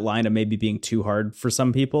toes that line of maybe being too hard for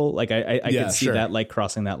some people. Like I could see that like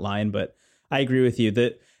crossing that line, but I agree with you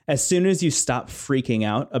that as soon as you stop freaking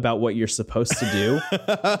out about what you're supposed to do,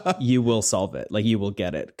 you will solve it. Like you will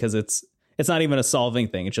get it, because it's not even a solving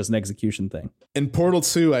thing. It's just an execution thing. In Portal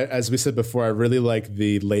 2, as we said before, I really like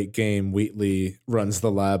the late game Wheatley runs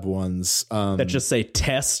the lab ones. That just say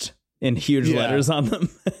test in huge letters on them.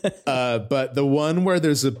 But the one where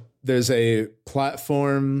there's a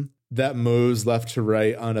platform that moves left to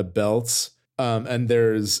right on a belt, and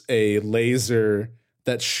there's a laser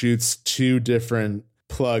that shoots two different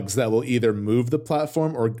plugs that will either move the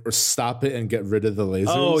platform or stop it and get rid of the lasers.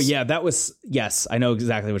 Oh yeah, that was, yes, I know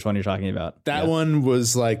exactly which one you're talking about. That one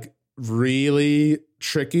was like really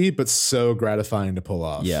tricky, but so gratifying to pull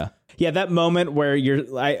off. Yeah. Yeah, that moment where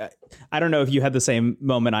I don't know if you had the same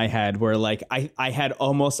moment I had, where like I had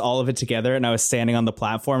almost all of it together and I was standing on the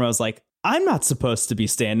platform. I was like, I'm not supposed to be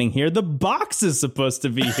standing here. The box is supposed to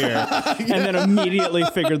be here. Yeah. And then immediately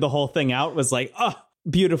figured the whole thing out. Was like, oh,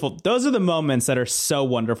 beautiful. Those are the moments that are so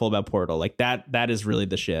wonderful about Portal. Like that is really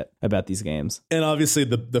the shit about these games. And obviously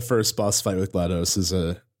the first boss fight with GLaDOS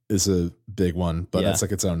is a big one, but that's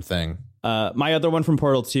like its own thing. My other one from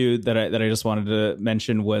Portal 2 that I just wanted to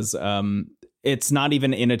mention was it's not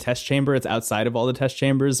even in a test chamber. It's outside of all the test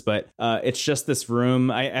chambers, but it's just this room.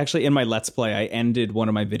 I actually, in my Let's Play, I ended one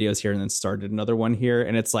of my videos here and then started another one here.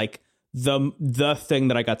 And it's like the thing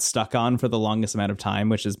that I got stuck on for the longest amount of time,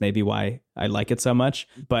 which is maybe why I like it so much.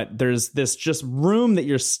 But there's this just room that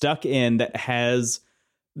you're stuck in that has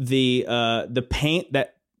the paint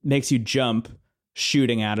that makes you jump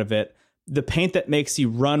shooting out of it, the paint that makes you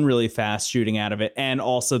run really fast shooting out of it, and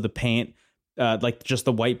also the paint, like just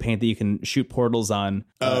the white paint that you can shoot portals on.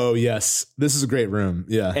 Oh, yes. This is a great room.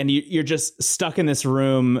 Yeah. And you're just stuck in this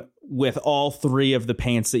room with all three of the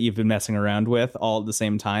paints that you've been messing around with all at the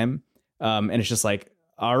same time. And it's just like,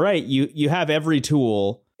 all right, you have every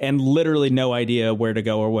tool and literally no idea where to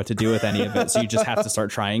go or what to do with any of it. So you just have to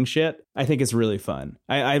start trying shit. I think it's really fun.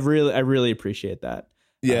 I really appreciate that.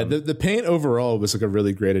 Yeah, the paint overall was like a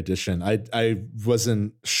really great addition. I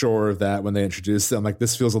wasn't sure of that when they introduced it. I'm like,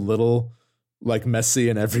 this feels a little like messy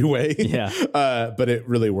in every way. Yeah. But it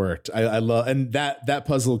really worked. I love, and that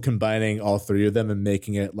puzzle combining all three of them and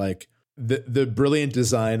making it like the brilliant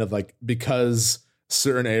design of like, because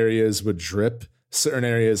certain areas would drip, certain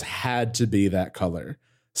areas had to be that color.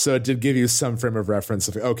 So it did give you some frame of reference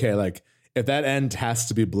of, okay, like if that end has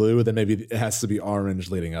to be blue, then maybe it has to be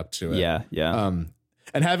orange leading up to it. Yeah. Yeah.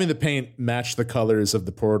 And having the paint match the colors of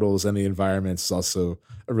the portals and the environments is also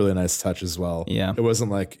a really nice touch as well. Yeah. It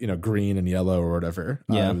wasn't like, green and yellow or whatever.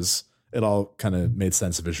 Yeah. It all kind of made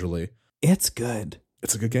sense visually. It's good.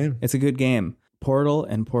 It's a good game. It's a good game. Portal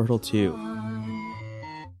and Portal 2.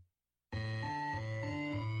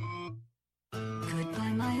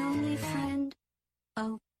 Goodbye, my only friend.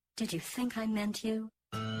 Oh, did you think I meant you?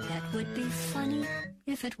 That would be funny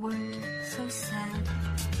if it weren't so sad.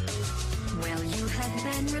 Well, you have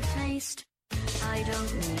been replaced. I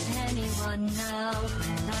don't need anyone now.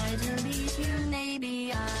 When I delete you,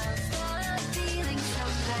 maybe I'll stop feeling so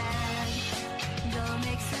bad. Don't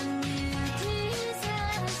make some new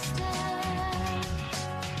disaster.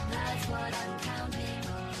 That's what I'm counting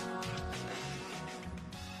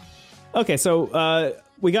on. Okay, so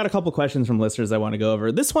we got a couple questions from listeners I want to go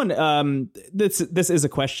over. This one, this is a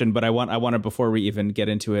question, but I want to, before we even get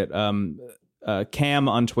into it, Cam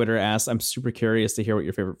on Twitter asked, I'm super curious to hear what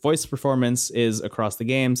your favorite voice performance is across the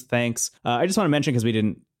games. Thanks. I just want to mention, because we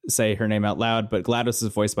didn't say her name out loud, but GLaDOS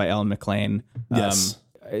is voiced by Ellen McLain. Yes.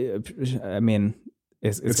 I mean,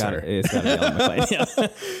 it's got to be Ellen McLain. Yeah.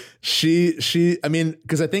 She, I mean,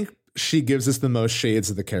 because I think she gives us the most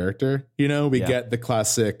shades of the character. We get the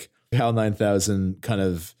classic HAL 9000 kind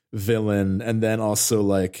of villain, and then also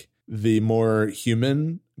like the more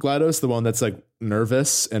human GLaDOS, the one that's like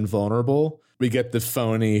nervous and vulnerable. We get the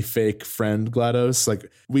phony fake friend GLaDOS.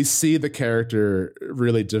 Like we see the character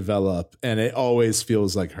really develop, and it always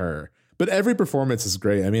feels like her. But every performance is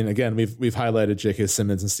great. I mean, again, we've highlighted J.K.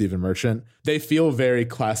 Simmons and Stephen Merchant. They feel very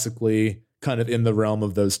classically kind of in the realm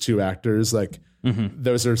of those two actors. Like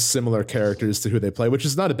those are similar characters to who they play, which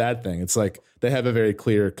is not a bad thing. It's like they have a very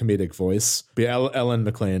clear comedic voice. But yeah, Ellen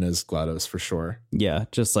McLain is GLaDOS for sure. Yeah,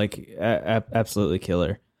 just like absolutely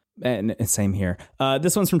killer. And same here.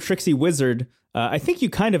 This one's from Trixie Wizard. I think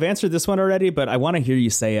you kind of answered this one already, but I want to hear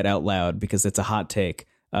you say it out loud because it's a hot take.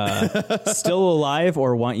 Still alive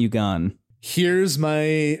or want you gone? Here's my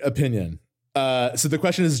opinion. So the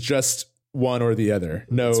question is just one or the other.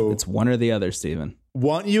 No, it's one or the other, Steven.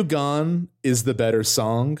 Want You Gone is the better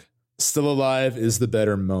song. Still Alive is the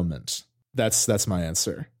better moment. That's my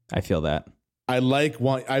answer. I feel that.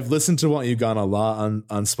 I've listened to Want You Gone a lot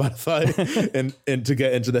on Spotify and to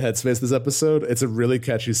get into the headspace this episode. It's a really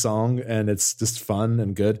catchy song and it's just fun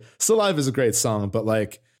and good. Still Alive is a great song, but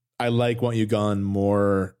like I like Want You Gone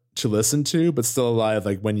more to listen to, but Still Alive,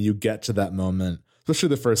 like when you get to that moment, especially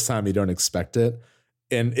the first time you don't expect it,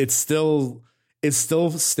 and it still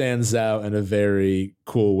stands out in a very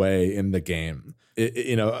cool way in the game.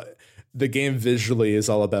 The game visually is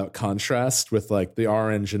all about contrast with like the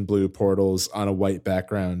orange and blue portals on a white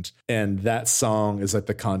background. And that song is like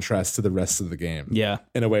the contrast to the rest of the game. Yeah.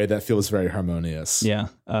 In a way that feels very harmonious. Yeah.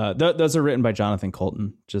 Those are written by Jonathan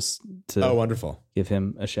Coulton, just to wonderful. Give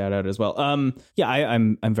him a shout out as well. Yeah,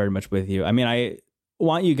 I'm very much with you. I mean, I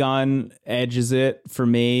Want You Gone edges it for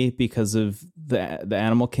me because of the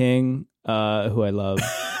Animal King, who I love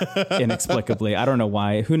inexplicably. I don't know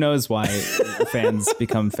why. Who knows why fans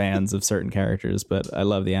become fans of certain characters, but I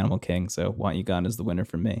love the Animal King, so Want You Gone is the winner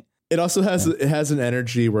for me. It also has an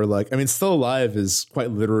energy where, like, I mean, Still Alive is quite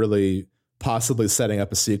literally possibly setting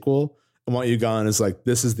up a sequel, and Want You Gone is like,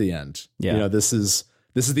 this is the end. Yeah. You know, this is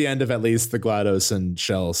the end of at least the GLaDOS and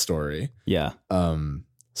Shell story. Yeah.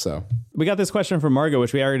 So we got this question from Margo,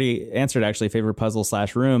 which we already answered, actually. Favorite puzzle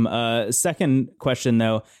 / room. Second question,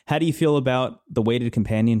 though. How do you feel about the weighted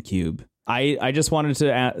companion cube? I just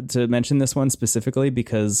wanted to mention this one specifically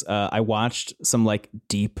because I watched some like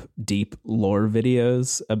deep lore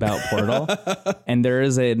videos about Portal, and there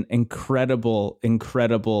is an incredible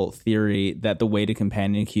theory that the weighted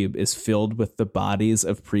companion cube is filled with the bodies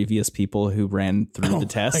of previous people who ran through the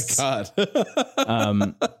tests. My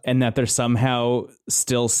God. And that they're somehow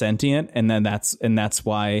still sentient, and that's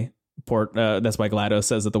why GLaDOS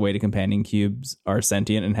says that the weighted companion cubes are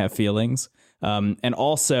sentient and have feelings, and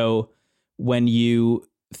also. When you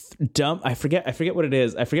dump, I forget what it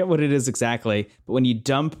is. I forget what it is exactly. But when you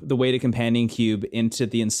dump the weighted companion cube into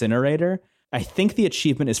the incinerator, I think the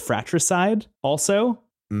achievement is fratricide also,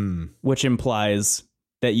 which implies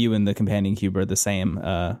that you and the companion cube are the same.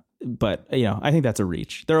 But, you know, I think that's a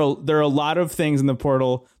reach. There are a lot of things in the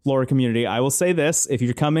Portal lore community. I will say this. If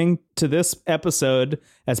you're coming to this episode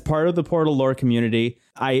as part of the Portal lore community,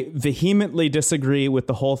 I vehemently disagree with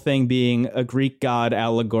the whole thing being a Greek god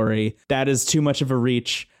allegory. That is too much of a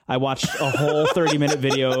reach. I watched a whole 30-minute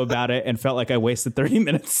video about it and felt like I wasted 30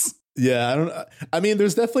 minutes. Yeah, I mean,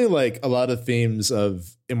 there's definitely like a lot of themes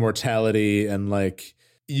of immortality and like,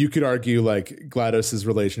 you could argue like GLaDOS's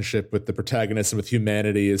relationship with the protagonist and with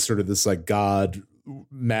humanity is sort of this like god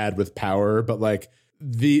mad with power, but like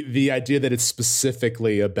the idea that it's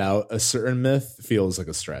specifically about a certain myth feels like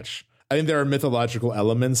a stretch. I think there are mythological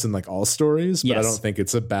elements in like all stories, but yes. I don't think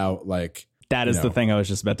it's about like that is the thing I was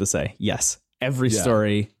just about to say. Yes, every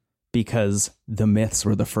story, because the myths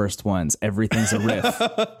were the first ones. Everything's a riff.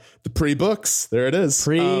 The pre-books, there it is.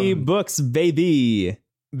 Pre-books, baby.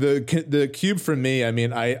 The cube for me, I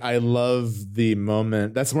mean, I love the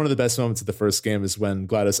moment. That's one of the best moments of the first game is when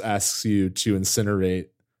GLaDOS asks you to incinerate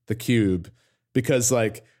the cube, because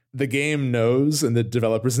like the game knows and the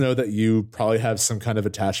developers know that you probably have some kind of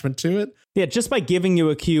attachment to it. Yeah, just by giving you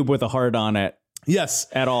a cube with a heart on it. Yes.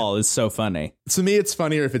 At all is so funny. To me, it's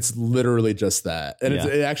funnier if it's literally just that. And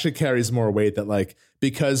it actually carries more weight that like,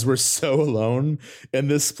 because we're so alone in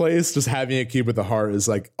this place, just having a cube with a heart is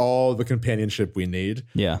like all the companionship we need.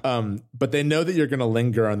 Yeah. But they know that you're going to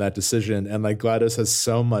linger on that decision. And like GLaDOS has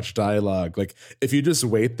so much dialogue. Like if you just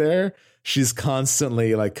wait there, she's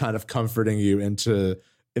constantly like kind of comforting you into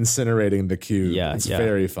incinerating the cube. Yeah. It's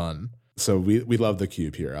very fun. So we love the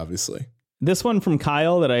cube here, obviously. This one from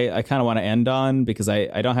Kyle that I kind of want to end on because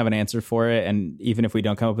I don't have an answer for it. And even if we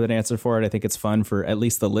don't come up with an answer for it, I think it's fun for at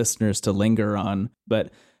least the listeners to linger on.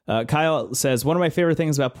 But Kyle says, one of my favorite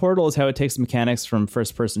things about Portal is how it takes mechanics from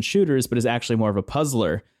first-person shooters, but is actually more of a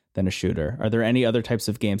puzzler than a shooter. Are there any other types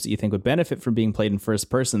of games that you think would benefit from being played in first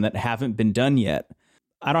person that haven't been done yet?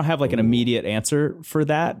 I don't have like an immediate answer for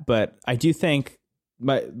that, but I do think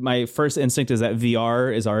my first instinct is that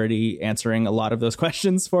VR is already answering a lot of those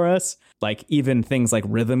questions for us. Like even things like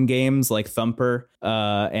rhythm games like Thumper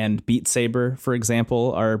and Beat Saber, for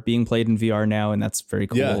example, are being played in VR now. And that's very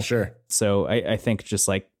cool. Yeah, sure. So I think just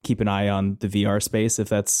like keep an eye on the VR space if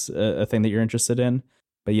that's a thing that you're interested in.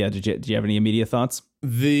 But yeah, do you have any immediate thoughts?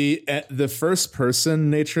 The first person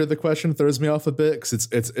nature of the question throws me off a bit because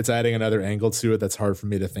it's adding another angle to it that's hard for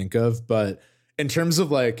me to think of. But in terms of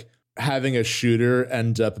like having a shooter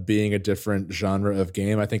end up being a different genre of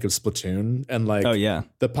game. I think of Splatoon and like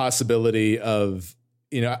the possibility of,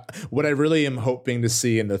 what I really am hoping to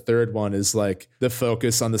see in the third one is like the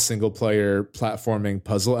focus on the single player platforming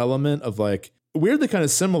puzzle element of like weirdly kind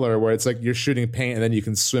of similar where it's like you're shooting paint and then you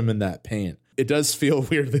can swim in that paint. It does feel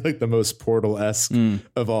weirdly like the most Portal-esque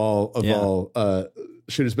of all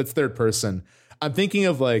shooters, but it's third person. I'm thinking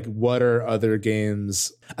of like, what are other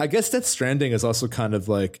games? I guess Death Stranding is also kind of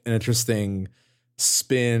like an interesting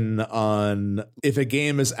spin on if a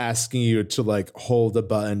game is asking you to like hold a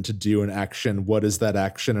button to do an action, what is that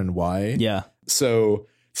action and why? Yeah. So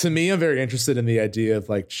to me, I'm very interested in the idea of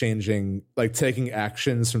like changing, like taking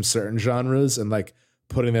actions from certain genres and like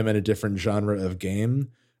putting them in a different genre of game.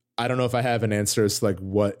 I don't know if I have an answer as to like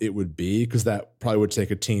what it would be, because that probably would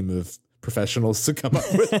take a team of professionals to come up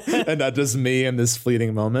with and not just me in this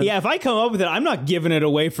fleeting moment. Yeah, if I come up with it, I'm not giving it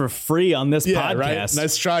away for free on this podcast. Right?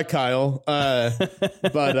 Nice try, Kyle.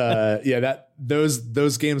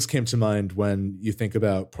 Those games came to mind when you think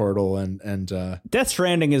about Portal and Death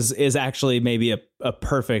Stranding is actually maybe a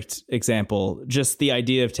perfect example. Just the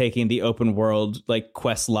idea of taking the open world like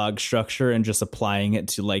quest log structure and just applying it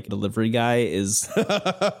to like Delivery Guy is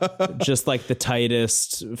just like the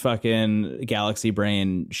tightest fucking galaxy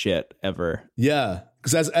brain shit ever. Yeah.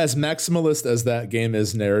 Because as maximalist as that game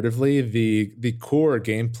is narratively, the core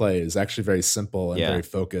gameplay is actually very simple and very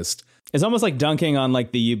focused. It's almost like dunking on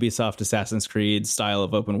like the Ubisoft Assassin's Creed style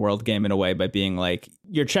of open world game in a way by being like,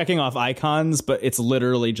 you're checking off icons, but it's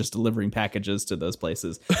literally just delivering packages to those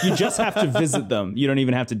places. You just have to visit them. You don't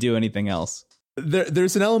even have to do anything else.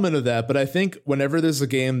 There's an element of that, but I think whenever there's a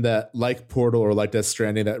game that like Portal or like Death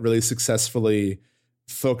Stranding that really successfully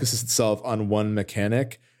focuses itself on one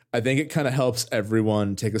mechanic, I think it kind of helps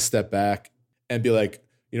everyone take a step back and be like,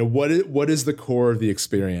 what is the core of the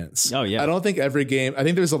experience? Oh, yeah. I don't think every game, I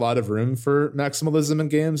think there's a lot of room for maximalism in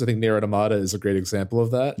games. I think Nier Automata is a great example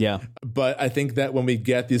of that. Yeah. But I think that when we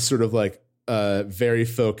get these sort of like very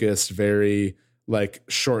focused, very like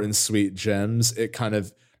short and sweet gems, it kind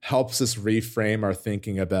of helps us reframe our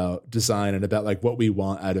thinking about design and about like what we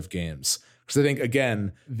want out of games. Because I think,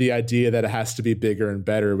 again, the idea that it has to be bigger and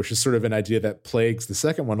better, which is sort of an idea that plagues the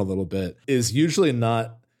second one a little bit, is usually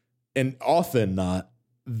not, and often not,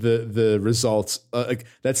 the results.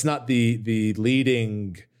 That's not the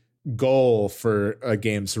leading goal for a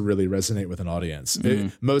game to really resonate with an audience.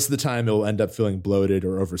 Most of the time, it will end up feeling bloated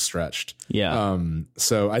or overstretched. Yeah.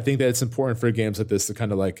 So I think that it's important for games like this to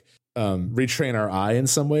kind of like retrain our eye in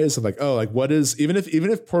some ways of like, oh, like what is, even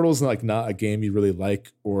if Portal's like not a game you really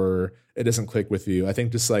like or it doesn't click with you, I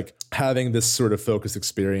think just like having this sort of focused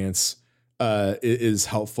experience is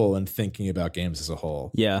helpful in thinking about games as a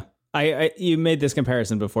whole. Yeah. You made this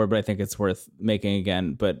comparison before, but I think it's worth making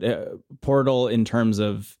again. But Portal, in terms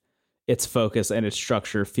of its focus and its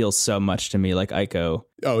structure, feels so much to me like Ico.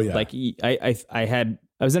 Oh yeah. Like I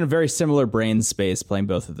was in a very similar brain space playing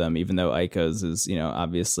both of them, even though Ico's is,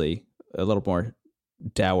 obviously a little more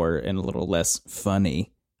dour and a little less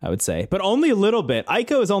funny, I would say, but only a little bit.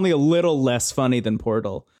 Ico is only a little less funny than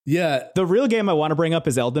Portal. Yeah. The real game I want to bring up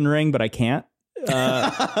is Elden Ring, but I can't.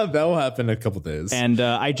 That will happen in a couple days. And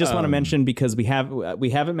I just want to mention, because we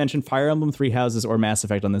haven't mentioned Fire Emblem Three Houses or Mass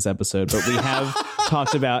Effect on this episode, but we have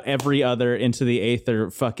talked about every other Into the Aether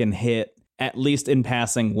fucking hit, at least in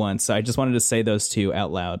passing once. So I just wanted to say those two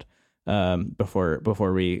out loud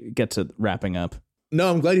before we get to wrapping up. No,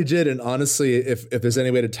 I'm glad you did. And honestly, if there's any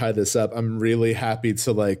way to tie this up, I'm really happy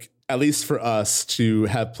to, like, at least for us, to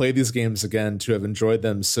have played these games again, to have enjoyed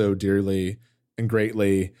them so dearly and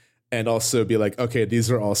greatly, and also be like, okay, these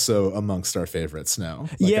are also amongst our favorites now.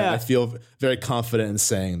 Like, I feel very confident in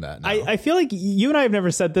saying that now. I feel like you and I have never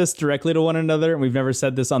said this directly to one another, and we've never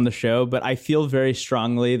said this on the show, but I feel very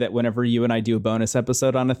strongly that whenever you and I do a bonus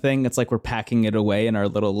episode on a thing, it's like we're packing it away in our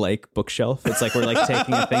little like bookshelf. It's like we're like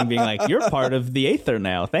taking a thing, being like, you're part of the Aether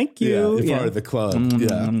now. Thank you. Yeah, you're part of the club.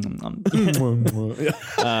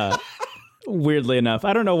 Weirdly enough,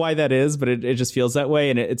 I don't know why that is, but it just feels that way.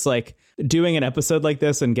 And it's like doing an episode like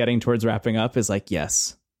this and getting towards wrapping up is like,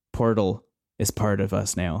 yes, Portal is part of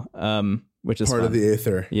us now, which is part fun. of the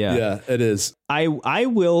Aether. Yeah, it is. I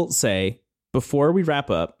will say before we wrap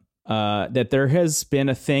up that there has been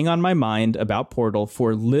a thing on my mind about Portal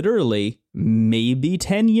for literally maybe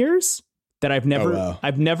 10 years that I've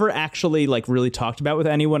never actually like really talked about with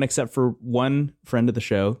anyone except for one friend of the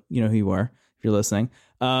show. You know who you are if you're listening.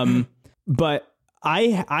 But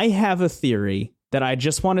I have a theory that I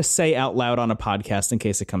just want to say out loud on a podcast in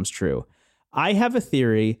case it comes true. I have a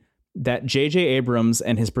theory that J.J. Abrams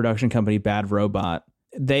and his production company Bad Robot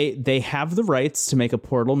they have the rights to make a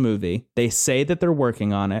Portal movie. They say that they're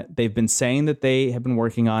working on it. They've been saying that they have been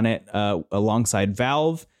working on it alongside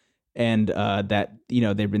Valve, and that, you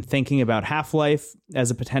know, they've been thinking about Half-Life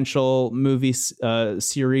as a potential movie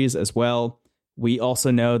series as well. We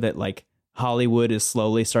also know that like Hollywood is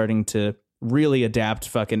slowly starting to really adapt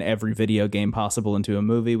fucking every video game possible into a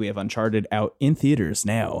movie. We have Uncharted out in theaters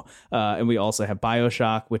now. And we also have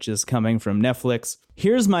BioShock, which is coming from Netflix.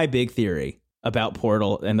 Here's my big theory about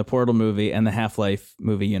Portal and the Portal movie and the Half-Life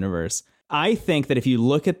movie universe. I think that if you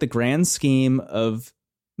look at the grand scheme of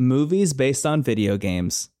movies based on video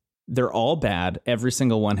games, they're all bad. Every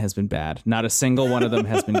single one has been bad. Not a single one of them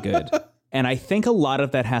has been good. And I think a lot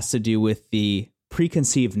of that has to do with the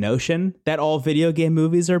preconceived notion that all video game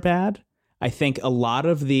movies are bad. I think a lot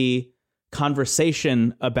of the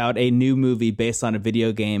conversation about a new movie based on a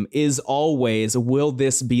video game is always, will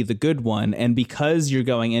this be the good one? And because you're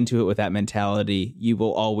going into it with that mentality, you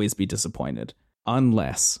will always be disappointed.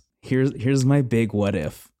 Unless, here's my big what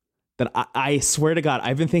if, that I swear to God,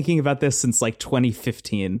 I've been thinking about this since like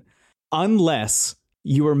 2015. Unless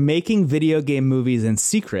you are making video game movies in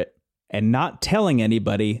secret and not telling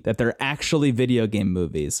anybody that they're actually video game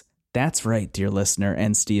movies. That's right, dear listener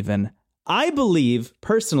and Steven. I believe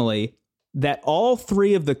personally that all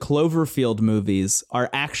three of the Cloverfield movies are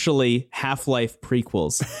actually Half-Life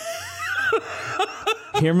prequels.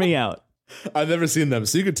 Hear me out. I've never seen them,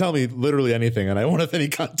 so you could tell me literally anything, and I won't have any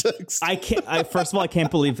context. I can't. First of all, I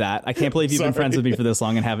can't believe that. I can't believe you've been friends with me for this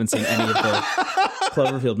long and haven't seen any of the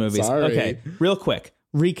Cloverfield movies. Sorry. Okay, real quick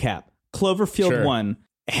recap. Cloverfield 1,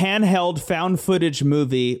 handheld found footage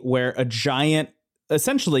movie where a giant,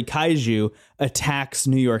 essentially kaiju, attacks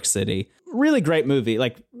New York City. Really great movie,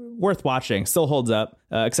 like worth watching, still holds up,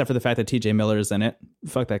 except for the fact that TJ Miller is in it.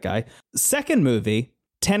 Fuck that guy. Second movie,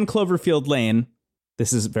 10 Cloverfield Lane.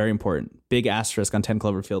 This is very important. Big asterisk on 10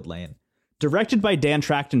 Cloverfield Lane. Directed by Dan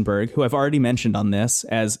Trachtenberg, who I've already mentioned on this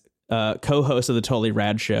as co-host of the Totally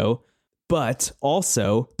Rad Show, but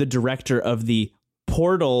also the director of the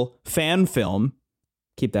Portal fan film.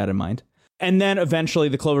 Keep that in mind. And then eventually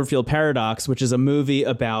the Cloverfield Paradox, which is a movie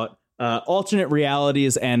about alternate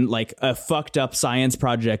realities and like a fucked up science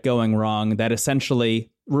project going wrong that essentially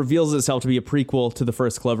reveals itself to be a prequel to the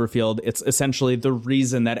first Cloverfield. It's essentially the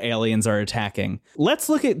reason that aliens are attacking. Let's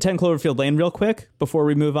look at 10 Cloverfield Lane real quick before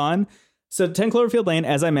we move on. So 10 Cloverfield Lane,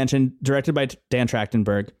 as I mentioned, directed by Dan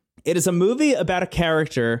Trachtenberg. It is a movie about a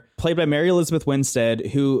character played by Mary Elizabeth Winstead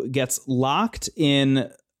who gets locked in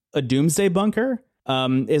a doomsday bunker.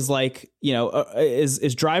 Is like, you know,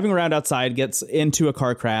 is driving around outside, gets into a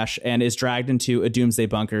car crash and is dragged into a doomsday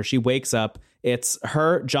bunker. She wakes up. It's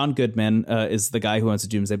her. John Goodman is the guy who owns a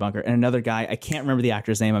doomsday bunker, and another guy. I can't remember the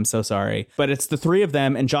actor's name. I'm so sorry. But it's the three of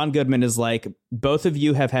them. And John Goodman is like, both of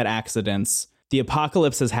you have had accidents. The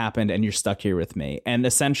apocalypse has happened and you're stuck here with me. And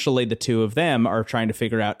essentially the two of them are trying to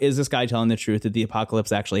figure out, is this guy telling the truth? Did the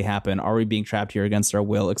apocalypse actually happen? Are we being trapped here against our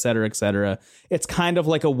will, et cetera, et cetera? It's kind of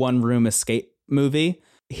like a one room escape movie.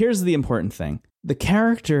 Here's the important thing. The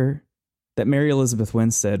character that Mary Elizabeth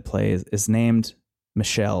Winstead plays is named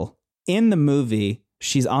Michelle. In the movie,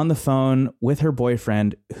 she's on the phone with her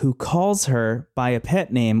boyfriend who calls her by a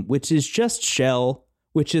pet name, which is just Shell,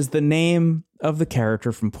 which is the name of the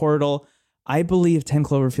character from Portal. I believe 10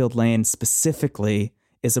 Cloverfield Lane specifically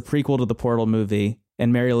is a prequel to the Portal movie,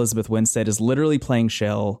 and Mary Elizabeth Winstead is literally playing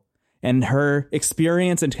Shell. And her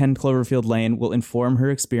experience in 10 Cloverfield Lane will inform her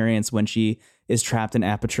experience when she is trapped in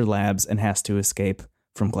Aperture Labs and has to escape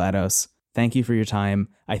from GLaDOS. Thank you for your time.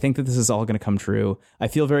 I think that this is all going to come true. I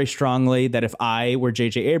feel very strongly that if I were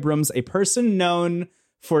J.J. Abrams, a person known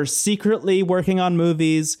for secretly working on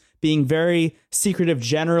movies, being very secretive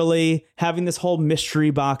generally, having this whole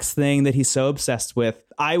mystery box thing that he's so obsessed with,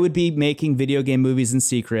 I would be making video game movies in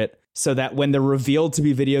secret, so that when they're revealed to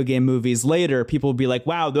be video game movies later, people will be like,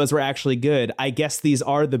 wow, those were actually good. I guess these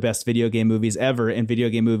are the best video game movies ever, and video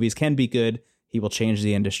game movies can be good. He will change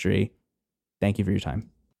the industry. Thank you for your time.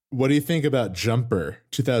 What do you think about Jumper,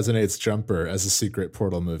 2008's Jumper, as a secret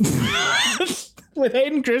Portal movie? With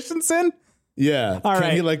Hayden Christensen? Yeah. All Can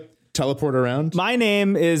right. he like teleport around? My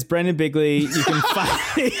name is Brendan Bigley. You can find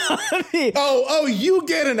me on the... Oh, you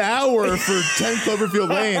get an hour for 10 Cloverfield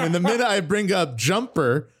Lane, and the minute I bring up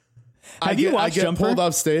Jumper... I get Jumper? Pulled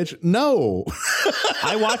off stage. No.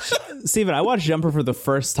 I watched Jumper for the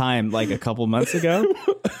first time like a couple months ago.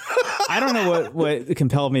 I don't know what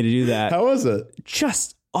compelled me to do that. How was it?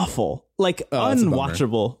 Just awful. Like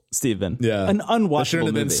unwatchable, Steven. Yeah. An unwatchable I shouldn't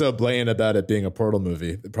have been so blatant about it being a Portal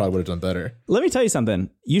movie. It probably would have done better. Let me tell you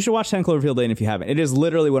something. You should watch 10 Cloverfield Lane if you haven't. It is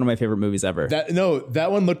literally one of my favorite movies ever.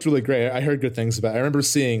 That one looked really great. I heard good things about it. I remember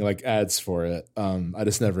seeing like ads for it. I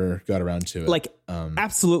just never got around to it. Like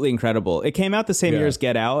absolutely incredible. It came out the same year as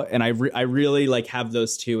Get Out, and I really like have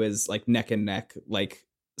those two as like neck and neck. Like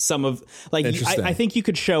some of like I think you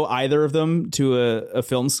could show either of them to a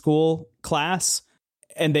film school class,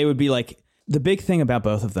 and they would be like, the big thing about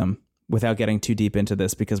both of them, without getting too deep into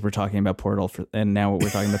this because we're talking about Portal and now we're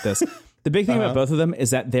talking about this. The big thing about both of them is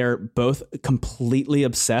that they're both completely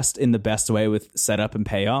obsessed in the best way with setup and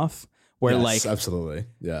payoff. Where like absolutely,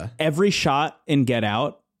 yeah, every shot in Get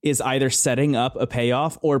Out is either setting up a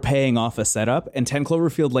payoff or paying off a setup, and 10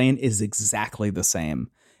 Cloverfield Lane is exactly the same.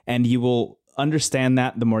 And you will understand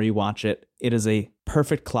that the more you watch it. It is a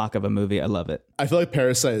perfect clock of a movie. I love it. I feel like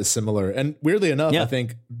Parasite is similar. And weirdly enough, I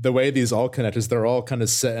think the way these all connect is they're all kind of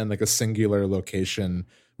set in like a singular location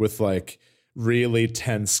with like really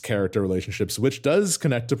tense character relationships, which does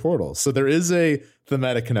connect to Portal. So there is a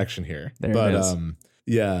thematic connection here.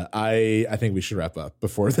 Yeah, I think we should wrap up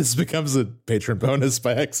before this becomes a patron bonus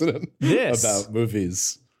by accident about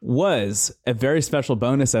movies. Was a very special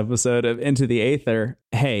bonus episode of Into the Aether.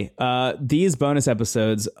 Hey, these bonus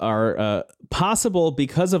episodes are possible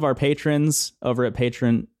because of our patrons over at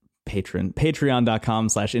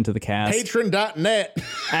patreon.com/intothecast. Patron.net.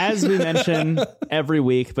 As we mention every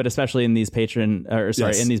week, but especially in these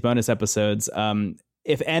in these bonus episodes,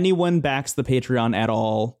 if anyone backs the Patreon at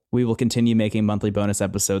all, we will continue making monthly bonus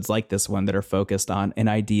episodes like this one that are focused on an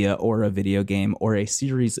idea or a video game or a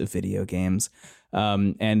series of video games.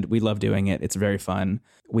 And we love doing it. It's very fun.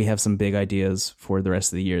 We have some big ideas for the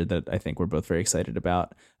rest of the year that I think we're both very excited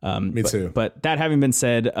about. Me too. But that having been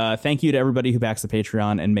said, thank you to everybody who backs the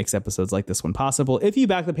Patreon and makes episodes like this one possible. If you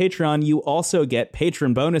back the Patreon, you also get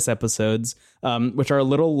patron bonus episodes, which are a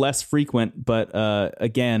little less frequent. But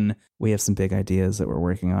again, we have some big ideas that we're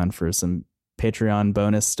working on for some Patreon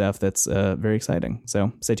bonus stuff that's very exciting.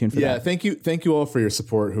 So stay tuned for that. Thank you all for your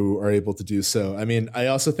support who are able to do so. I mean, I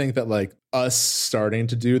also think that like us starting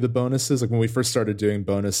to do the bonuses, like when we first started doing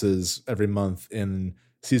bonuses every month in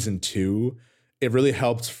season 2, it really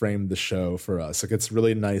helped frame the show for us. Like it's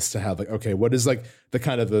really nice to have like, okay, what is like the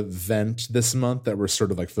kind of event this month that we're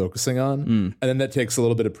sort of like focusing on? And then that takes a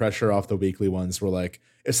little bit of pressure off the weekly ones where like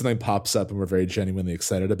if something pops up and we're very genuinely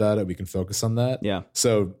excited about it, we can focus on that. Yeah.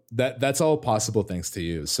 So that's all possible thanks to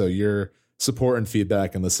you. So your support and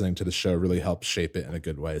feedback and listening to the show really helps shape it in a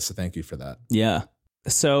good way. So thank you for that. Yeah.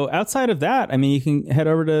 So outside of that, I mean, you can head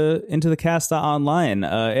over to intothecast.online.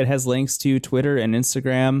 It has links to Twitter and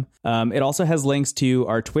Instagram. It also has links to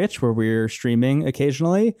our Twitch where we're streaming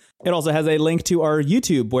occasionally. It also has a link to our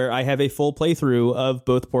YouTube where I have a full playthrough of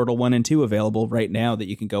both Portal 1 and 2 available right now that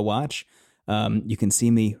you can go watch. You can see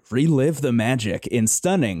me relive the magic in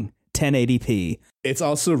stunning 1080p. It's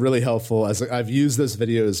also really helpful as I've used those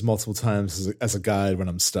videos multiple times as a guide when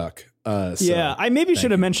I'm stuck. Yeah, I maybe should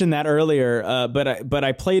have mentioned that earlier, but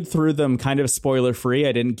I played through them kind of spoiler free.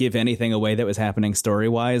 I didn't give anything away that was happening story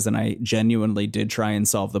wise, and I genuinely did try and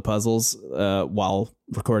solve the puzzles while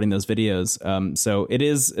recording those videos. So it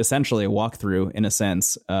is essentially a walkthrough in a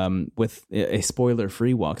sense, with a spoiler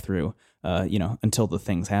free walkthrough. Until the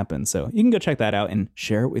things happen. So you can go check that out and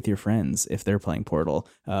share it with your friends if they're playing Portal.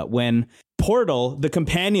 When Portal, the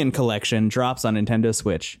companion collection, drops on Nintendo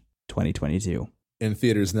Switch 2022. In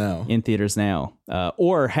theaters now.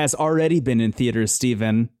 Or has already been in theaters,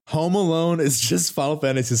 Steven. Home Alone is just Final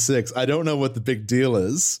Fantasy VI. I don't know what the big deal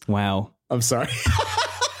is. Wow. I'm sorry.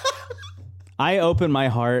 I open my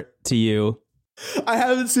heart to you. I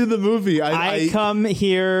haven't seen the movie. I come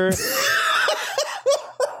here...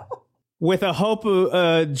 with a hope,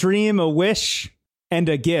 a dream, a wish, and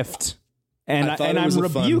a gift. And I'm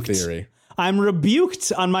rebuked. I'm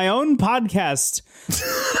rebuked on my own podcast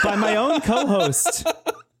by my own co-host.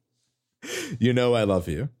 You know I love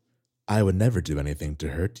you. I would never do anything to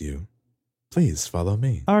hurt you. Please follow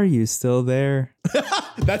me. Are you still there?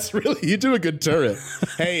 That's really, you do a good turret.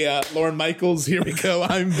 Hey, Lauren Michaels, here we go.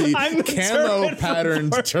 I'm the camo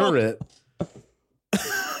patterned turret.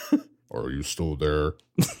 Are you still there?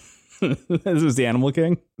 This was the Animal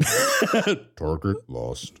King. Target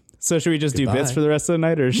lost. So should we just do bits for the rest of the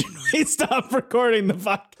night, or should we stop recording the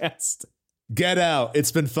podcast? Get out.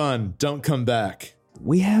 It's been fun. Don't come back.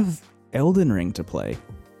 We have Elden Ring to play.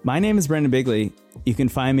 My name is Brendan Bigley. You can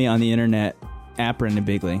find me on the internet at Brendan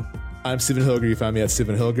Bigley. I'm Stephen Hilger. You find me at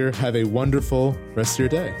Stephen Hilger. Have a wonderful rest of your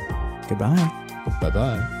day. Goodbye.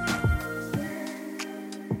 Bye-bye.